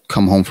 I'd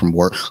come home from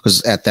work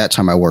because at that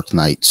time I worked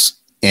nights,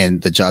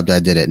 and the job that I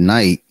did at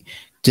night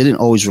didn't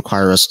always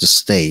require us to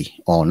stay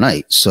all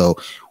night. So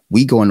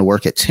we go into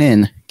work at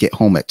 10, get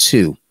home at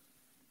 2.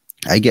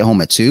 I get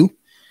home at 2.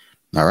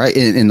 All right.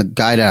 And the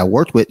guy that I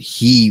worked with,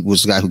 he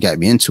was the guy who got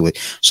me into it.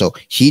 So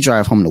he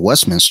drive home to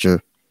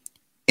Westminster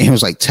and he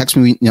was like, text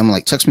me. I'm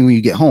like, text me when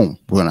you get home.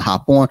 We're going to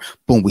hop on.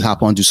 Boom. We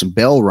hop on, do some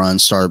bell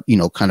runs, start,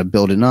 kind of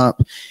building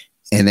up.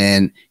 And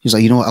then he's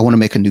like, I want to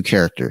make a new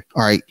character.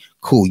 All right,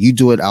 cool. You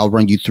do it. I'll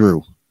run you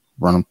through.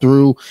 Run them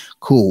through.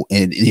 Cool.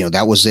 And,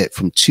 that was it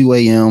from 2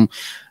 a.m.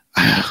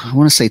 I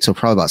want to say till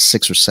probably about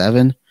 6 or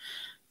 7.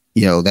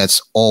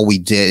 That's all we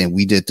did. And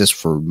we did this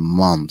for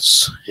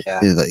months. Yeah.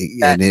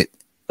 And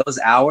those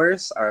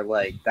hours are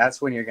like,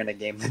 that's when you're going to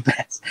game the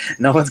best.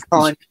 No one's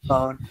calling your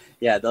phone.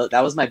 Yeah.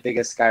 That was my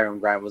biggest Skyrim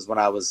grind, was when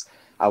I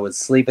would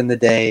sleep in the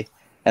day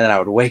and then I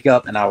would wake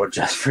up and I would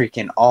just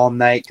freaking all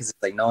night. Cause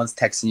it's like, no one's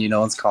texting you,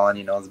 no one's calling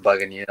you, no one's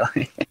bugging you.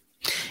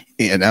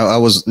 And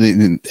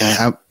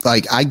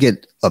I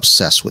get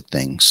obsessed with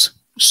things.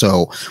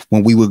 So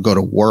when we would go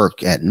to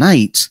work at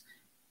night,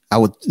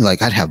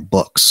 I'd have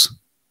books,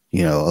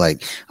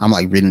 I'm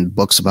like reading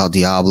books about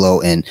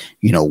Diablo and,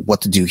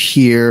 what to do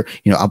here.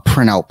 I'll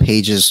print out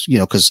pages,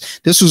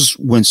 because this was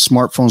when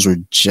smartphones were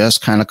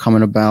just kind of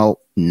coming about.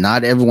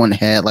 Not everyone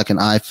had like an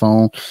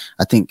iPhone.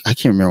 I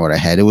can't remember what I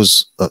had. It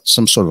was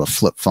some sort of a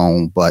flip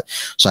phone, but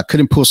so I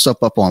couldn't pull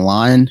stuff up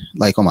online,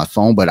 like on my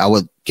phone, but I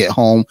would get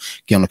home,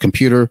 get on the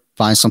computer,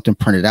 find something,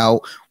 print it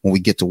out. When we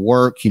get to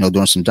work,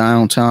 during some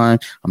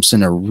downtime, I'm sitting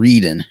there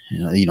reading,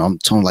 I'm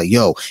telling like,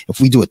 yo, if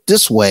we do it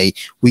this way,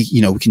 we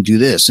can do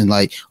this. And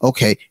like,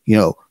 okay,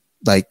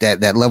 like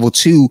that level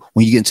 2,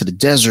 when you get into the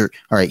desert,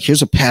 all right,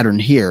 here's a pattern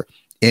here.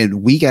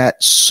 And we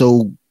got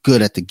so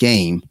good at the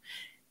game.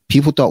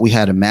 People thought we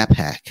had a map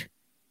hack.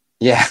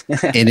 Yeah.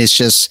 And it's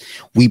just,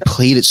 we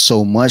played it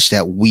so much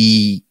that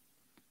we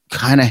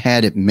kind of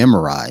had it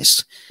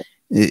memorized.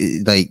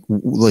 It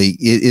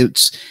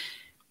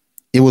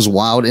was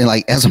wild. And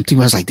like, as I'm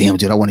thinking, I was like, damn,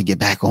 dude, I want to get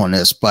back on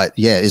this. But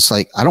yeah, it's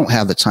like, I don't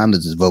have the time to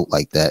devote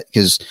like that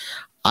because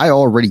I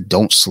already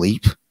don't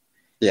sleep.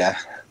 Yeah.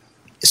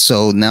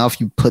 So now if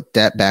you put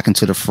that back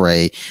into the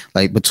fray,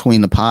 like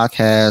between the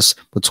podcast,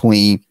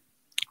 between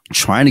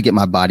trying to get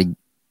my body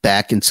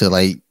back into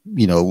like,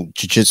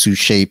 jiu-jitsu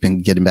shape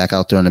and getting back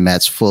out there on the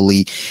mats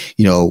fully,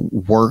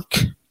 work,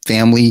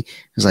 family,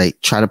 is like,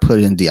 try to put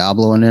it in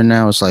Diablo in there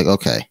now. It's like,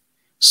 okay,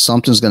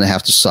 something's going to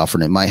have to suffer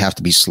and it might have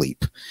to be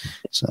sleep.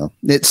 So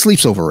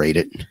sleep's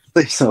overrated.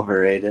 Sleep's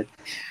overrated.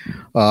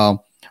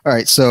 All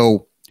right.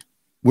 So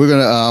we're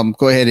going to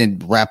go ahead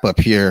and wrap up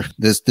here.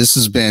 This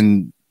has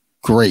been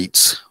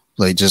great.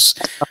 Like it's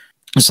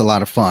a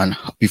lot of fun.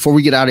 Before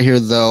we get out of here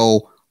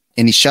though,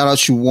 any shout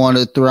outs you want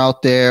to throw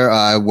out there?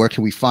 Where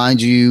can we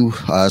find you?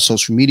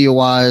 Social media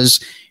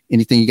wise,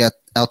 anything you got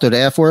out there to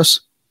add for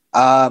us?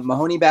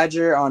 Mahoney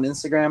Badger on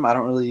Instagram. I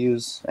don't really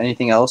use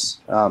anything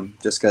else.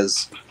 Just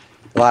because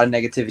a lot of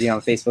negativity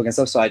on Facebook and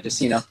stuff. So I just,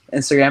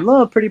 Instagram,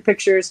 little pretty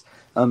pictures.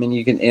 And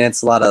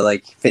it's a lot of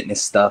like fitness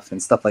stuff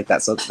and stuff like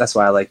that. So that's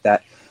why I like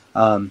that.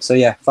 So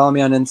yeah, follow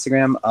me on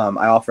Instagram.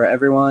 I offer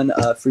everyone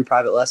a free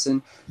private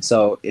lesson.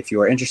 So if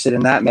you are interested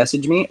in that,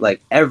 message me. Like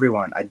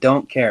everyone, I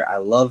don't care. I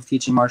love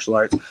teaching martial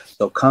arts.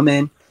 So come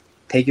in,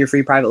 take your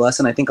free private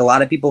lesson. I think a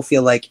lot of people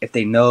feel like if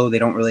they know they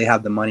don't really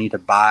have the money to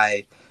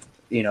buy,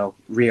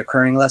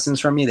 reoccurring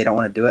lessons from me, they don't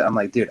want to do it. I'm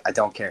like, dude, I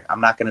don't care.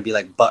 I'm not going to be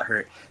like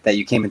butthurt that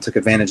you came and took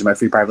advantage of my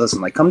free private lesson.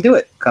 I'm like, come do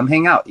it. Come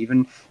hang out.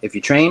 Even if you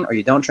train or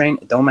you don't train,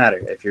 it don't matter.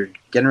 If you're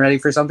getting ready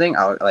for something,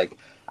 like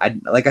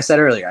I said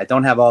earlier, I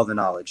don't have all the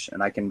knowledge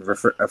and I can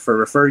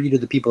refer you to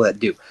the people that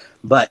do.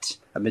 But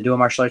I've been doing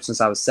martial arts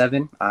since I was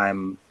 7.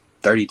 I'm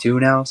 32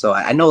 now, so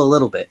I know a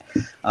little bit.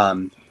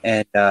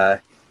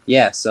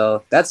 Yeah,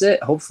 so that's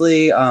it.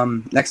 Hopefully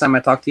next time I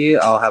talk to you,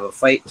 I'll have a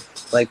fight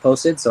like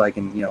posted so I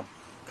can,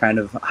 kind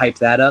of hype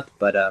that up.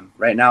 But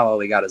right now all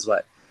we got is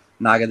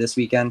Naga this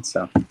weekend.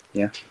 So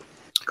yeah.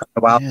 Come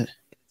to Wildwood. Yeah.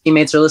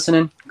 Teammates are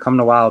listening, come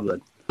to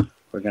Wildwood.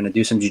 We're gonna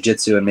do some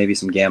jiu-jitsu and maybe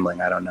some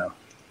gambling. I don't know.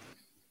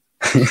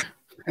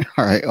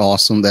 All right,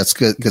 awesome. That's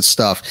good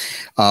stuff.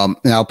 And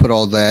I'll put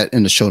all that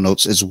in the show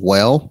notes as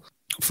well.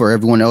 For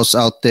everyone else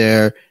out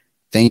there,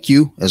 thank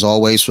you as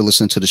always for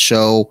listening to the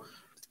show.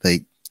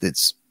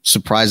 It's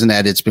surprising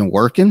that it's been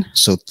working.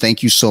 So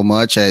thank you so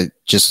much. I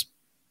just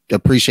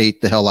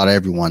appreciate the hell out of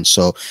everyone.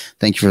 So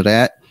thank you for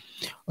that.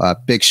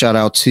 Big shout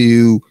out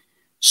to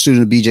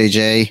student of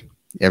BJJ.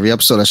 Every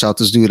episode I shout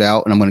this dude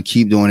out, and I'm going to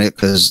keep doing it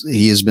because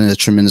he has been a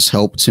tremendous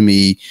help to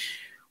me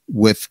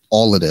with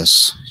all of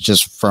this,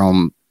 just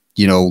from,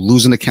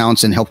 losing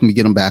accounts and helping me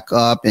get them back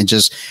up, and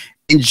just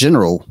in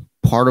general,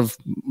 part of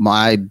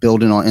my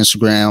building on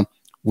Instagram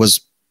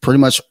was pretty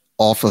much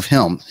off of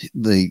him.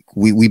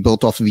 We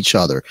built off of each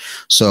other.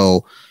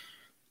 So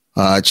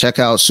check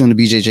out Soon to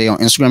BJJ on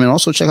Instagram, and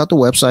also check out the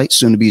website,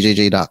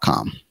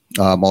 soon2bjj.com.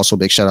 Also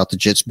big shout out to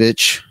Jits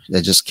Bitch.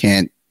 I just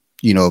can't,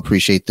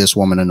 appreciate this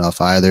woman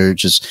enough either.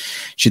 Just,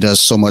 she does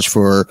so much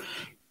for,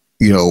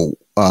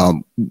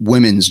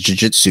 women's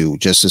jiu-jitsu,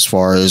 just as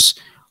far as,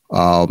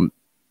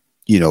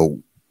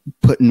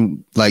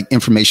 putting like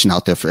information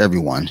out there for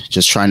everyone,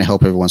 just trying to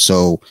help everyone.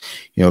 So,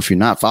 if you're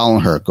not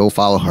following her, go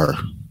follow her,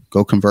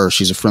 go converse.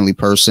 She's a friendly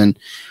person.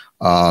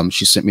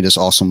 She sent me this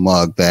awesome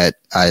mug that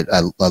I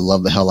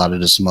love the hell out of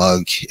this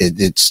mug.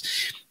 It's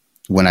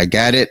when I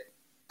got it,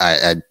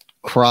 I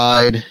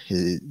cried,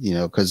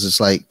 because it's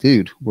like,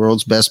 dude,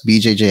 world's best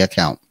BJJ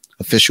account,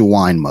 official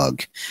wine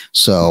mug.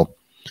 So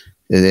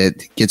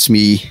it gets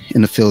me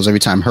in the feels every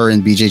time, her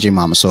and BJJ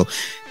Mama. So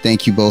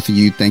thank you, both of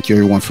you. Thank you,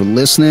 everyone, for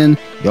listening.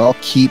 Y'all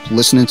keep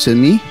listening to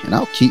me, and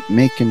I'll keep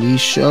making these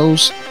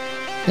shows.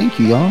 Thank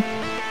you, y'all.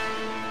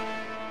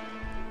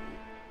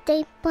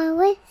 Deep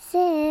with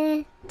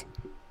it.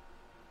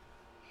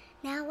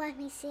 Now let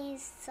me sing a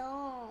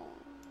song.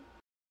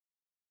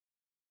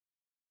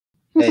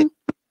 Hey,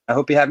 I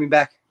hope you have me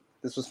back.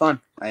 This was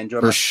fun. I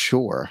enjoyed it. For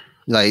sure.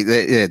 Like,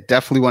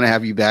 definitely want to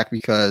have you back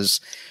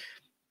because,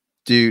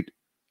 dude,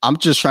 I'm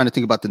just trying to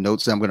think about the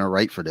notes that I'm going to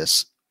write for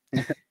this.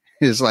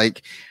 It's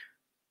like,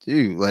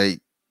 dude,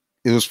 like,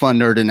 it was fun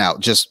nerding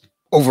out just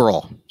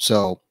overall.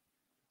 So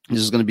this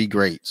is going to be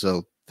great.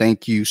 So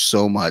thank you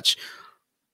so much.